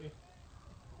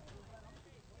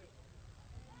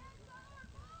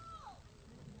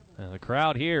 And the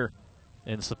crowd here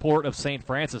in support of St.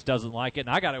 Francis doesn't like it, and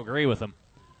I got to agree with them.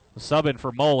 Subbing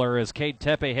for Moeller as Cade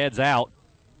Tepe heads out,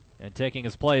 and taking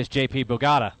his place, J.P.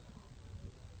 Bogata.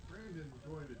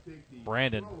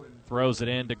 Brandon throws it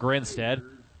in to Grinstead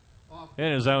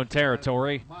in his own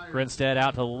territory. Grinstead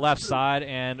out to the left side,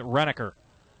 and Reneker.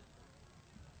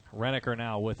 Reneker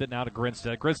now with it, now to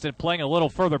Grinstead. Grinstead playing a little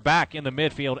further back in the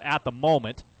midfield at the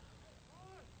moment.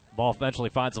 Ball eventually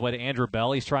finds the way to Andrew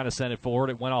Bell. He's trying to send it forward.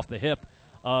 It went off the hip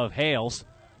of Hales,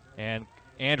 and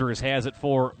Andrews has it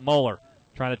for Moeller.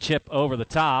 Trying to chip over the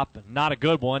top. Not a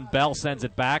good one. Bell sends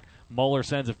it back. Moeller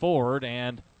sends it forward,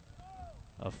 and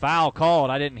a foul called.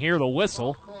 I didn't hear the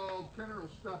whistle.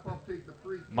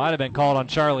 Might have been called on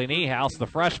Charlie Niehaus, the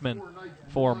freshman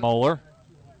for Moeller.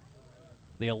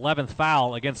 The 11th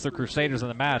foul against the Crusaders in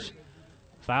the match.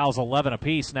 Fouls 11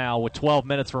 apiece now with 12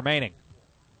 minutes remaining.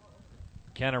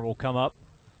 Kenner will come up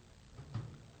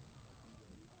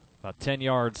about 10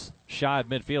 yards shy of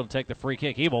midfield and take the free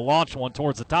kick. He will launch one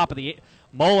towards the top of the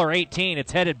Moeller 18.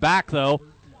 It's headed back, though.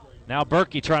 Now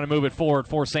Berkey trying to move it forward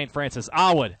for St. Francis.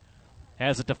 Awood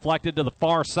has it deflected to the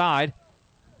far side.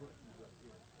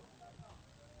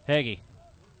 Heggie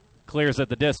clears at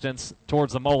the distance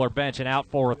towards the Moeller bench and out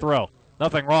for a throw.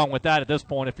 Nothing wrong with that at this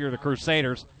point if you're the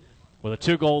Crusaders with a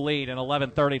 2-goal lead and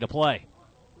 11:30 to play.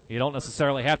 You don't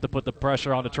necessarily have to put the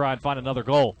pressure on to try and find another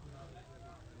goal.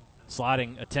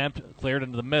 Sliding attempt cleared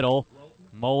into the middle.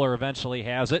 Moeller eventually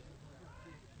has it.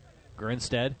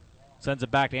 Grinstead sends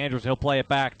it back to Andrews. He'll play it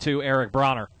back to Eric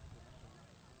Bronner.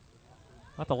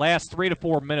 About the last 3 to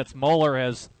 4 minutes, Moeller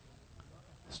has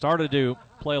started to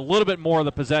play a little bit more of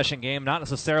the possession game, not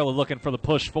necessarily looking for the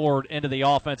push forward into the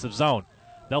offensive zone.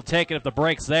 They'll take it if the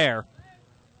break's there.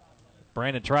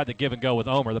 Brandon tried to give and go with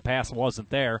Omer. The pass wasn't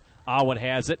there. Awood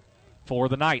has it for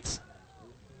the Knights.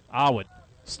 Awood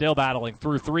still battling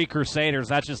through 3 Crusaders.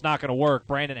 That's just not going to work.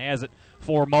 Brandon has it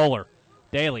for Moeller.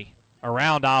 Daly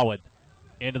around Awood.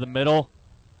 Into the middle.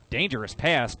 Dangerous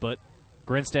pass, but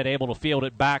Grinstead able to field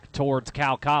it back towards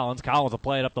Cal Collins. Collins will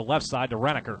play it up the left side to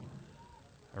Reneker.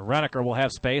 And Reneker will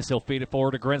have space. He'll feed it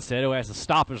forward to Grinstead, who has to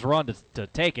stop his run to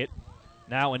take it.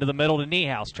 Now into the middle to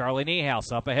Niehaus. Charlie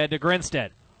Niehaus up ahead to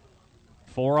Grinstead.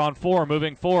 4-on-4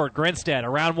 moving forward. Grinstead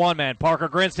around one man. Parker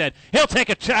Grinstead. He'll take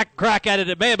a crack at it.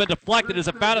 It may have been deflected as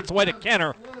it found its way to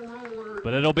Kenner.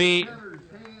 But it'll be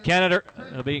Kenner.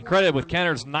 It'll be credited with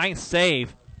Kenner's 9th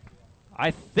save. I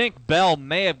think Bell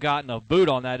may have gotten a boot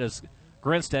on that as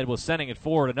Grinstead was sending it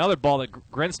forward. Another ball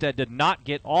that Grinstead did not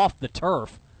get off the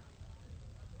turf.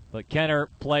 But Kenner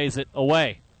plays it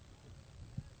away.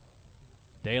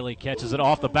 Daly catches it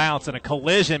off the bounce, and a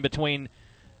collision between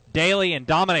Daly and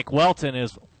Dominic Welton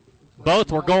is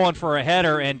both were going for a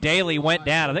header, and Daly went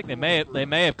down. I think they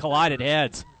may have collided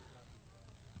heads.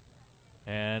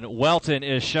 And Welton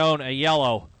is shown a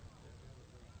yellow.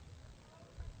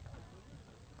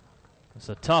 It's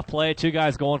a tough play. 2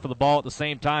 guys going for the ball at the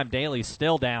same time. Daly's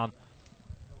still down.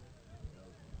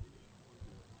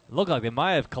 It looked like they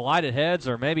might have collided heads,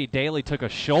 or maybe Daly took a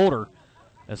shoulder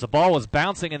as the ball was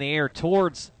bouncing in the air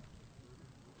towards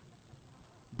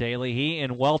Daly. He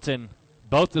and Welton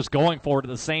both just going for it at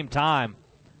the same time,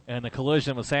 and the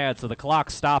collision was had, so the clock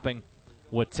stopping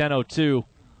with 10:02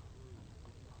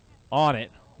 on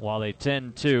it while they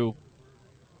tend to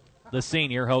the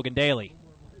senior, Hogan Daly.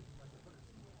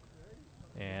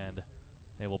 And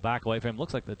they will back away from him.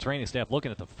 Looks like the training staff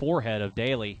looking at the forehead of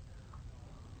Daly.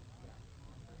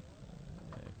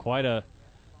 Quite a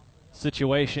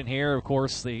situation here. Of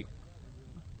course, the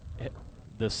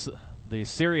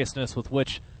seriousness with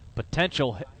which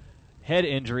potential head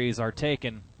injuries are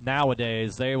taken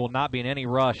nowadays, they will not be in any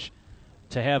rush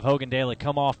to have Hogan Daly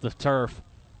come off the turf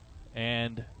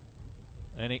and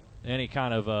any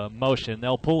kind of motion.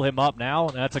 They'll pull him up now,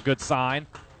 and that's a good sign.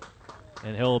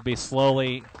 And he'll be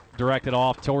slowly directed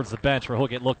off towards the bench where he'll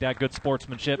get looked at. Good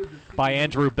sportsmanship by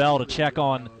Andrew Bell to check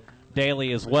on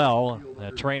Daly as well. The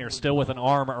trainer still with an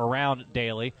arm around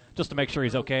Daly just to make sure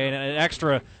he's okay. And an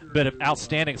extra bit of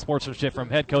outstanding sportsmanship from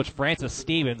head coach Francis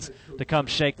Stevens to come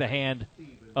shake the hand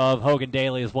of Hogan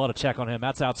Daly as well to check on him.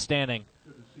 That's outstanding.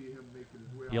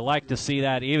 You like to see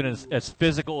that, even as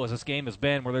physical as this game has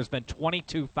been, where there's been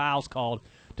 22 fouls called,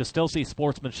 to still see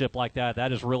sportsmanship like that.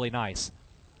 That is really nice.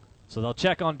 So they'll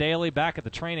check on Daly back at the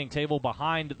training table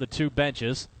behind the 2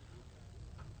 benches.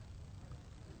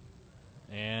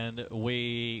 And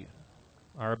we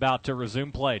are about to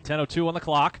resume play. 10:02 on the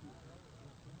clock.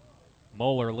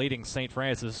 Moeller leading St.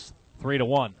 Francis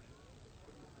 3-1.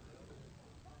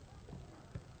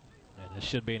 And this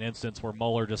should be an instance where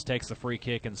Moeller just takes the free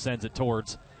kick and sends it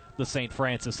towards the St.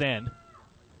 Francis end.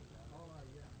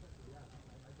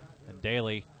 And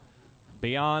Daly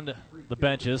beyond the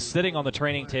benches, sitting on the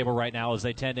training table right now as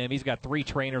they tend to him. He's got 3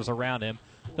 trainers around him.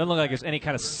 Doesn't look like there's any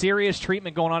kind of serious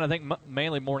treatment going on. I think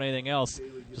mainly more than anything else,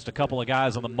 just a couple of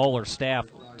guys on the Moeller staff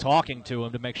talking to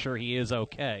him to make sure he is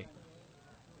okay.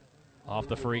 Off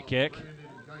the free kick,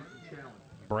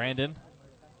 Brandon.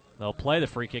 They'll play the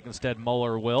free kick instead.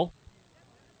 Moeller will.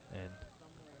 And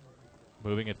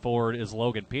moving it forward is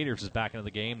Logan Peters, is back into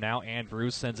the game. Now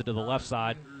Andrews sends it to the left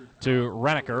side to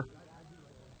Reneker.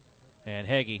 And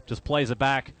Hagee just plays it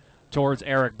back towards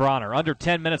Eric Bronner. Under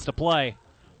 10 minutes to play.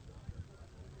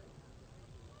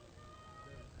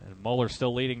 And Moeller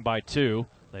still leading by 2.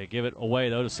 They give it away,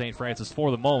 though, to St. Francis for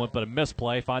the moment, but a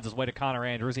misplay finds his way to Connor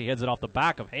Andrews. He heads it off the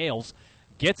back of Hales,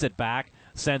 gets it back,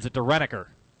 sends it to Reneker.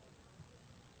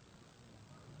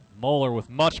 Moeller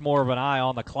with much more of an eye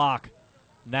on the clock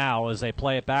now as they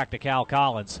play it back to Cal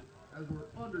Collins. As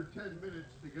we're under 10 minutes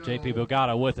to go. J.P.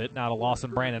 Bugatti with it. Now to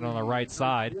Lawson Brandon on the right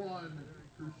side.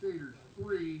 Crusaders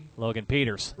 3. Logan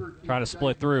Peters trying to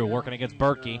split through, working against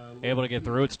Berkey. Able to get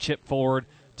through. It's chipped forward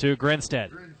to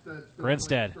Grinstead.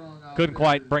 Grinstead couldn't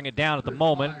quite bring it down at the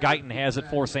moment. Guyton has it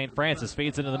for St. Francis.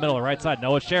 Feeds into the middle, the right side.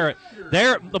 Noah Sherritt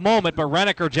there at the moment, but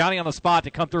Reneker, Johnny on the spot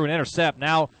to come through and intercept.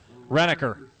 Now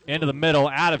Reneker into the middle,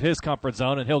 out of his comfort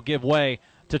zone, and he'll give way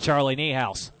to Charlie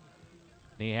Niehaus.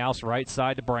 Niehaus right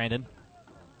side to Brandon.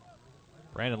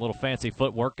 Brandon, a little fancy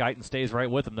footwork. Guyton stays right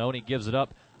with him, though, and he gives it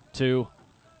up to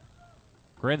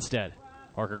Grinstead.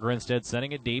 Parker Grinstead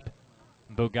sending it deep.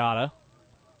 Bugatti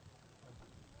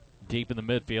deep in the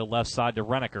midfield, left side to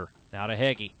Reneker. Now to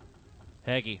Hagee.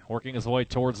 Heggie working his way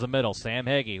towards the middle. Sam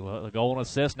Heggie with a goal and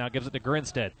assist. Now gives it to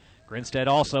Grinstead. Grinstead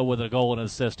also with a goal and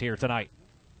assist here tonight.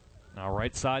 Now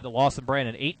right side to Lawson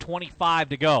Brandon. 8:25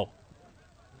 to go.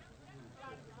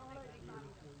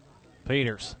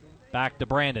 Peters back to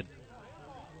Brandon.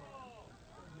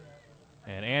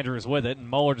 And Andrews with it, and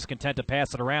Moeller just content to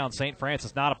pass it around. St.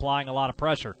 Francis not applying a lot of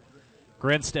pressure.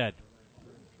 Grinstead.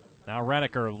 Now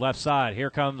Reneker, left side. Here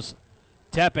comes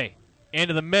Tepe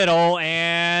into the middle,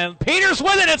 and Peters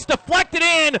with it. It's deflected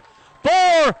in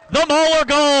for the Moeller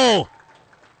goal.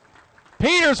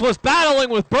 Peters was battling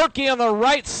with Berkey on the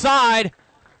right side,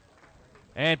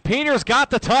 and Peters got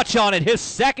the touch on it, his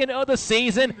second of the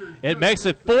season. It makes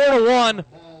it 4-1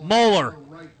 Moeller.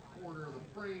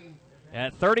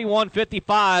 At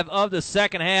 31:55 of the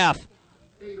second half.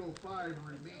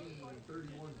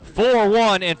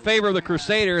 4-1 in favor of the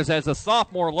Crusaders as the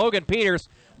sophomore Logan Peters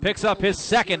picks up his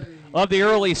second of the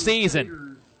early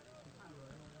season.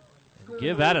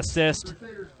 Give that assist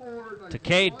to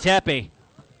Cade Tepe.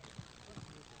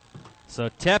 So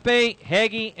Tepe,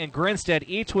 Heggie, and Grinstead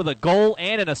each with a goal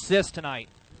and an assist tonight.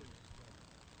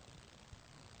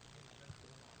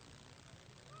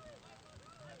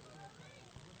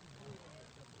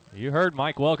 You heard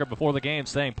Mike Welker before the game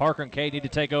saying Parker and Cade need to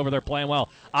take over. They're playing well.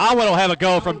 Owen will have a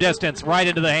go from distance right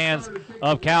into the hands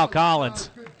of Cal Collins.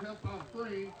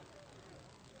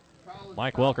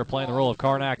 Mike Welker playing the role of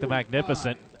Karnak the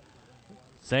Magnificent,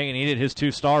 saying he needed his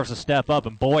 2 stars to step up,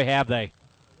 and boy have they.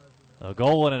 A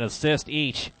goal and an assist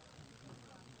each.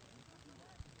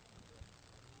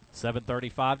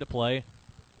 7:35 to play.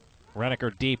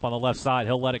 Reneker deep on the left side.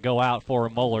 He'll let it go out for a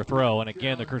Moeller throw. And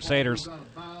again, the Crusaders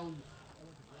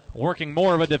working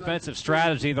more of a defensive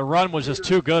strategy. The run was just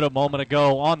too good a moment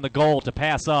ago on the goal to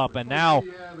pass up. And now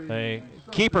a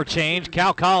keeper change.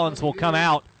 Cal Collins will come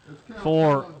out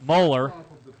for Moeller.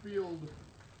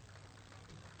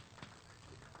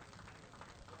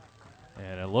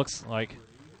 And it looks like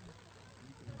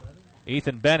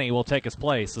Ethan Benny will take his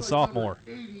place, the sophomore.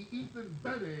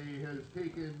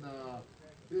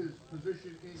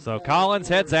 So Collins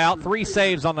heads out. 3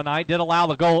 saves on the night. Did allow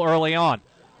the goal early on.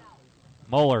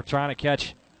 Moeller trying to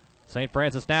catch St.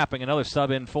 Francis napping. Another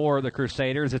sub in for the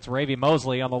Crusaders. It's Ravy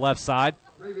Mosley on the left side.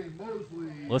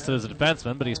 Listed as a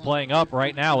defenseman, but he's playing up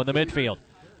right now in the midfield.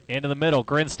 Into the middle,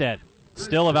 Grinstead.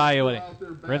 Still evaluating.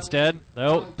 Grinstead,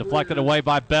 though, deflected away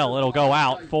by Bell. It'll go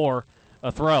out for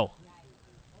a throw.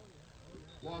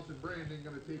 Brandon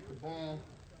going to take the ball.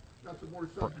 Got some more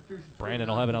substitutions. Brandon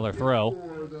will have another throw.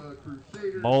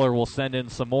 Moeller will send in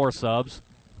some more subs.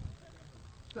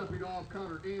 Stepping off,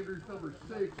 Connor Andrews, number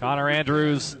 6. Connor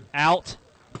Andrews out.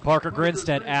 Parker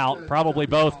Grinstead out. Probably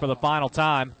both for the final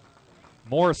time.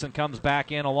 Morrison comes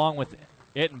back in along with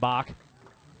Ittenbach.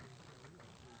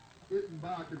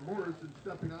 Ittenbach and Morrison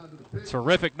stepping onto the pitch.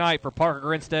 Terrific night for Parker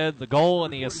Grinstead. The goal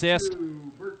and the assist.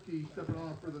 Berkey stepping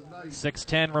off for the night.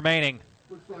 6:10 remaining.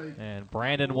 And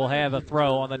Brandon will have a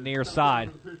throw on the near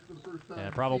side.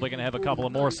 And probably going to have a couple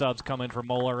of more subs coming from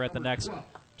Moeller at the next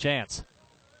chance.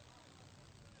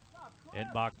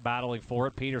 Ittenbach battling for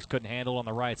it. Peters couldn't handle it on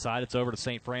the right side. It's over to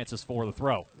St. Francis for the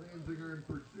throw. Lanzinger in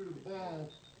pursuit of the ball.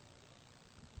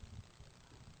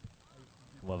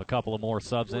 We'll have a couple of more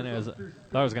subs in. Thought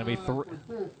it was going to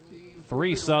be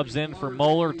 3 subs in for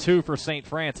Moeller, 2 for St.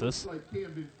 Francis.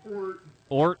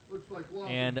 Ort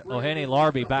and Ohene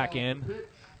Larby back in.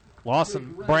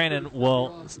 Lawson Brandon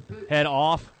will head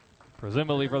off,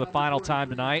 presumably for the final time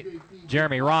tonight.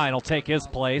 Jeremy Ryan will take his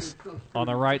place on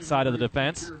the right side of the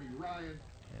defense.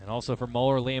 And also for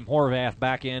Moeller, Liam Horvath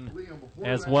back in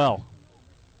as well.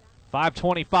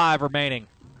 5:25 remaining.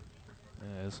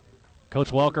 As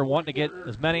Coach Welker wanting to get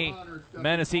as many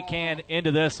men as he can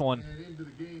into this one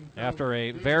after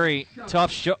a very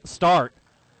tough start.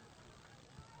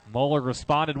 Moeller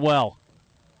responded well.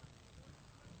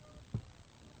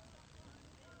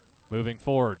 Moving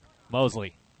forward,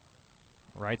 Mosley.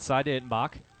 Right side to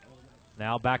Ittenbach.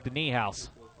 Now back to Niehaus.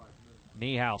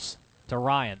 Niehaus to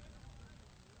Ryan.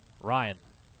 Ryan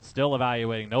still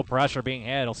evaluating. No pressure being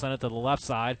had. He'll send it to the left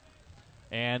side.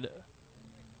 And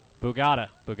Bugatti.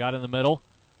 Bugatti in the middle.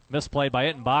 Misplayed by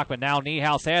Ittenbach, but now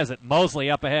Niehaus has it. Mosley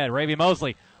up ahead. Ravy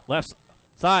Mosley, left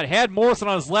side. Had Morrison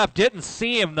on his left. Didn't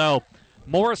see him, though.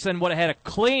 Morrison would have had a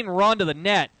clean run to the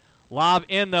net. Lob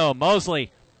in, though.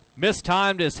 Mosley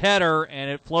mistimed his header, and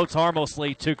it floats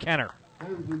harmlessly to Kenner.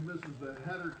 Mosley misses the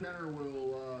header. Kenner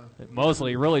will...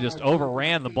 Mosley really just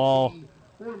overran the ball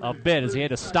a bit as he had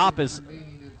to stop his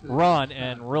run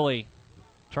and really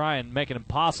try and make an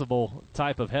impossible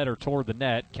type of header toward the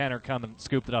net. Kenner come and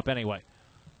scooped it up anyway.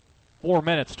 4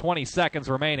 minutes, 20 seconds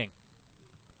remaining.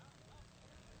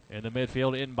 In the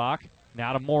midfield, Ittenbach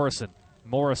Now to Morrison.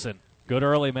 Morrison, good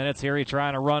early minutes here. He's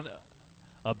trying to run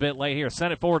a bit late here.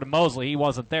 Sent it forward to Mosley. He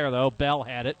wasn't there, though. Bell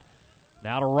had it.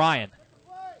 Now to Ryan.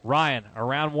 Ryan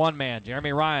around one man.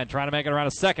 Jeremy Ryan trying to make it around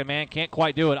a second man. Can't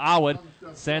quite do it. Awad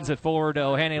sends it forward to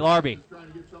Ohene Larby.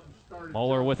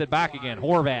 Moeller with it back again.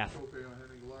 Horvath.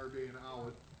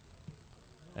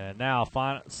 And now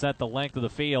set the length of the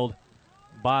field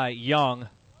by Young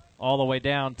all the way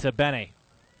down to Benny.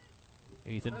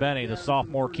 Ethan Benny, the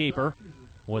sophomore keeper,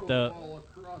 with the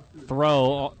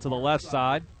throw to the left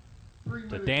side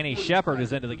to Danny Shepard,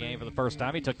 who's into the game for the first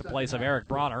time. He took the place of Eric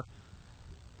Bronner.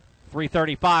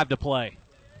 3:35 to play.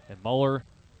 And Moeller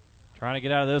trying to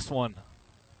get out of this one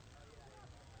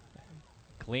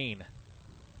clean.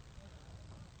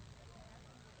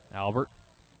 Albert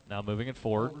now moving it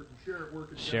forward.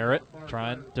 Sherritt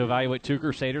trying to evaluate two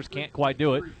Crusaders. Can't quite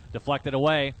do it. Deflected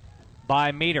away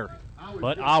by Meter.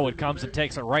 But Awad comes and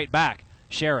takes it right back.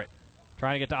 Sherritt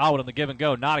trying to get to Awad on the give and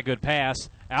go. Not a good pass.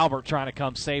 Albert trying to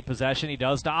come save possession. He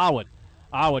does to Awad.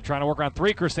 Awad trying to work on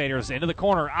three Crusaders into the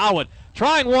corner. Awad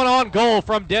trying one on goal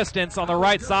from distance on the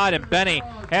right side, and Benny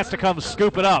has to come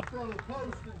scoop it up.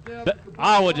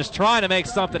 Awad just trying to make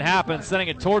something happen, sending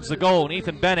it towards the goal, and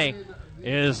Ethan Benny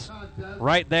is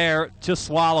right there to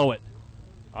swallow it.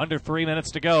 Under 3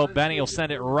 minutes to go. Benny will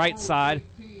send it right side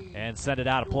and send it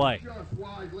out of play.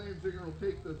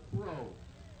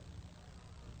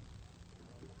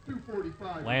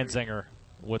 Lanzinger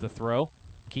with a throw.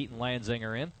 Keaton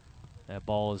Lanzinger in. That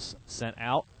ball is sent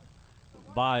out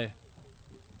by,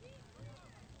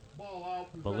 I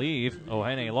believe,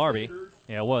 Ohene Larby.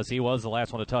 Yeah, it was. He was the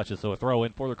last one to touch it, so a throw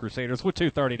in for the Crusaders with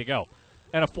 2:30 to go.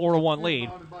 And a 4-1 lead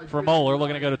for Moeller,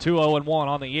 looking to go to 2-0-1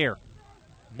 on the year.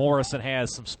 Morrison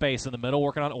has some space in the middle,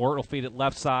 working on Ort. Will feed it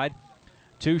left side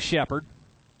to Shepard.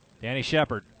 Danny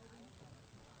Shepard.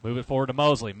 Move it forward to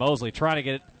Mosley. Mosley trying to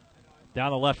get it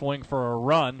down the left wing for a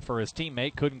run for his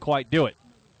teammate. Couldn't quite do it.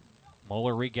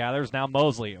 Moeller regathers. Now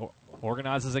Mosley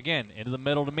organizes again into the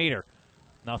middle to Meter.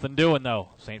 Nothing doing, though.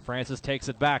 St. Francis takes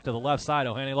it back to the left side.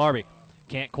 Ohene Larby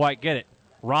can't quite get it.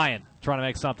 Ryan trying to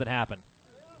make something happen.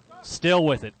 Still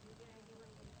with it.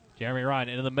 Jeremy Ryan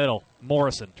into the middle.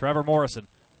 Morrison. Trevor Morrison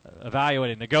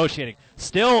evaluating, negotiating.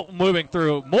 Still moving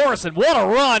through. Morrison, what a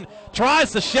run.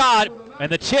 Tries the shot,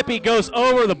 and the chippy goes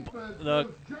over the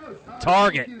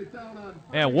target.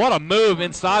 And what a move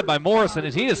inside by Morrison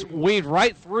as he just weaved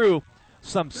right through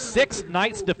some 6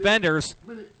 Knights defenders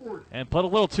and put a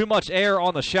little too much air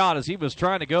on the shot as he was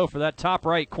trying to go for that top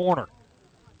right corner.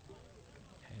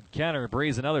 And Kenner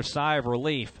breathes another sigh of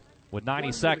relief with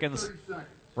 90 seconds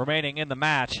remaining in the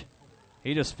match.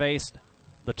 He just faced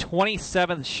the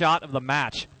 27th shot of the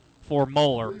match for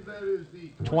Moeller.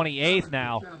 28th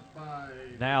now.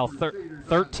 Now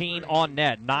 13 on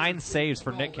net. 9 saves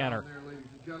for Nick Kenner.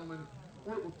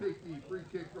 Ort will take the free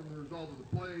kick from the result of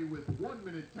the play with 1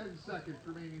 minute, 10 seconds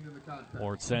remaining in the contest.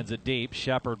 Ort sends it deep.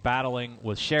 Shepard battling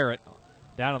with Sherritt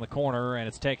down in the corner, and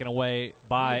it's taken away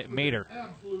by Meter.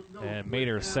 And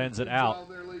Meter sends it out.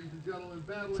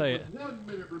 I'll tell you, 1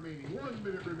 minute remaining. 1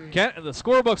 minute remaining. The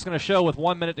scorebook's going to show with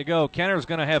 1 minute to go. Kenner's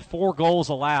going to have 4 goals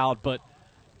allowed, but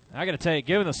I got to tell you,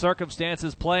 given the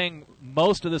circumstances, playing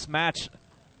most of this match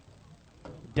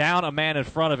down a man in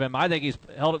front of him, I think he's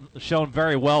shown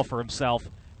very well for himself.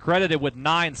 Credited with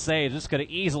 9 saves. This could have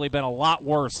easily been a lot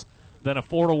worse than a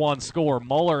 4-1 score.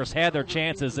 Moeller has had their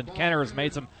chances, and Kenner has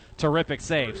made some terrific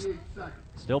saves.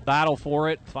 Still battle for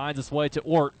it. Finds its way to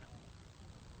Ort.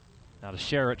 Now to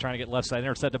Sherritt, trying to get left side,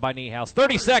 intercepted by Niehaus.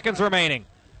 30 seconds remaining.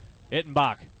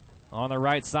 Ittenbach on the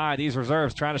right side. These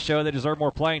reserves trying to show they deserve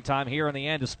more playing time here in the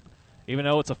end, even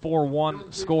though it's a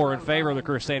 4-1 score in favor of the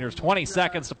Crusaders. 20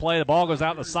 seconds to play. The ball goes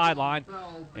out the sideline,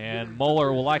 and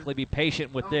Moeller will likely be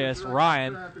patient with this.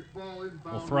 Ryan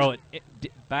will throw it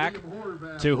back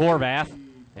to Horvath,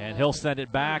 and he'll send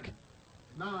it back.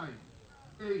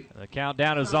 The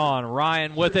countdown is on.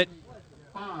 Ryan with it.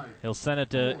 He'll send it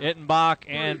to Ittenbach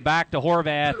and back to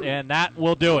Horvath, and that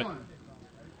will do it.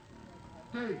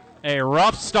 A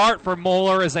rough start for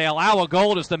Moeller as they allow a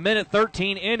goal just a minute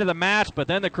 13 into the match, but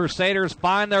then the Crusaders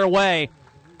find their way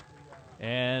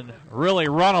and really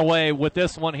run away with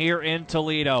this one here in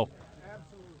Toledo.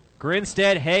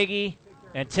 Grinstead, Hagee,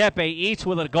 and Tepe each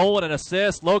with a goal and an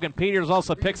assist. Logan Peters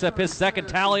also picks up his second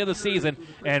tally of the season,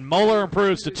 and Moeller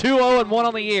improves to 2-0-1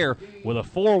 on the year with a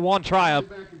 4-1 triumph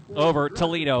over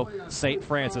Toledo St.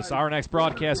 Francis. Our next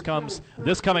broadcast comes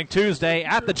this coming Tuesday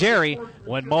at the Jerry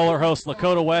when Moeller hosts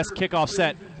Lakota West. Kickoff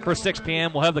set for 6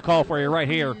 p.m. We'll have the call for you right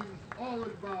here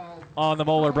on the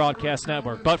Moeller Broadcast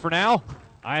Network. But for now,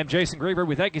 I am Jason Griever.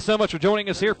 We thank you so much for joining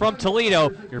us here from Toledo.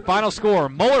 Your final score,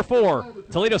 Moeller 4,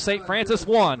 Toledo St. Francis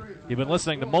 1. You've been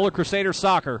listening to Moeller Crusaders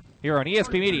Soccer here on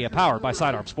ESP Media, powered by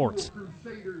Sidearm Sports.